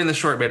or in the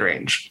short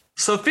mid-range.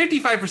 So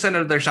 55%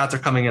 of their shots are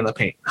coming in the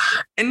paint.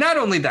 And not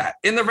only that,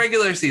 in the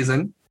regular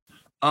season,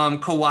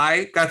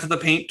 Kawhi got to the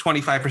paint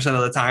 25%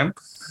 of the time,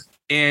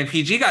 and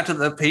PG got to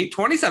the paint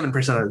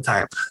 27% of the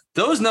time.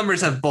 Those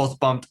numbers have both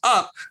bumped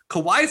up.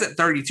 Kawhi's at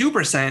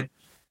 32%,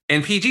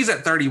 and PG's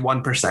at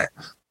 31%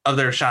 of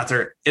their shots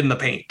are in the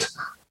paint.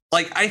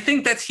 Like, I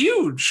think that's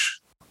huge.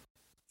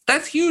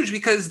 That's huge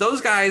because those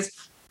guys,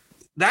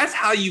 that's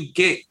how you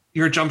get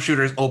your jump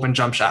shooters open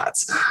jump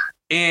shots.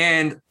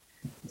 And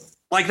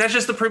like, that's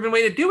just the proven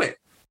way to do it.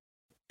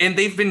 And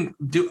they've been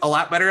a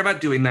lot better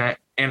about doing that.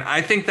 And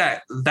I think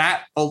that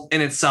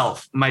in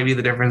itself might be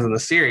the difference in the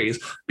series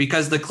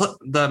because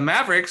the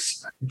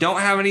Mavericks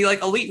don't have any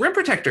like elite rim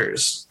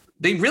protectors.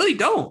 They really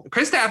don't.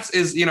 Kristaps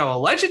is,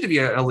 alleged to be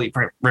an elite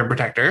rim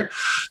protector,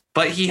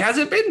 but he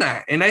hasn't been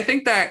that. And I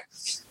think that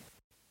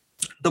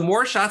the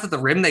more shots at the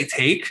rim they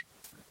take,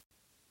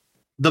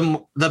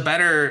 the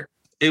better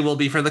it will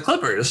be for the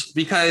Clippers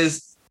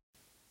because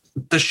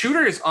the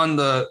shooters on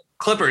the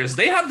Clippers,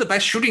 they have the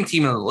best shooting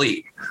team in the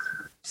league.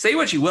 Say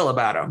what you will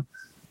about them,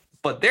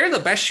 but they're the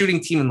best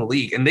shooting team in the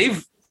league. And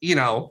they've,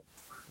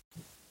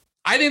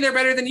 I think they're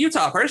better than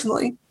Utah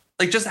personally.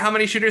 Like just how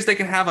many shooters they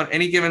can have on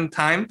any given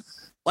time.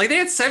 Like they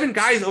had 7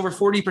 guys over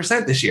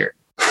 40% this year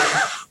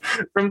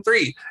from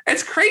 3.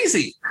 It's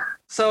crazy.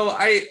 So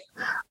I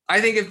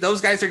think if those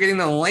guys are getting in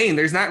the lane,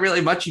 there's not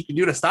really much you can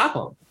do to stop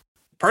them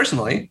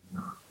personally.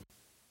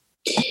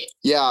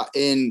 Yeah.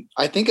 And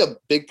I think a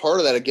big part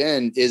of that,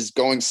 again, is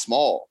going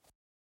small.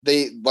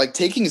 They like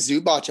taking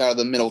Zubac out of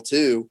the middle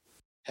too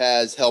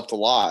has helped a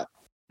lot.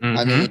 Mm-hmm.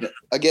 I mean,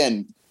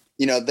 again,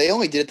 they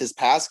only did it this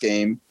past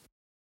game,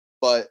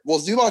 but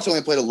Zubac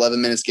only played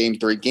 11 minutes game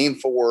 3. Game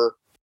 4,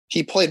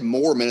 he played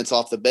more minutes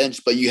off the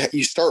bench, but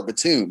you start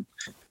Batum.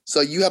 So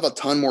you have a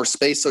ton more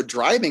space. So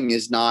driving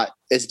is not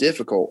as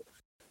difficult.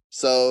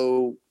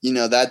 So,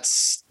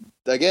 that's,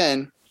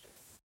 again,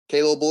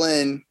 Caleb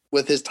Lynn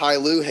with his Ty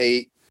Lue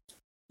hate,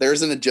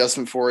 there's an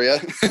adjustment for you.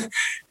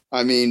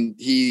 I mean,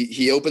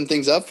 he opened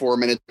things up for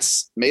him, and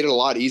it's made it a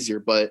lot easier.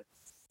 But,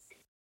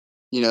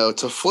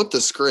 to flip the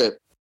script,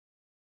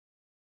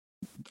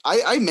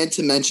 I meant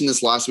to mention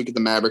this last week at the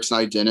Mavericks, and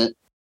I didn't.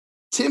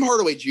 Tim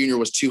Hardaway Jr.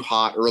 was too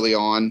hot early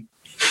on,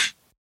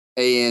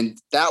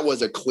 and that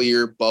was a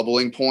clear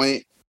bubbling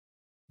point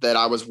that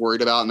I was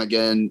worried about. And,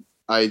 again,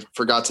 I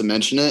forgot to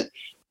mention it.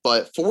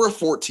 But 4 of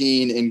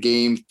 14 in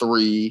game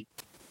 3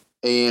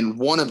 and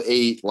 1 of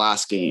 8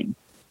 last game.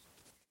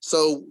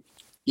 So,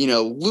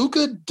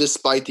 Luka,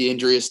 despite the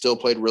injury, has still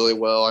played really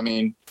well. I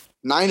mean,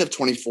 9 of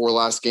 24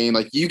 last game.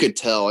 Like, you could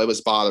tell it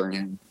was bothering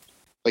him.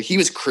 Like, he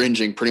was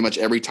cringing pretty much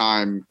every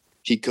time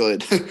he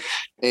could.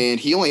 And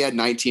he only had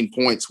 19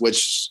 points,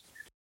 which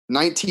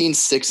 19,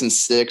 6, and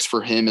 6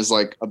 for him is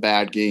like a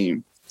bad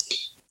game.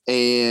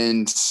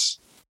 And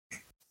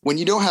when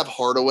you don't have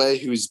Hardaway,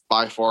 who's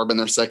by far been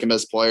their second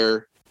best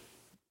player,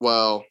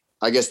 well,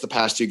 I guess the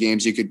past 2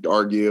 games you could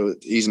argue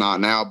he's not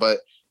now, but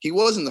he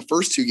was in the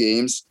first 2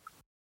 games.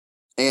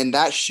 And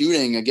that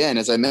shooting, again,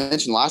 as I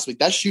mentioned last week,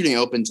 that shooting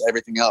opens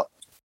everything up.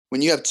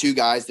 When you have 2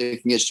 guys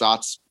that can get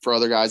shots for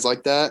other guys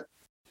like that.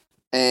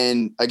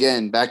 And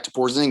again, back to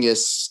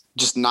Porzingis,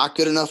 just not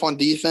good enough on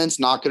defense,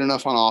 not good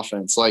enough on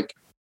offense. Like,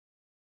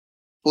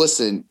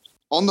 listen,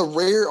 on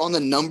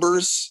the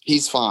numbers,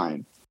 he's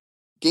fine.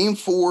 Game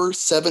 4,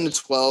 7 to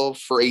 12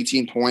 for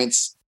 18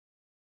 points.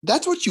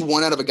 That's what you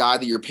want out of a guy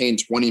that you're paying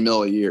 $20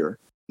 million a year,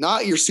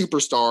 not your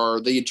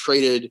superstar that you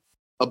traded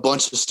a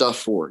bunch of stuff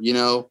for,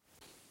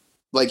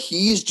 Like,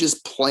 he's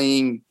just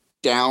playing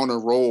down a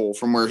role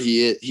from where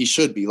he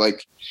should be.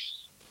 Like,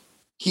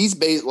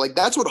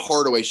 that's what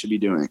Hardaway should be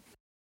doing,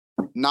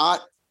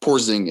 not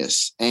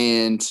Porzingis.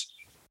 And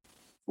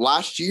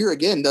last year,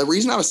 again, the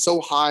reason I was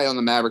so high on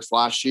the Mavericks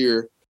last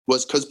year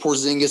was because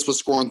Porzingis was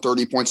scoring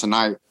 30 points a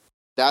night.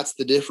 That's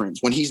the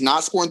difference. When he's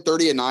not scoring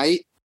 30 a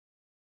night,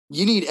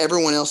 you need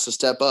everyone else to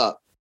step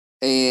up.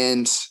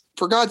 And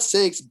for God's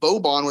sakes,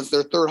 Boban was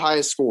their 3rd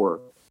highest scorer,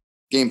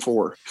 game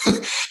 4.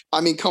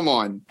 I mean, come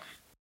on.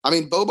 I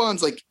mean,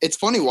 Boban's like, it's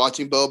funny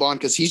watching Boban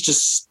because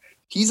he's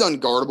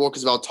unguardable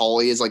because of how tall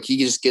he is. Like, he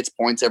just gets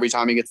points every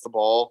time he gets the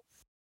ball.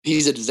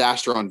 He's a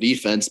disaster on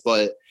defense,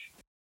 but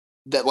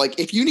that, like,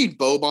 if you need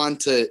Boban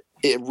to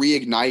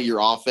reignite your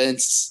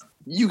offense,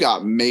 you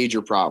got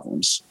major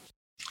problems.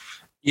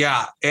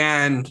 Yeah.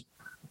 And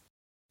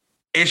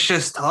it's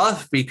just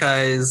tough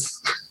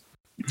because,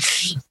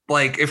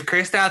 like, if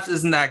Kristaps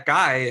isn't that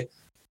guy,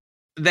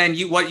 then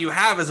what you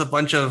have is a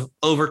bunch of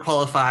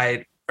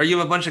overqualified, or you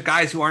have a bunch of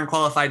guys who aren't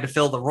qualified to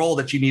fill the role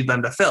that you need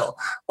them to fill.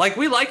 Like,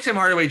 we like Tim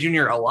Hardaway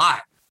Jr. a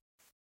lot.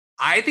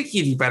 I think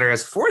he'd be better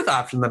as 4th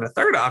option than a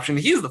 3rd option.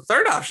 He's the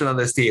 3rd option on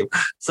this team.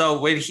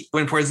 So when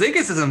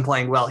Porzingis isn't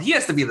playing well, he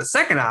has to be the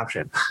 2nd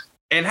option.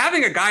 And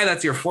having a guy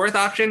that's your 4th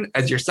option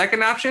as your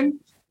 2nd option.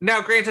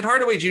 Now, granted,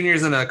 Hardaway Jr.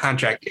 is in a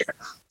contract year.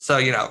 So,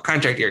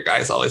 contract year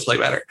guys always play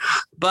better.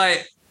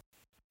 But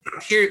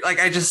here, like,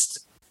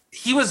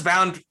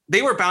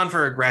 they were bound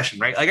for aggression,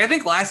 right? Like, I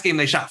think last game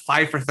they shot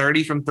 5 for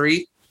 30 from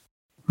 3.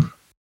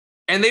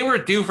 And they were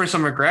due for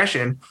some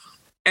aggression.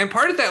 And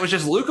part of that was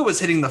just Luka was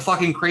hitting the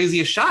fucking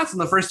craziest shots in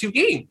the first 2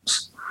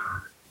 games.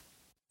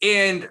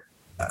 And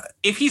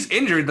if he's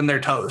injured, then they're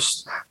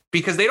toast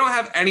because they don't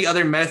have any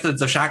other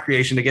methods of shot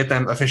creation to get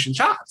them efficient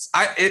shots.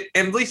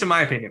 At least in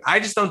my opinion, I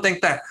just don't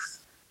think that,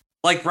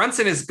 like,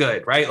 Brunson is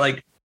good, right?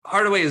 Like,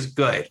 Hardaway is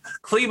good.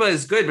 Kleba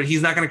is good, but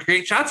he's not going to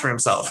create shots for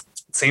himself.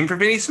 Same for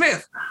Vinny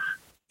Smith.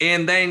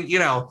 And then,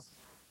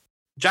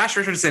 Josh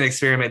Richardson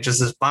experiment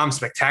just is bombed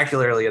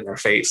spectacularly in their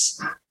face.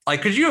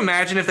 Like, could you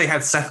imagine if they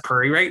had Seth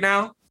Curry right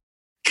now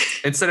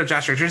instead of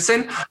Josh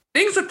Richardson?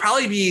 Things would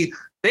probably be,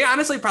 they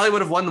honestly probably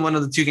would have won one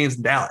of the 2 games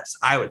in Dallas,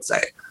 I would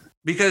say.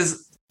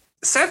 Because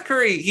Seth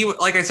Curry,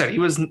 like I said, he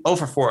was 0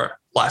 for 4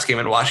 last game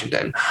in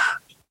Washington.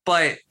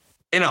 But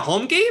in a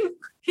home game,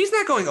 he's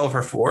not going 0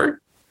 for 4.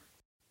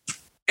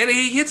 And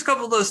he hits a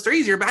couple of those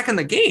threes, you're back in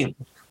the game.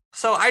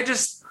 So I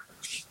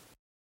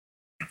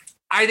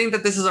think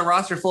that this is a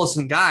roster full of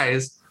some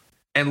guys,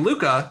 and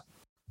Luka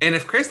And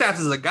if Kristaps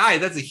is a guy,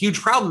 that's a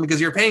huge problem because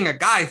you're paying a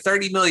guy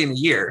 $30 million a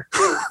year.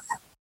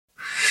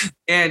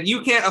 And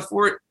you can't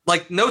afford,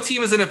 like, no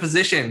team is in a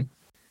position.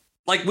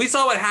 Like, we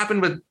saw what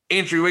happened with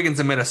Andrew Wiggins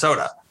in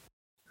Minnesota.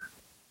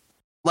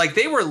 Like,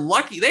 they were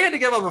lucky. They had to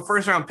give up a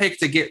first-round pick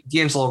to get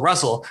D'Angelo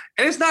Russell.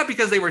 And it's not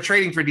because they were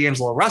trading for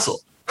D'Angelo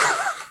Russell.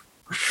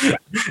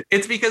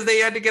 It's because they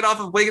had to get off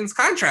of Wiggins'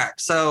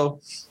 contract. So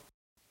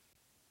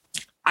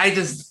I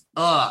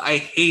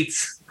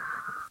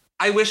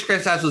wish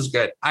Kristaps was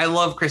good. I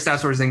love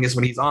Kristaps Porzingis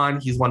when he's on.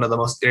 He's one of the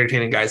most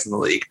entertaining guys in the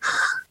league.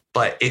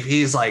 But if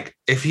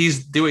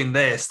he's doing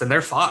this, then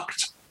they're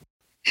fucked.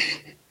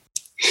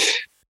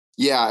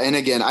 Yeah, and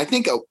again, I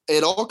think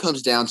it all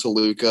comes down to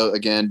Luka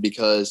again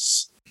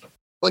because,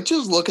 like,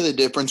 just look at the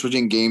difference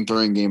between Game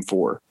 3 and Game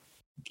 4.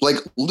 Like,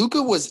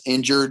 Luka was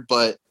injured,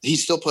 but he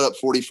still put up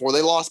 44.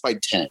 They lost by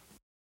 10.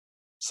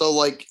 So,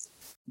 like,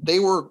 they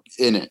were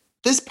in it.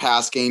 This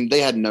past game, they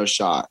had no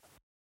shot.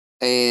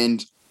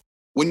 And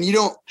when you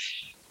don't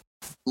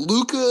 –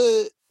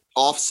 Luka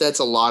offsets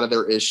a lot of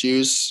their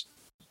issues.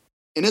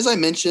 And as I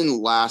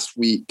mentioned last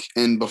week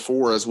and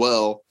before as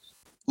well,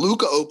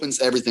 Luka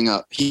opens everything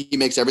up. He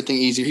makes everything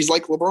easier. He's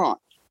like LeBron.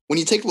 When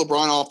you take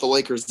LeBron off the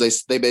Lakers,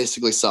 they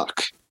basically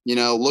suck. You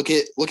know, look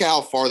at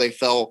how far they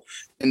fell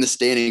in the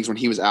standings when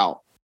he was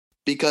out.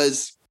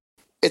 Because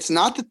it's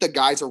not that the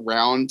guys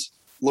around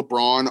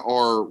LeBron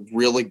are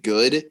really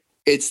good.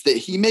 It's that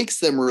he makes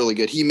them really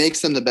good. He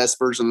makes them the best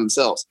version of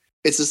themselves.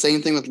 It's the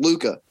same thing with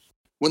Luka.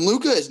 When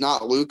Luka is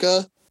not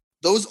Luka,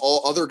 those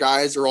all other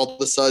guys are all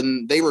of a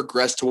sudden, they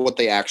regress to what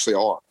they actually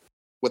are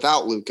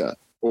without Luka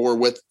or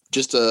with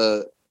just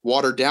a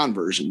watered down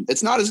version.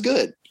 It's not as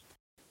good.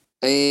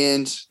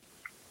 And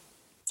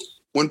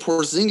when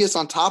Porzingis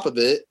on top of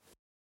it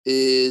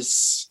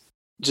is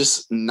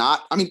just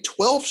not,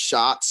 12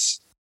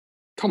 shots.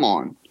 Come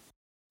on.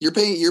 You're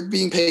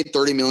being paid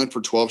 $30 million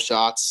for 12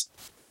 shots.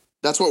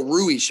 That's what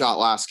Rui shot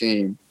last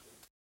game.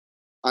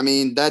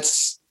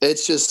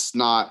 It's just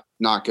not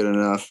good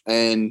enough.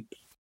 And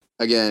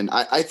again,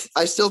 I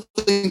still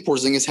think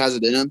Porzingis has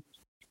it in him.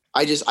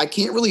 I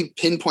can't really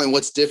pinpoint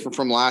what's different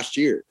from last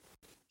year.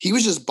 He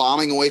was just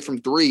bombing away from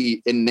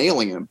three and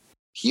nailing him.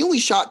 He only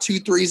shot 2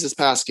 threes this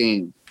past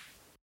game.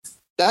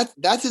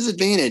 That's his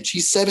advantage.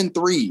 He's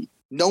 7'3".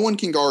 No one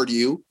can guard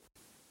you.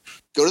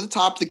 Go to the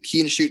top of the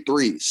key and shoot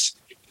threes.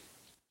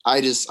 I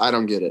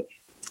don't get it.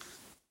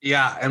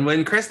 Yeah, and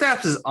when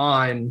Kristaps is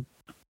on,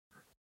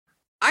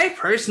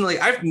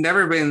 I've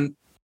never been,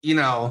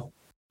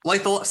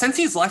 since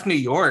he's left New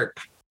York,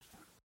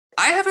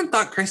 I haven't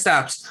thought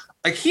Kristaps,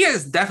 he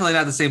is definitely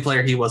not the same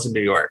player he was in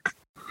New York.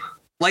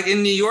 Like,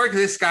 in New York,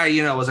 this guy,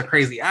 was a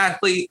crazy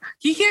athlete.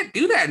 He can't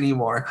do that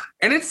anymore.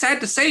 And it's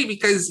sad to say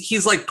because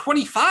he's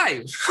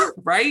 25,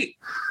 right?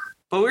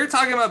 But we were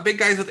talking about big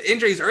guys with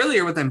injuries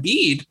earlier with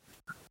Embiid.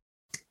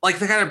 To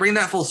kind of bring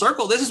that full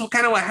circle, this is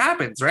kind of what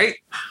happens, right?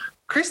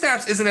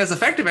 Kristaps isn't as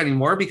effective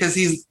anymore because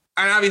he's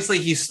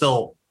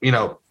still,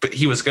 but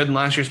he was good in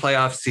last year's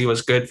playoffs. He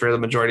was good for the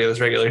majority of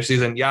this regular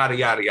season, yada,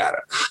 yada,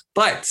 yada.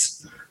 But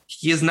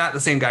he is not the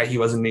same guy he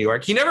was in New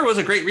York. He never was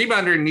a great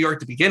rebounder in New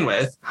York to begin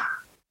with.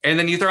 And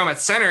then you throw him at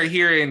center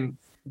here in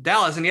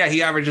Dallas, and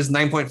he averages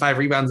 9.5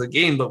 rebounds a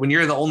game. But when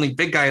you're the only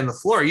big guy on the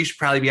floor, you should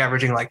probably be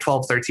averaging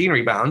 12, 13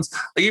 rebounds.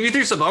 If you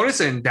threw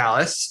Sabonis in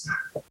Dallas,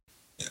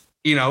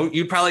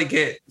 you'd probably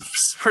get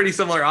pretty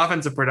similar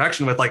offensive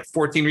production with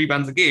 14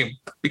 rebounds a game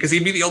because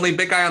he'd be the only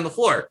big guy on the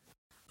floor.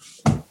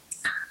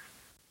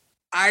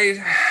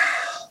 I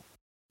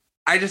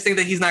just think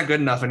that he's not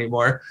good enough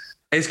anymore.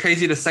 It's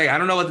crazy to say. I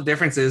don't know what the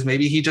difference is.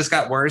 Maybe he just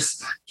got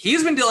worse.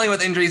 He's been dealing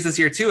with injuries this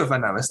year too, if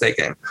I'm not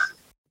mistaken.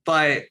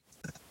 But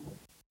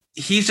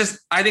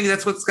I think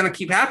that's what's going to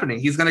keep happening.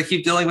 He's going to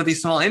keep dealing with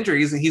these small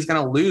injuries and he's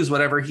going to lose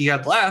whatever he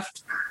had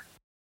left.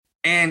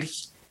 And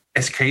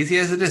as crazy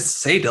as it is to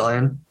say,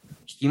 Dylan,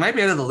 he might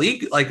be out of the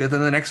league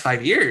within the next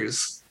 5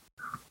 years.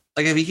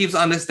 If he keeps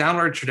on this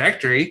downward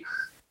trajectory,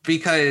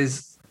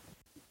 because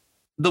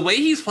the way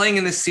he's playing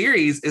in this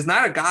series is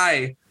not a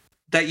guy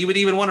that you would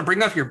even want to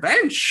bring off your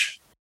bench.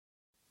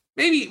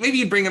 Maybe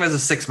you'd bring him as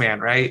a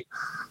 6-man, right?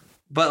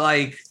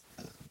 But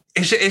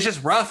it's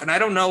just rough. And I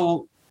don't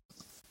know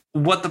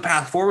what the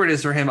path forward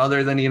is for him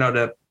other than,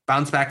 to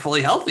bounce back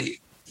fully healthy.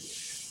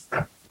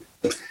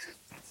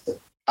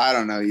 I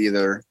don't know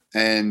either.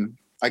 And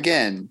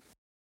again,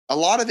 a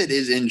lot of it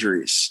is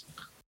injuries.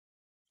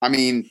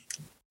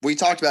 We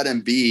talked about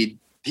Embiid.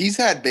 He's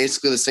had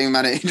basically the same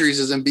amount of injuries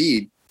as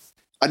Embiid.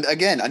 And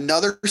again,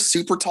 another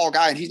super tall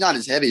guy, and he's not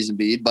as heavy as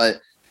Embiid,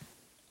 but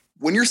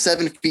when you're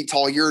 7 feet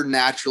tall, you're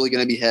naturally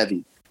going to be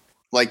heavy.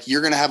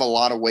 You're going to have a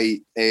lot of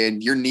weight,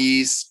 and your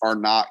knees are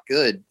not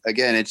good.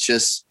 Again, it's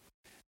just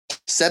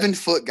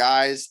 7-foot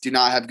guys do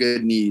not have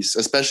good knees,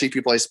 especially if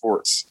you play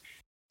sports.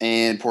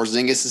 And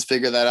Porzingis has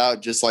figured that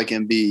out just like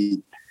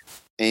Embiid.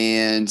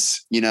 And,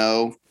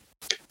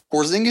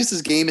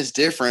 Porzingis' game is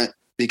different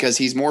because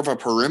he's more of a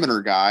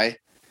perimeter guy.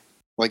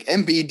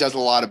 Embiid does a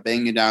lot of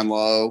banging down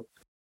low.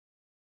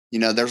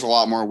 There's a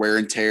lot more wear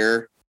and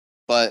tear.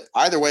 But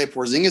either way,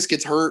 Porzingis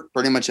gets hurt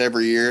pretty much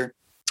every year.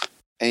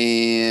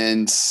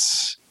 And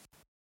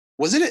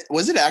was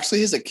it actually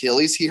his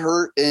Achilles he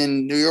hurt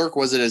in New York?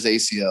 Was it his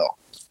ACL?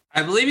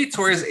 I believe he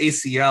tore his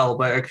ACL,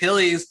 but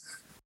Achilles.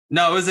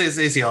 No, it was his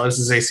ACL. It was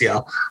his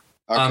ACL.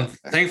 Okay.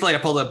 Thankfully, I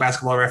pulled up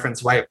Basketball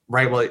Reference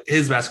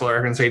his Basketball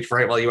Reference page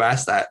right while you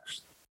asked that.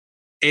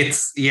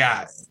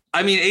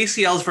 I mean,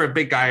 ACLs for a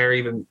big guy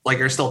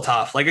are still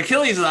tough. Like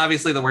Achilles is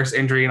obviously the worst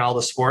injury in all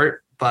the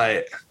sport,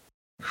 but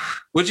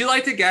would you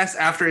like to guess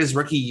after his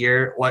rookie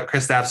year what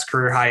Kristaps'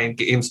 career high in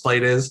games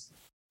played is?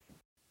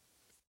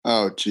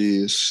 Oh,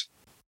 geez.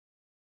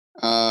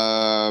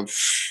 I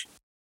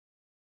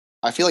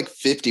feel like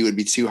 50 would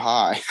be too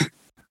high.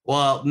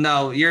 Well,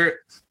 no, you're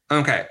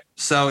okay.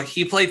 So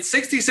he played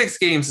 66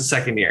 games the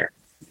second year.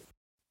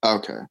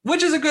 Okay.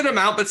 Which is a good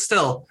amount, but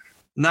still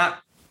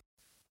not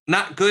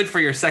good for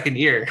your second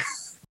year.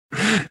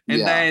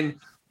 Then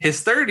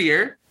his third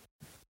year,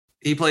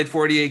 he played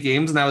 48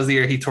 games, and that was the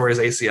year he tore his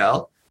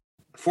ACL.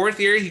 Fourth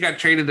year, he got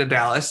traded to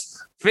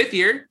Dallas. Fifth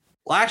year,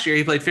 last year,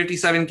 he played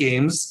 57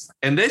 games,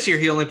 and this year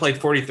he only played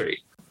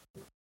 43.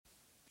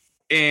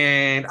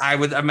 And I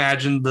would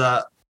imagine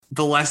the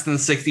less than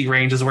 60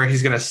 range is where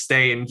he's going to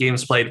stay in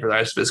games played for the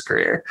rest of his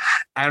career.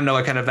 I don't know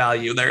what kind of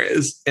value there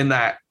is in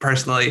that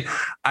personally.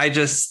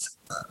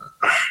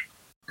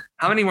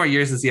 How many more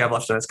years does he have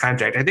left on his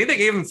contract? I think they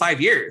gave him 5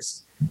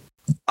 years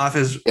off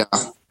his. Yeah,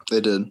 they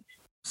did.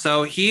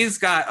 So he's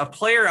got a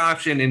player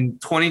option in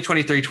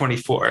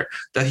 2023-24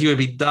 that he would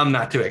be dumb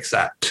not to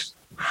accept.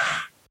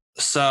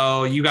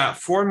 So you got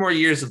 4 more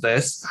years of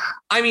this.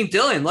 I mean,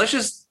 Dylan, let's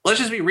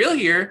just be real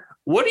here.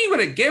 What are you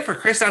going to get for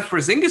Kristaps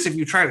Porzingis if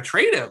you try to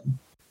trade him?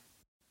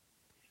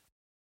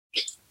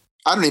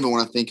 I don't even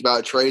want to think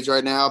about trades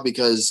right now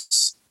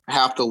because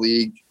half the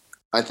league,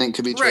 I think,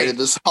 could be traded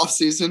this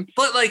offseason.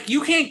 But like,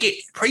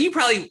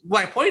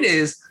 my point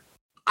is,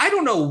 I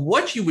don't know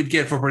what you would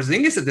get for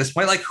Porzingis at this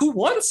point. Like, who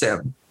wants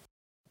him?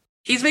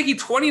 He's making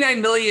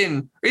 $29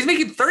 million, or he's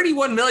making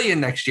 $31 million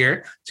next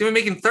year. He's going to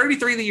be making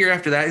 $33 the year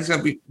after that. He's going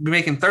to be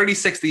making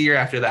 $36 the year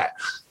after that.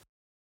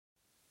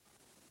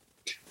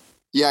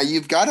 Yeah,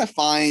 you've got to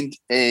find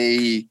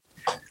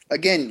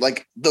again,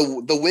 like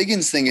the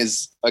Wiggins thing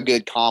is a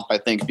good comp, I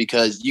think,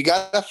 because you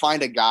got to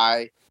find a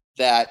guy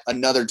that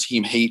another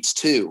team hates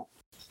too.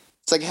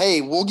 It's like,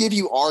 hey, we'll give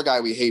you our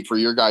guy we hate for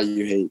your guy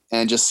you hate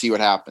and just see what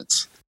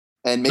happens.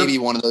 And maybe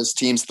one of those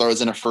teams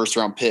throws in a first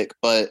round pick.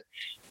 But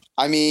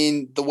I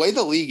mean, the way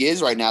the league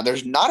is right now,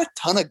 there's not a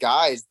ton of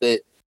guys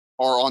that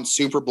are on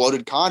super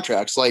bloated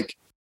contracts. Like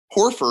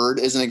Horford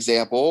is an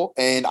example.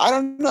 And I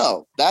don't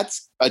know,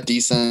 that's a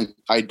decent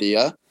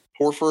idea.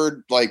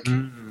 Horford, like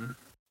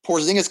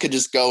Porzingis could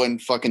just go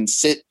and fucking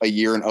sit a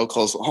year in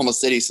Oklahoma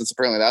City, since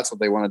apparently that's what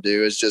they want to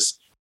do is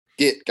just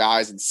get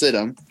guys and sit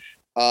them.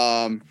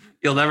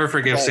 You'll never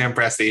forgive Sam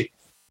Presti.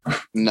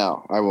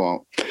 No, I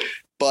won't.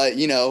 But,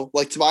 you know,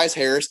 like Tobias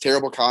Harris,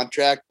 terrible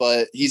contract,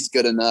 but he's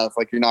good enough.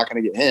 Like, you're not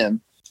going to get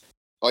him.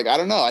 Like, I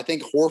don't know. I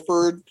think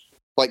Horford,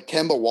 like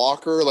Kemba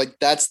Walker, like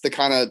that's the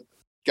kind of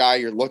guy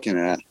you're looking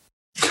at.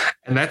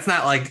 And that's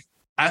not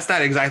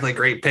exactly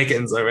great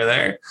pickings over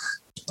there.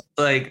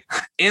 Like,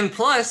 and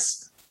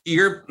plus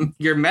your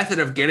method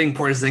of getting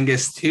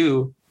Porzingis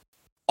to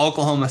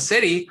Oklahoma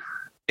City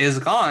is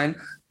gone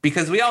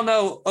because we all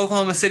know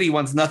Oklahoma City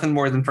wants nothing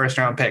more than first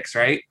round picks,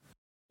 right?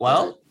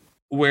 Well,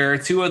 we're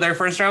 2 of their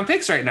first round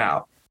picks right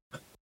now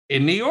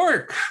in New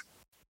York.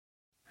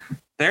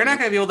 They're not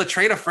going to be able to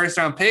trade a first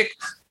round pick.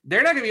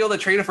 They're not going to be able to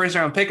trade a first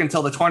round pick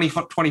until the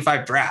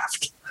 2025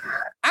 draft.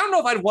 I don't know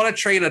if I'd want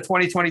to trade a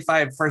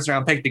 2025 first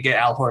round pick to get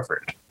Al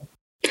Horford.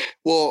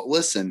 Well,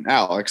 listen,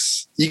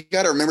 Alex, you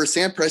got to remember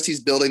Sam Presti's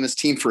building this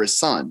team for his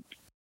son.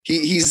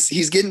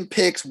 He's getting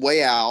picks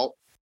way out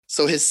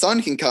so his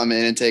son can come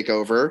in and take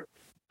over.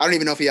 I don't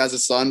even know if he has a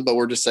son, but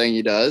we're just saying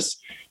he does.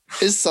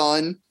 His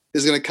son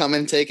is going to come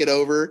in and take it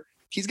over.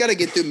 He's got to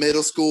get through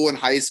middle school and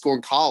high school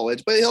and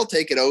college, but he'll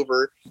take it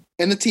over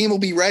and the team will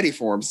be ready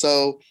for him.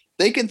 So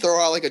they can throw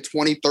out like a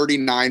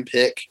 2039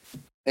 pick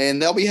and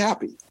they'll be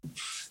happy.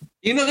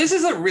 You know, this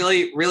is a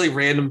really, really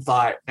random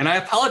thought, and I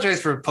apologize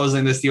for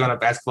posing this to you on a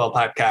basketball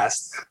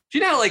podcast. Do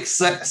you know how, like,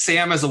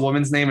 Sam as a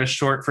woman's name is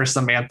short for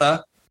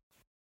Samantha?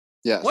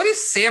 Yeah. What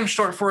is Sam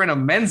short for in a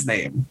men's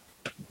name?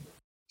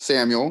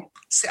 Samuel.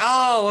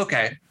 Oh,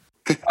 okay.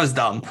 I was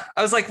dumb.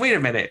 I was like, wait a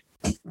minute.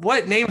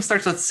 What name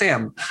starts with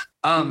Sam?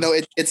 No,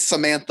 it's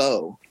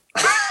Samantha.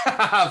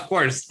 Of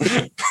course.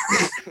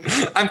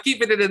 I'm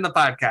keeping it in the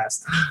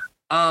podcast.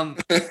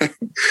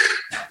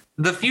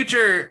 The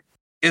future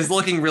is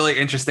looking really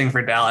interesting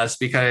for Dallas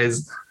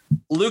because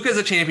Luka's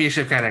a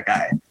championship kind of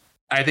guy.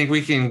 I think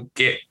we can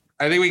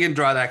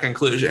draw that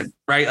conclusion,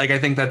 right? Like, I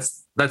think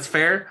that's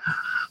fair.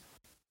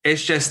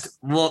 It's just,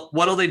 well,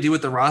 what'll they do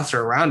with the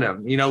roster around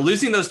him? You know,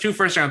 losing those 2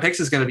 first round picks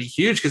is going to be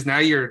huge because now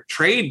your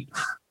trade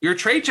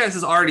chest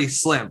is already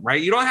slim,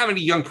 right? You don't have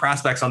any young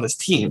prospects on this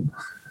team.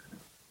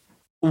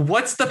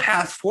 What's the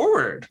path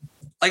forward?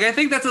 Like, I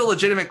think that's a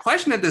legitimate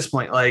question at this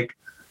point. Like,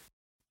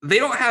 they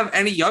don't have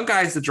any young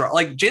guys to draw.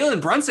 Like,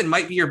 Jalen Brunson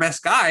might be your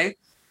best guy,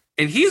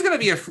 and he's going to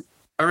be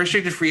a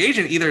restricted free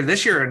agent either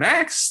this year or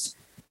next.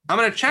 I'm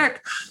going to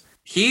check.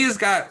 He's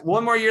got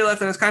one more year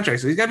left in his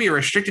contract, so he's going to be a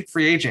restricted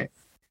free agent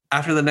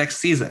after the next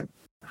season.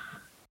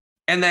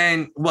 And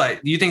then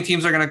what? You think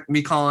teams are going to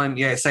be calling,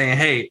 saying,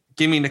 hey,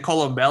 give me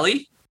Nicolo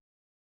Belli?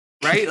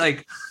 Right?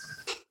 Like,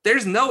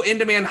 there's no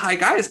in-demand high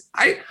guys.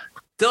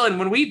 Dylan,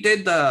 when we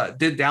did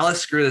Dallas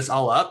screw this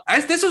all up?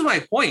 This was my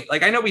point.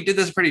 Like, I know we did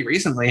this pretty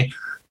recently.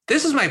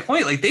 This is my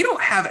point. Like, they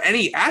don't have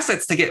any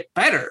assets to get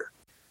better.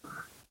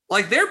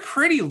 Like, they're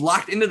pretty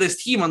locked into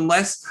this team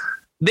unless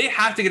they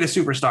have to get a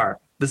superstar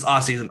this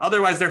offseason.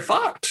 Otherwise, they're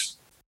fucked.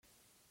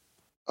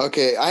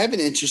 Okay, I have an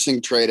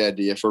interesting trade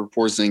idea for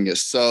Porzingis.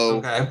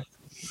 So,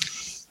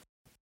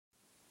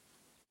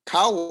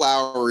 Kyle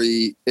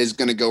Lowry is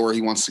going to go where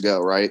he wants to go,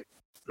 right?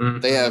 Mm-hmm.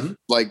 They have,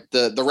 like,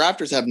 the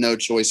Raptors have no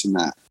choice in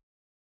that.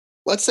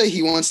 Let's say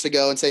he wants to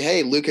go and say,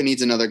 hey, Luka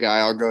needs another guy.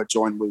 I'll go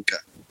join Luka.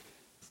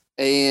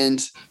 And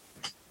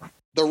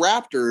the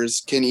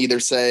Raptors can either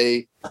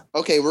say,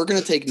 okay, we're going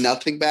to take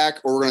nothing back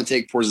or we're going to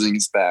take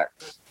Porzingis back.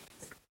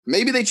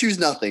 Maybe they choose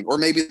nothing, or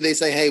maybe they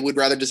say, hey, we'd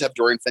rather just have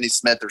Dorian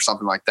Finney-Smith or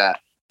something like that.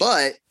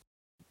 But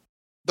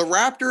the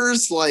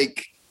Raptors,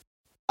 like,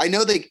 I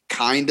know they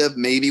kind of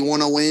maybe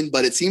want to win,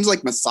 but it seems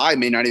like Masai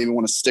may not even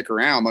want to stick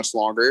around much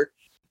longer.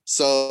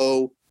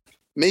 So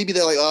maybe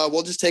they're like, oh,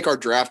 we'll just take our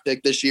draft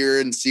pick this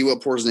year and see what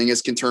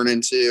Porzingis can turn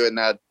into, and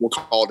that we'll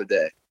call it a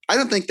day. I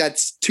don't think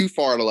that's too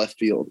far to left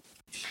field.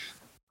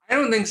 I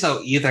don't think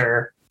so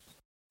either.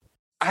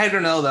 I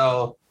don't know,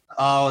 though.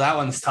 Oh, that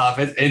one's tough.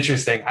 It's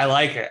interesting. I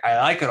like it. I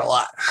like it a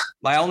lot.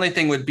 My only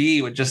thing would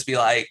just be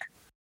like,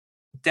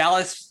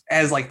 Dallas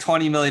has like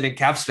 20 million in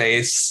cap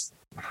space.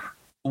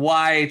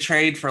 Why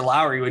trade for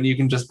Lowry when you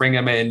can just bring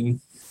him in,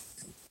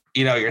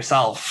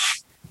 yourself?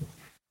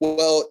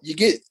 Well,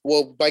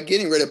 by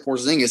getting rid of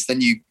Porzingis,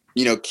 then you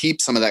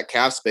keep some of that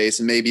cap space,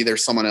 and maybe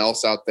there's someone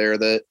else out there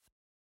that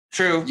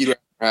true you'd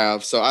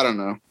have. So I don't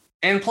know.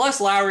 And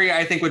plus Lowry,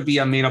 I think, would be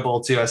amenable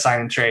to a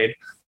sign and trade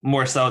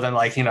more so than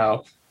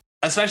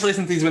especially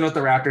since he's been with the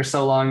Raptors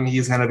so long.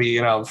 He's going to be,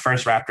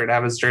 first Raptor to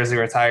have his jersey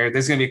retired.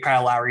 There's going to be a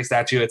Kyle Lowry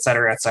statue, et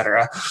cetera, et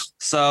cetera.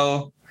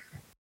 So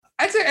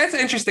that's an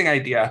interesting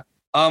idea.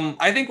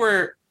 I think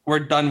we're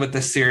done with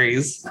this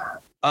series.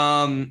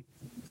 I'm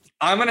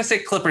going to say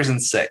Clippers in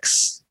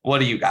 6. What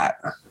do you got?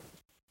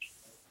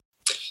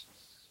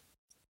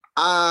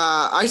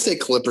 I say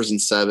Clippers in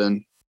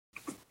 7.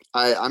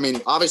 I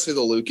mean, obviously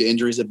the Luka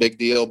injury is a big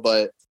deal,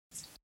 but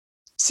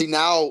see,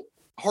 now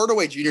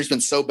Hardaway Jr. has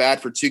been so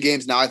bad for 2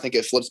 games. Now I think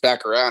it flips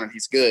back around and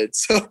he's good.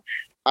 So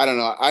I don't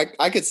know.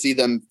 I could see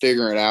them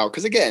figuring it out.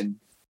 Because again,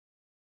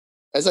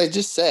 as I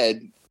just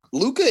said,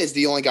 Luka is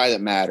the only guy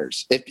that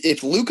matters.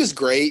 If Luka's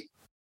great,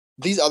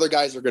 these other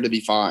guys are going to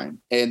be fine.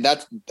 And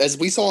that's, as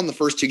we saw in the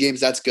first 2 games,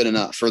 that's good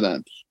enough for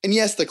them. And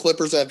yes, the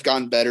Clippers have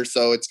gotten better,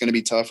 so it's going to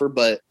be tougher,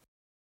 but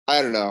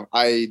I don't know.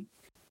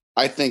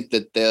 I think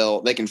that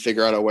they can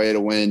figure out a way to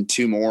win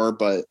 2 more,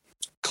 but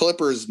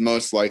Clippers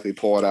most likely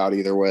pull it out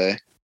either way.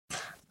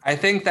 I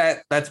think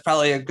that's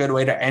probably a good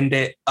way to end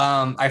it.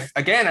 I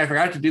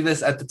forgot to do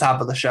this at the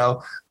top of the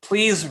show.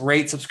 Please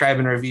rate, subscribe,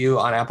 and review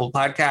on Apple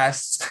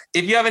Podcasts.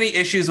 If you have any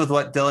issues with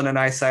what Dylan and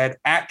I said,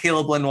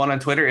 @CalebLin1 on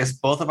Twitter is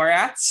both of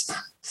our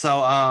 @.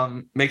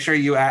 So make sure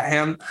you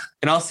 @him.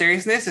 In all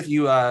seriousness, if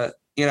you want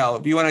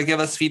to give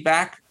us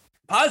feedback,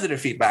 positive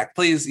feedback,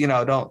 please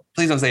don't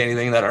say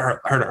anything that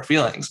hurt our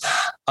feelings.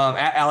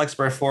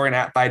 @AlexBurr4 and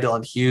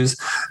 @ByDylanHughes.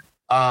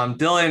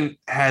 Dylan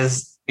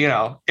has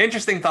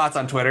interesting thoughts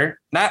on Twitter.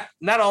 Not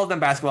all of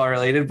them basketball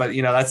related, but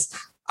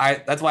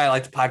that's why I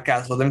like to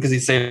podcast with him, because he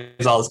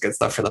saves all this good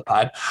stuff for the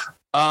pod.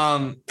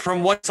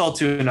 From one soul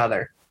to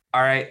another.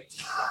 All right.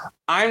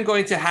 I'm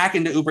going to hack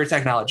into Uber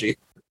technology,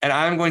 and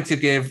I'm going to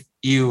give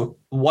you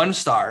 1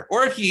 star.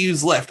 Or if you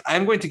use Lyft,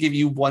 I'm going to give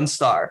you 1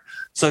 star.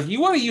 So if you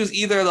want to use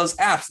either of those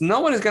apps, no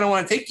one is going to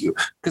want to take you,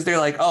 because they're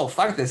like, oh,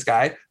 fuck this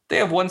guy. They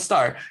have 1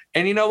 star.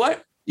 And you know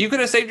what? You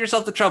could have saved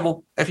yourself the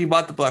trouble if you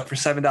bought the book for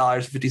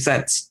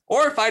 $7.50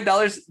 or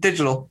 $5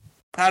 digital.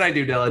 How'd I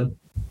do, Dylan?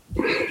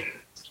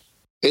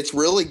 It's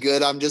really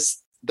good.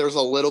 There's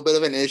a little bit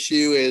of an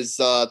issue is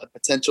the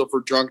potential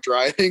for drunk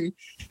driving.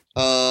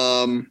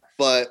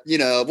 But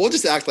we'll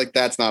just act like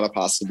that's not a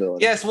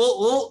possibility. Yes,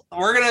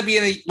 we're going to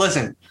be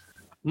listen,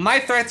 my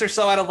threats are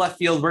so out of left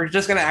field. We're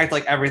just going to act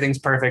like everything's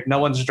perfect. No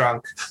one's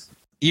drunk.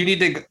 You need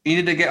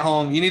to get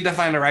home. You need to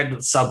find a ride to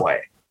the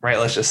subway, right?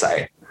 Let's just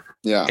say.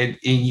 Yeah.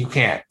 You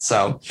can't.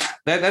 So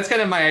that's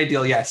kind of my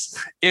ideal. Yes.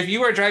 If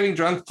you are driving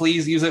drunk,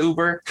 please use an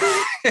Uber.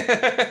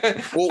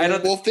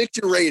 We'll fix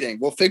your rating.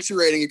 We'll fix your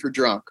rating if you're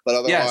drunk, but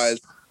otherwise,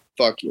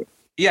 fuck you.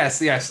 Yes.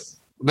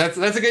 That's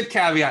a good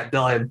caveat,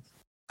 Dylan.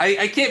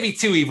 I can't be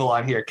too evil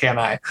on here, can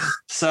I?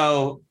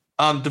 So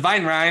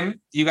Divine Rhyme,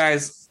 you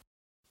guys,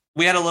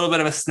 we had a little bit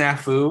of a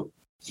snafu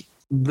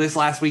this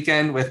last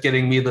weekend with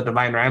getting me the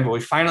Divine Rhyme, but we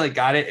finally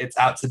got it. It's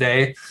out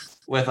today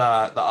with the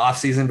Off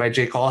Season by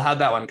J. Cole. How'd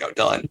that one go,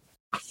 Dylan?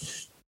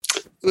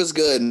 It was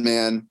good,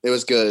 man. It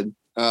was good.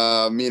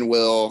 Me and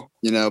Will,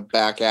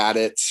 back at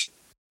it,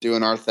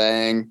 doing our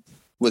thing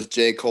with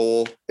J.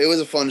 Cole. It was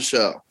a fun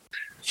show.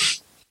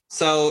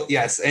 So,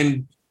 yes.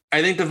 And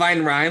I think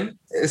Divine Rhyme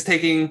is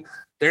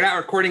they're not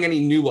recording any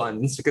new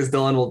ones because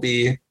Dylan will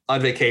be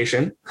on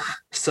vacation.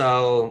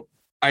 So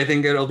I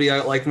think it'll be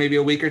like maybe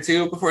a week or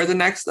two before the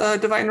next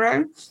Divine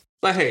Rhyme.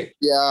 But hey.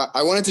 Yeah,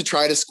 I wanted to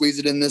try to squeeze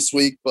it in this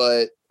week,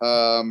 but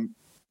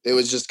it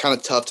was just kind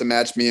of tough to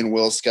match me and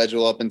Will's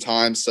schedule up in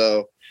time.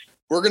 So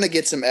we're going to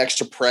get some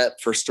extra prep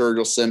for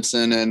Sturgill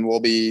Simpson, and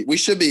we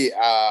should be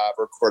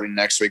recording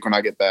next week when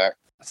I get back.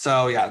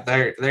 So yeah,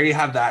 there you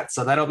have that.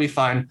 So that'll be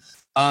fun.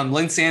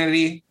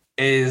 Linsanity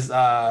is,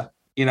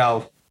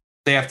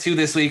 they have 2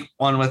 this week,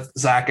 one with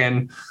Zach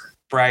and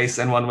Bryce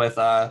and one with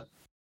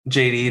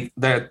JD.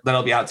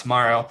 That'll be out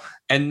tomorrow.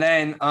 And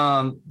then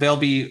they'll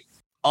be,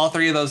 all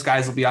 3 of those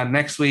guys will be on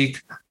next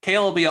week.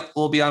 Kale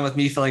will be on with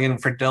me filling in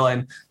for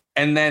Dylan.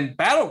 And then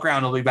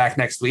Battleground will be back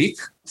next week.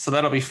 So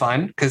that'll be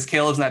fun because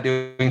Caleb's not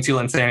doing 2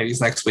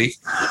 Insanities next week.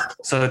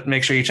 So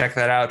make sure you check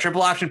that out.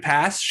 Triple Option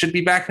Pass should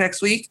be back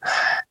next week.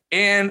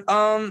 And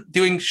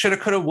doing Shoulda,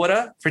 Coulda,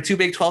 Woulda for 2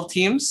 Big 12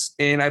 teams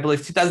in, I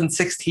believe,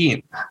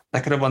 2016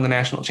 that could have won the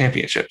national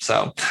championship.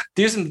 So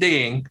do some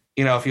digging,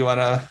 if you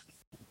want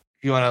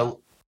to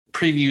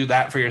preview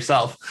that for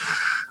yourself.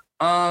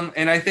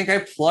 And I think I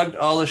plugged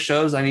all the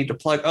shows I need to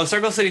plug. Oh,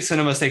 Circle City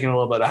Cinema is taking a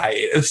little bit of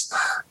hiatus,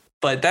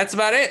 but that's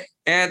about it.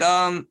 And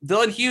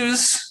Dylan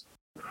Hughes,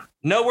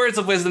 no words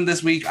of wisdom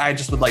this week. I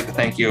just would like to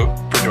thank you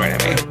for joining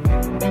me.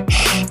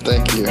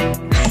 Thank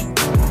you.